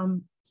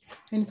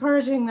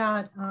encouraging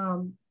that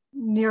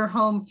near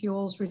home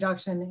fuels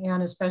reduction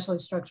and especially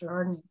structure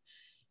hardening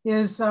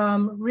is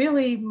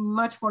really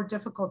much more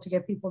difficult to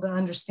get people to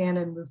understand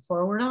and move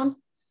forward on.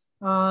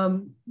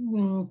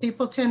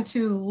 People tend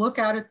to look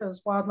out at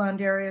those wildland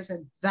areas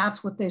and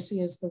that's what they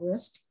see as the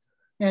risk,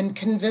 and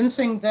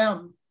convincing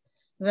them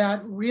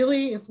that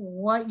really if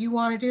what you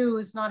want to do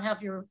is not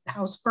have your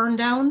house burned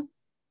down,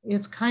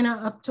 it's kind of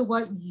up to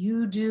what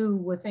you do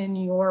within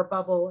your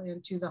bubble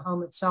and to the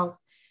home itself.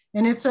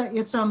 And it's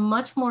a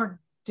much more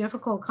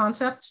difficult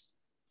concept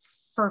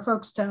for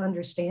folks to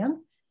understand,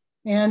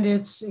 and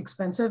it's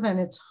expensive and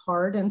it's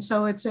hard. And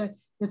so it's a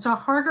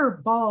harder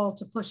ball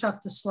to push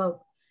up the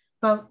slope,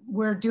 but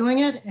we're doing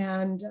it,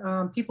 and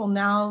people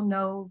now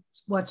know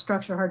what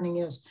structure hardening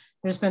is.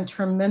 There's been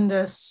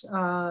tremendous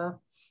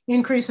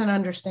increase in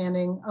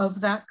understanding of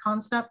that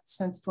concept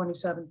since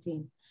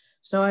 2017.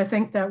 So I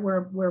think that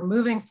we're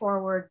moving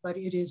forward, but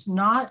it is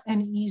not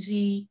an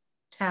easy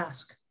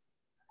task.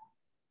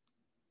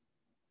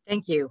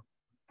 Thank you.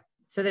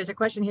 So there's a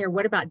question here.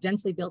 What about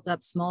densely built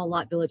up small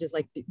lot villages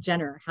like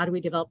Jenner? How do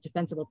we develop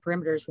defensible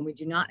perimeters when we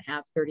do not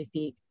have 30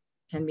 feet,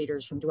 10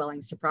 meters from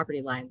dwellings to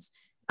property lines?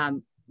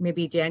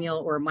 Maybe Daniel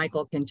or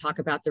Michael can talk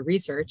about the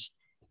research,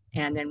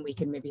 and then we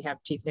can maybe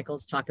have Chief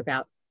Nicholls talk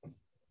about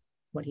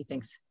what he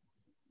thinks.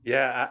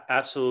 Yeah,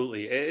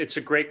 absolutely. It's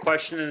a great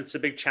question, and it's a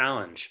big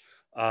challenge.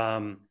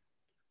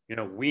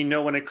 We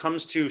know when it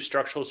comes to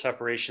structural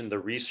separation, the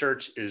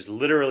research is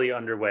literally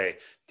underway.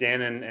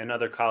 Dan and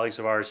other colleagues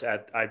of ours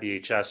at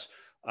IBHS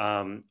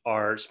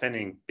are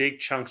spending big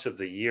chunks of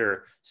the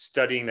year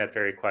studying that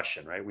very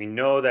question, right? We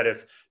know that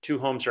if two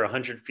homes are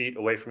 100 feet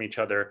away from each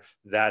other,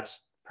 that's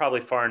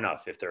probably far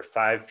enough. If they're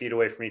 5 feet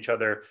away from each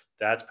other,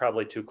 that's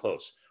probably too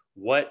close.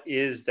 What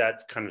is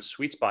that kind of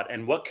sweet spot?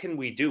 And what can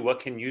we do? What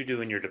can you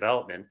do in your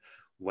development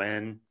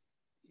when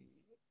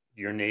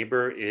your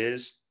neighbor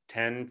is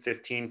 10,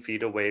 15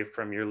 feet away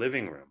from your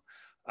living room?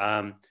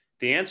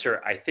 The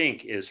answer, I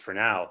think, is for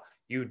now,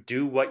 you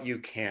do what you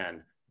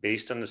can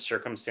based on the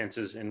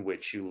circumstances in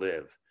which you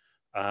live.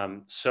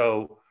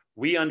 So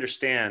we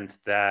understand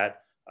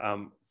that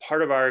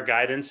part of our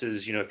guidance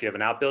is, if you have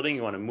an outbuilding,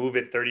 you want to move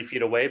it 30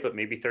 feet away, but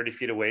maybe 30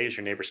 feet away is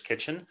your neighbor's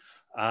kitchen.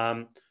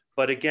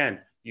 But again,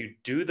 you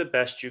do the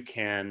best you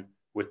can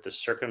with the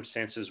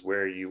circumstances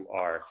where you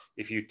are.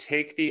 If you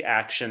take the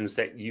actions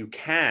that you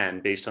can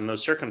based on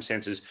those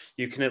circumstances,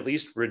 you can at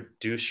least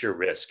reduce your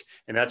risk.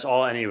 And that's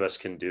all any of us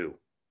can do.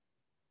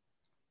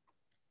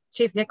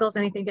 Chief Nicholls,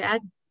 anything to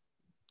add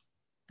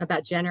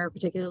about Jenner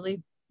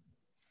particularly?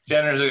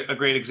 Jenner is a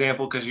great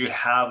example because you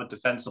have a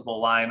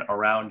defensible line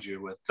around you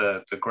with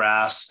the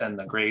grass and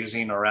the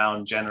grazing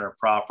around Jenner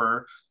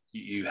proper.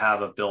 You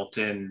have a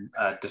built-in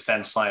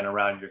defense line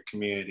around your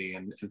community.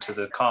 And to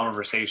the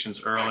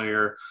conversations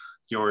earlier,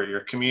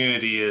 your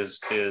community is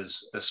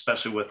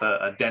especially with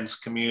a dense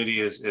community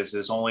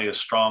is only as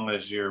strong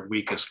as your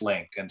weakest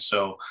link. And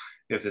so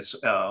if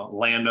it's a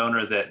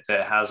landowner that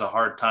has a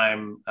hard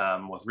time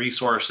with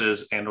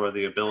resources and or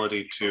the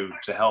ability to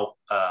help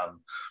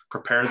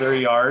prepare their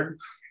yard,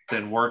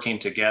 then working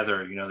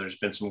together, there's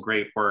been some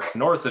great work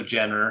north of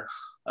Jenner,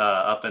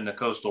 up in the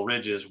coastal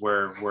ridges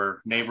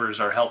where neighbors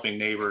are helping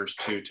neighbors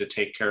to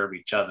take care of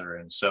each other.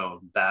 And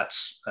so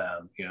that's,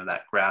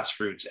 that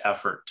grassroots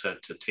effort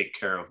to take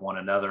care of one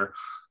another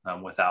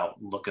without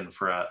looking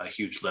for a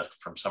huge lift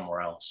from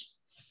somewhere else.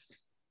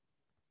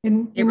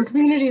 In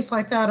communities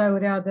like that, I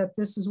would add that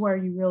this is where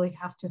you really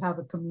have to have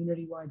a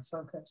community-wide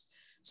focus.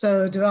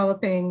 So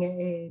developing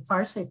a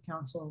fire safe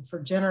council for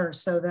Jenner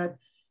so that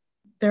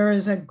there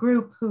is a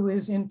group who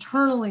is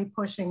internally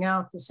pushing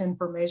out this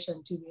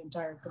information to the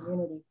entire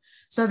community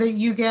so that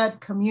you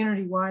get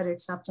community-wide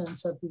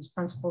acceptance of these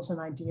principles and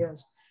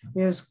ideas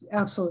is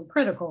absolutely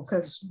critical,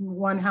 because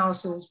one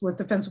house is with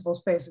defensible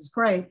space is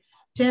great.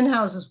 10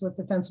 houses with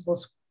defensible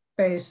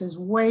space is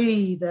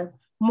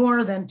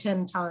more than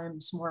 10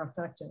 times more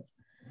effective.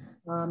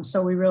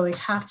 So we really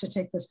have to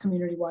take this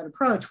community-wide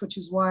approach, which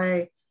is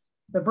why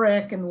the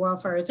BRIC and the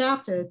Wildfire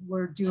Adapted,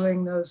 we're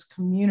doing those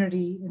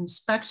community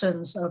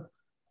inspections of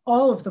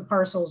all of the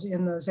parcels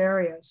in those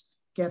areas,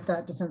 get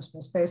that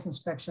defensible space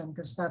inspection,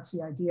 because that's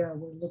the idea.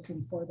 We're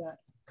looking for that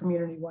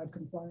community-wide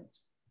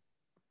compliance.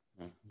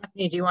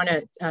 Stephanie, do you want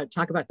to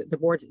talk about the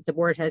board? The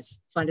board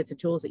has funded some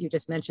tools that you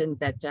just mentioned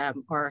that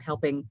are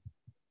helping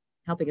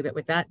a bit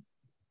with that.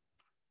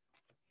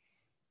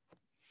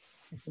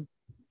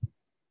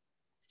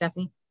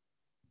 Stephanie?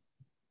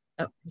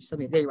 Oh,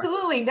 there you are.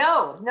 Absolutely,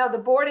 no, the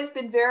board has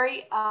been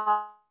very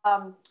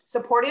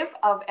supportive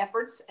of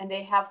efforts, and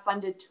they have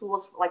funded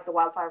tools like the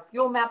Wildfire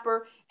Fuel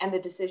Mapper and the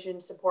Decision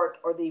Support,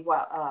 or the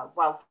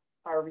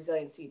Wildfire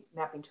Resiliency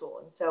Mapping Tool.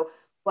 And so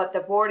what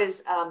the board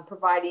is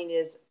providing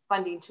is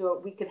funding to,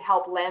 we could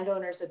help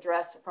landowners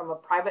address from a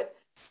private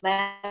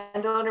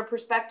landowner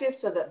perspective,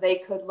 so that they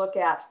could look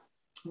at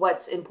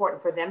what's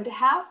important for them to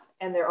have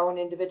and their own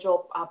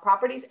individual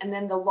properties, and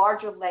then the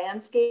larger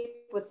landscape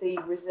with the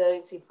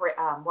resiliency for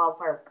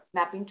wildfire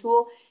mapping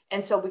tool.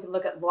 And so we can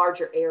look at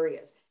larger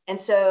areas. And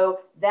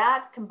so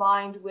that,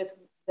 combined with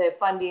the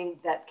funding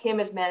that Kim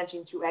is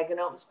managing through Ag and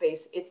Open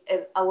Space,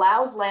 it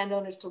allows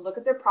landowners to look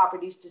at their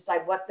properties,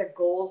 decide what their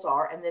goals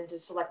are, and then to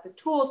select the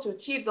tools to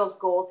achieve those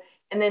goals,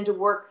 and then to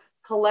work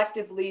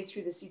collectively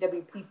through the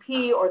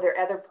CWPP or their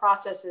other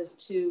processes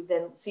to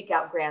then seek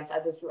out grants,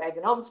 either through Ag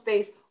and Open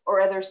Space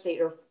or other state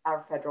or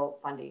federal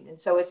funding. And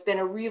so it's been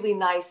a really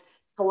nice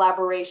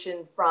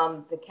collaboration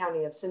from the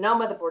County of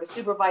Sonoma, the Board of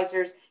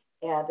Supervisors,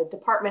 and the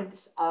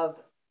departments of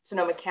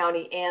Sonoma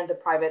County, and the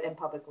private and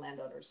public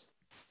landowners.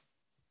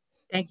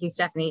 Thank you,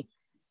 Stephanie.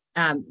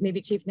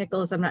 Maybe Chief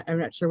Nicholls, I'm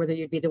not sure whether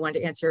you'd be the one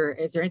to answer.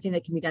 Is there anything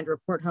that can be done to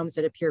report homes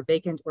that appear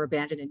vacant or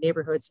abandoned in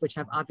neighborhoods which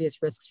have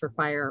obvious risks for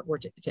fire, or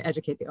to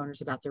educate the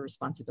owners about their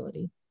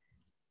responsibility?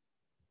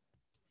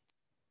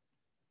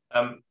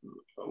 So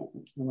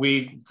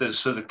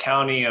the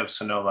County of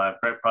Sonoma,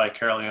 probably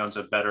Carol Leon's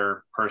a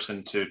better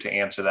person to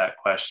answer that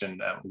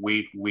question.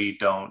 We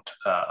don't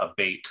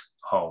abate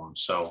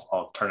homes, so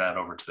I'll turn that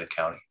over to the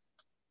county.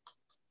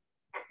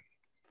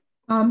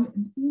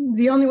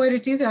 The only way to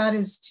do that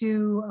is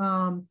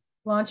to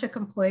launch a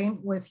complaint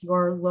with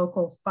your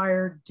local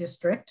fire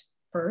district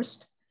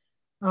first.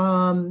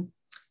 And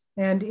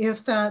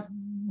if that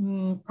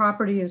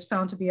property is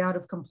found to be out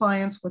of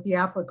compliance with the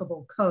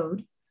applicable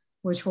code,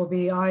 which will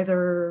be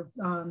either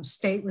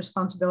state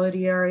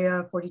responsibility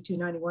area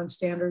 4291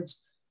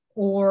 standards,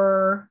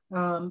 or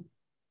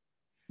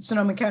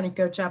Sonoma County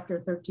Code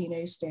Chapter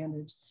 13A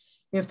standards.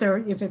 If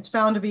it's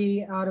found to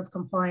be out of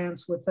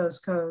compliance with those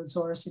codes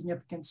or a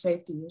significant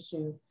safety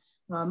issue,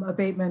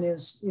 abatement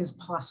is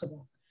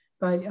possible.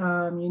 But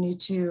you need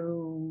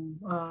to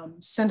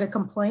send a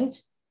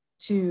complaint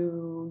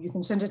you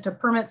can send it to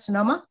Permit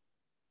Sonoma,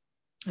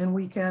 and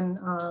we can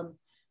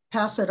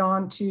pass it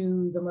on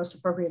to the most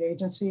appropriate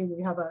agency.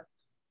 We have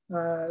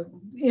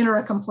enter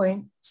a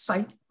complaint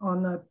site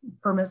on the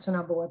Permit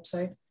Sonoma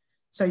website.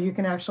 So you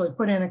can actually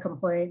put in a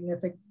complaint, and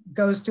if it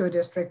goes to a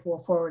district,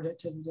 we'll forward it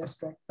to the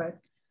district, but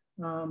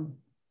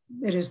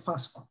it is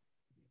possible.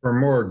 For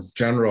more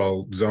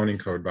general zoning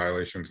code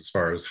violations, as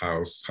far as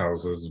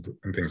houses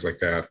and things like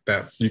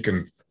that, you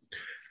can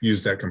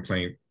use that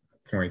complaint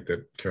point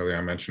that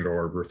Carol mentioned,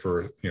 or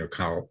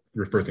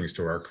refer things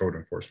to our code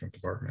enforcement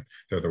department.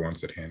 They're the ones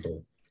that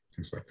handle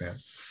things like that.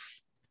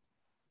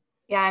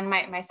 Yeah, and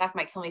my staff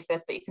might kill me for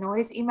this, but you can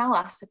always email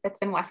us if it's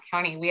in West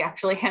County. We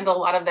actually handle a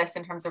lot of this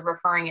in terms of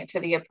referring it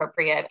to the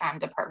appropriate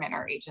department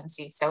or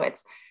agency. So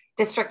it's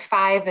District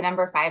 5, the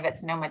number 5 at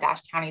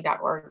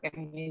sonoma-county.org,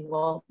 and we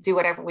will do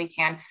whatever we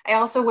can. I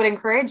also would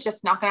encourage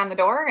just knocking on the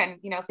door, and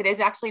if it is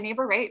actually a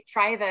neighbor, right,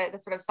 try the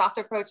sort of soft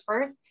approach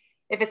first.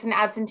 If it's an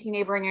absentee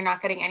neighbor and you're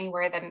not getting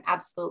anywhere, then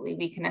absolutely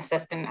we can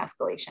assist in an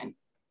escalation.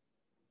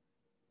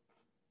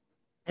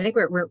 I think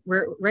we're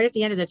right at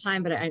the end of the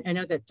time, but I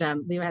know that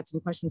Leo had some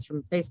questions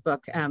from Facebook.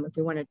 If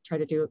we want to try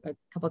to do a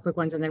couple of quick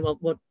ones, and then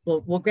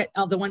we'll get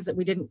all the ones that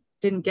we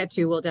didn't get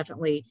to. We'll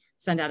definitely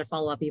send out a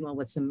follow-up email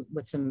with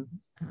some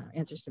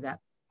answers to that.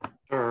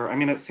 Sure. I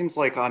mean, it seems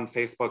like on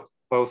Facebook,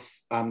 both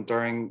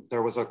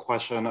there was a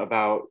question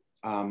about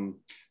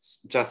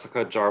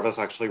Jessica Jarvis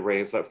actually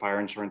raised that fire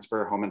insurance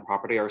for home and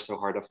property are so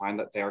hard to find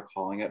that they are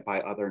calling it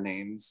by other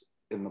names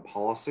in the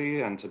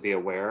policy, and to be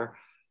aware.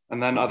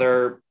 And then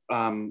other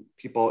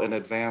people in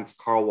advance,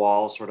 Carl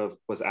Wall sort of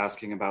was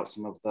asking about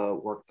some of the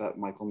work that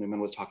Michael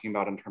Newman was talking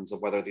about in terms of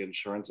whether the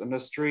insurance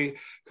industry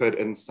could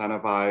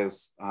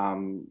incentivize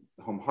home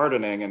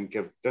hardening and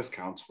give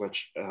discounts,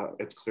 which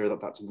it's clear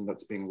that that's something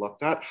that's being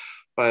looked at.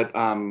 But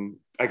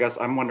I guess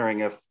I'm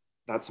wondering if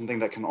that's something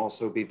that can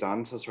also be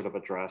done to sort of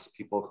address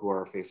people who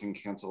are facing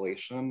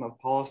cancellation of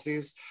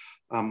policies.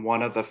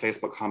 One of the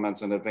Facebook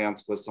comments in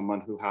advance was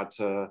someone who had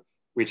to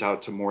reach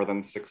out to more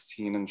than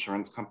 16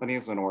 insurance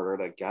companies in order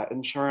to get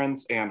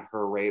insurance, and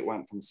her rate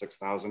went from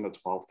 $6,000 to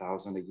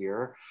 $12,000 a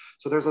year.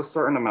 So there's a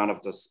certain amount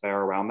of despair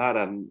around that.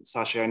 And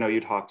Sashi, I know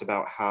you talked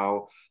about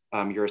how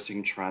you're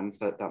seeing trends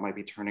that might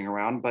be turning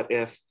around, but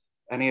if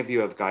any of you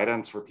have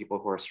guidance for people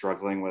who are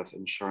struggling with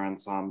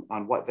insurance on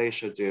what they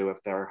should do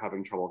if they're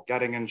having trouble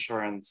getting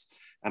insurance,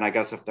 and I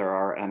guess if there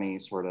are any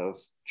sort of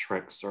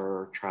tricks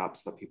or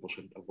traps that people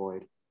should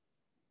avoid.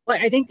 Well,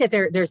 I think that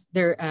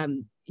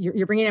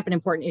you're bringing up an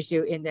important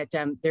issue in that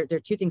there are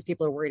two things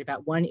people are worried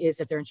about. One is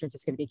that their insurance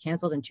is going to be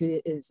canceled, and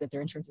two is that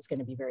their insurance is going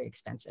to be very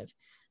expensive.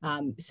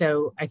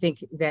 So I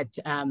think that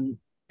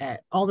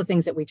all the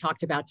things that we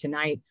talked about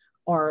tonight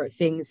are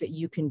things that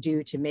you can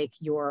do to make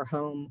your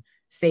home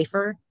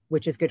safer,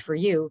 which is good for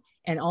you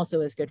and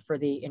also is good for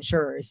the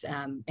insurers.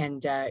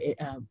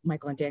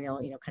 Michael and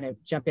Daniel, kind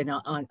of jump in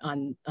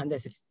on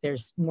this if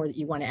there's more that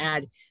you want to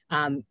add.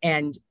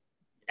 And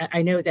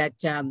I know that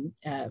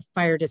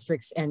fire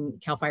districts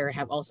and CAL FIRE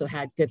have also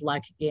had good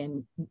luck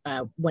in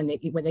when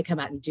they come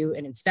out and do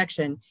an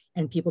inspection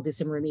and people do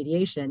some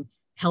remediation,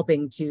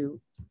 helping to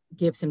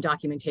give some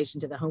documentation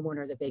to the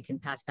homeowner that they can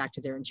pass back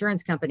to their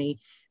insurance company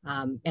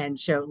and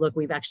show, look,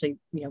 we've actually,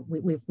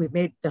 we've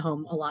made the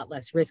home a lot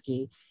less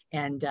risky,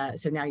 and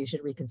so now you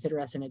should reconsider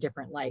us in a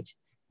different light.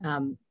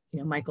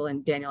 Michael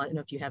and Daniel, I don't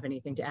know if you have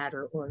anything to add,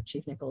 or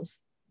Chief Nicholls.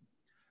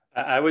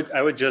 I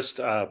would just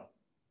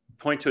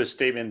point to a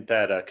statement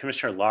that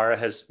Commissioner Lara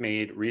has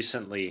made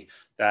recently,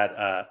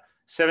 that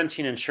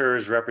 17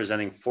 insurers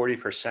representing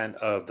 40%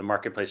 of the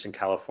marketplace in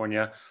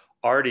California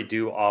already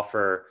do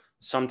offer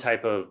some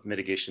type of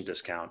mitigation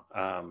discount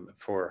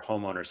for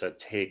homeowners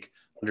that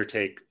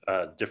undertake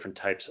different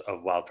types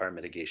of wildfire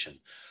mitigation.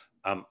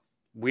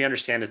 We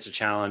understand it's a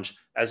challenge.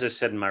 As I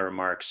said in my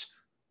remarks,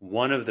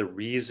 one of the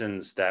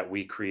reasons that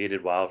we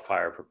created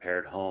Wildfire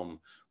Prepared Home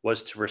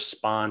was to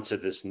respond to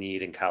this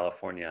need in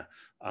California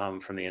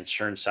from the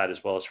insurance side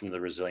as well as from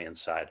the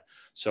resilience side.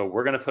 So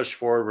we're going to push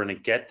forward. We're going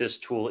to get this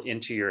tool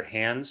into your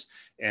hands,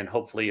 and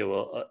hopefully it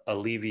will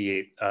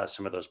alleviate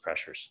some of those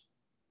pressures.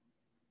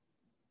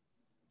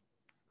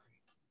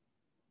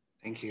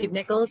 Thank you. Chief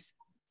Nicholls?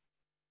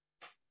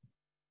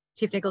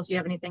 Chief Nicholls, do you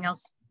have anything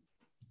else?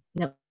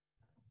 No.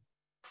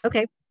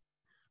 Okay.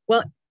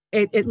 Well,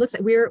 it looks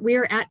like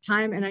we're at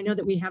time, and I know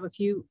that we have a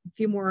few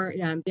more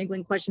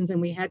dangling questions, and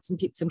we had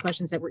some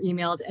questions that were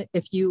emailed.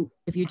 If you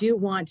do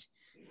want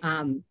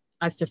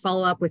us to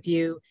follow up with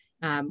you,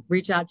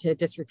 reach out to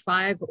District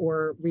 5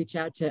 or reach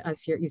out to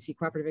us here at UC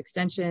Cooperative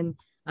Extension.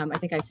 I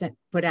think I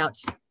put out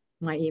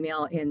my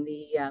email in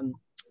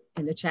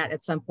the chat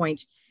at some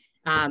point,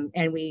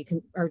 and we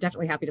are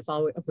definitely happy to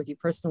follow up with you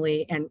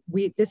personally. And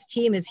this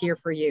team is here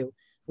for you.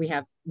 We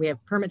have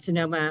Permit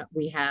Sonoma.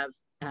 We have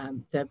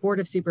the Board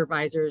of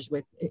Supervisors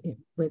with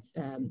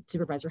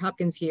Supervisor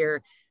Hopkins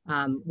here.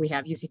 We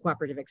have UC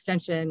Cooperative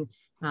Extension.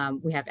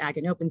 We have Ag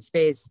and Open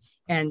Space,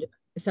 and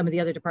some of the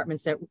other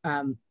departments that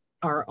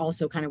are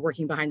also kind of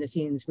working behind the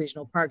scenes: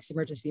 Regional Parks,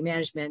 Emergency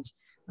Management,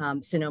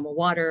 Sonoma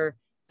Water,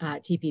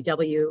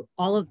 TPW.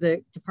 All of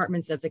the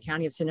departments of the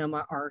County of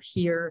Sonoma are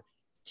here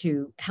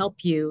to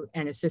help you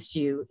and assist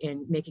you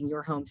in making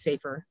your home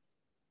safer.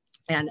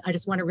 And I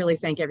just want to really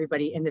thank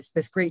everybody and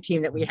this great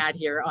team that we had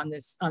here on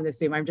this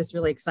Zoom. I'm just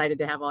really excited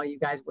to have all you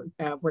guys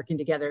working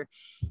together.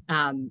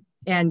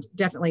 And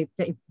definitely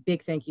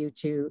big thank you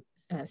to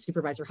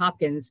Supervisor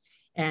Hopkins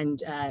and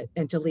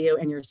to Leo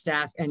and your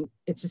staff. And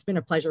it's just been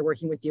a pleasure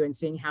working with you and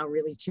seeing how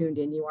really tuned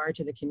in you are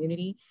to the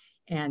community.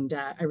 And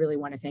I really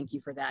want to thank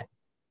you for that.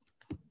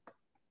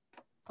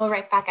 Well,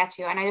 right back at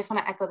you. And I just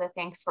want to echo the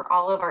thanks for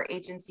all of our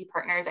agency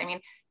partners. I mean,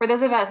 for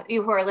those of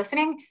you who are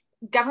listening,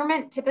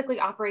 government typically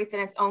operates in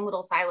its own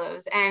little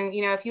silos. And,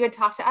 if you had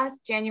talked to us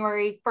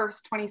January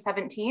 1st,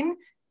 2017,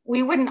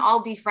 we wouldn't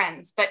all be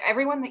friends. But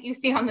everyone that you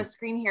see on the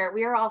screen here,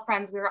 we are all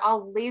friends. We are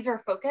all laser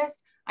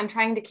focused on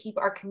trying to keep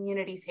our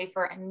community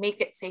safer and make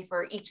it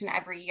safer each and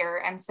every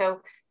year. And so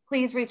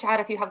please reach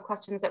out if you have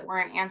questions that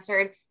weren't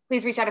answered.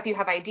 Please reach out if you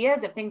have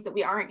ideas of things that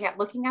we aren't yet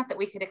looking at that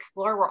we could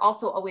explore. We're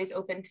also always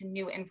open to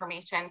new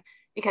information,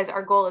 because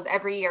our goal is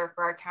every year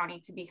for our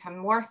county to become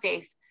more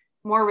safe,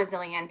 more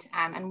resilient,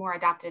 and more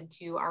adapted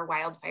to our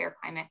wildfire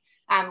climate.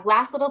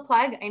 Last little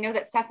plug, I know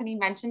that Stephanie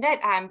mentioned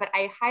it, but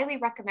I highly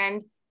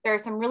recommend, there are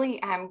some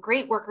really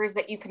great workers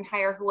that you can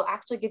hire who will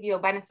actually give you a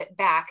benefit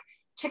back.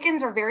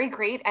 Chickens are very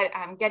great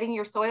at getting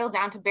your soil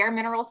down to bare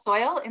mineral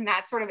soil in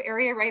that sort of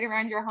area right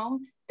around your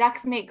home.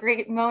 Ducks make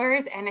great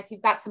mowers, and if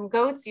you've got some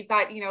goats, you've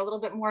got a little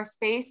bit more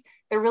space.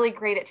 They're really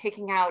great at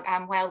taking out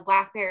wild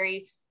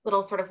blackberry,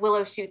 little sort of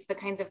willow shoots, the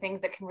kinds of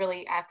things that can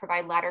really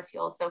provide ladder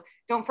fuel. So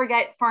don't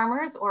forget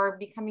farmers or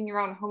becoming your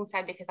own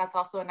homestead, because that's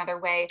also another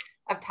way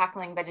of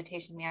tackling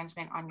vegetation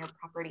management on your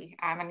property.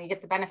 And you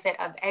get the benefit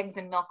of eggs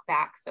and milk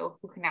back. So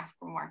who can ask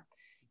for more?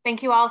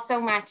 Thank you all so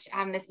much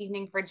this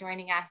evening for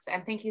joining us.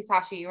 And thank you,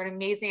 Sashi. You're an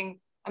amazing,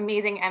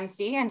 amazing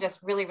MC, and just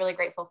really, really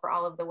grateful for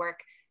all of the work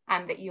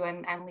that you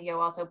and Leo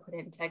also put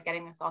into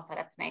getting this all set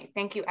up tonight.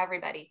 Thank you,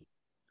 everybody.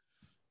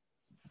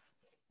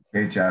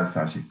 Great job,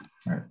 Sashi.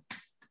 All right.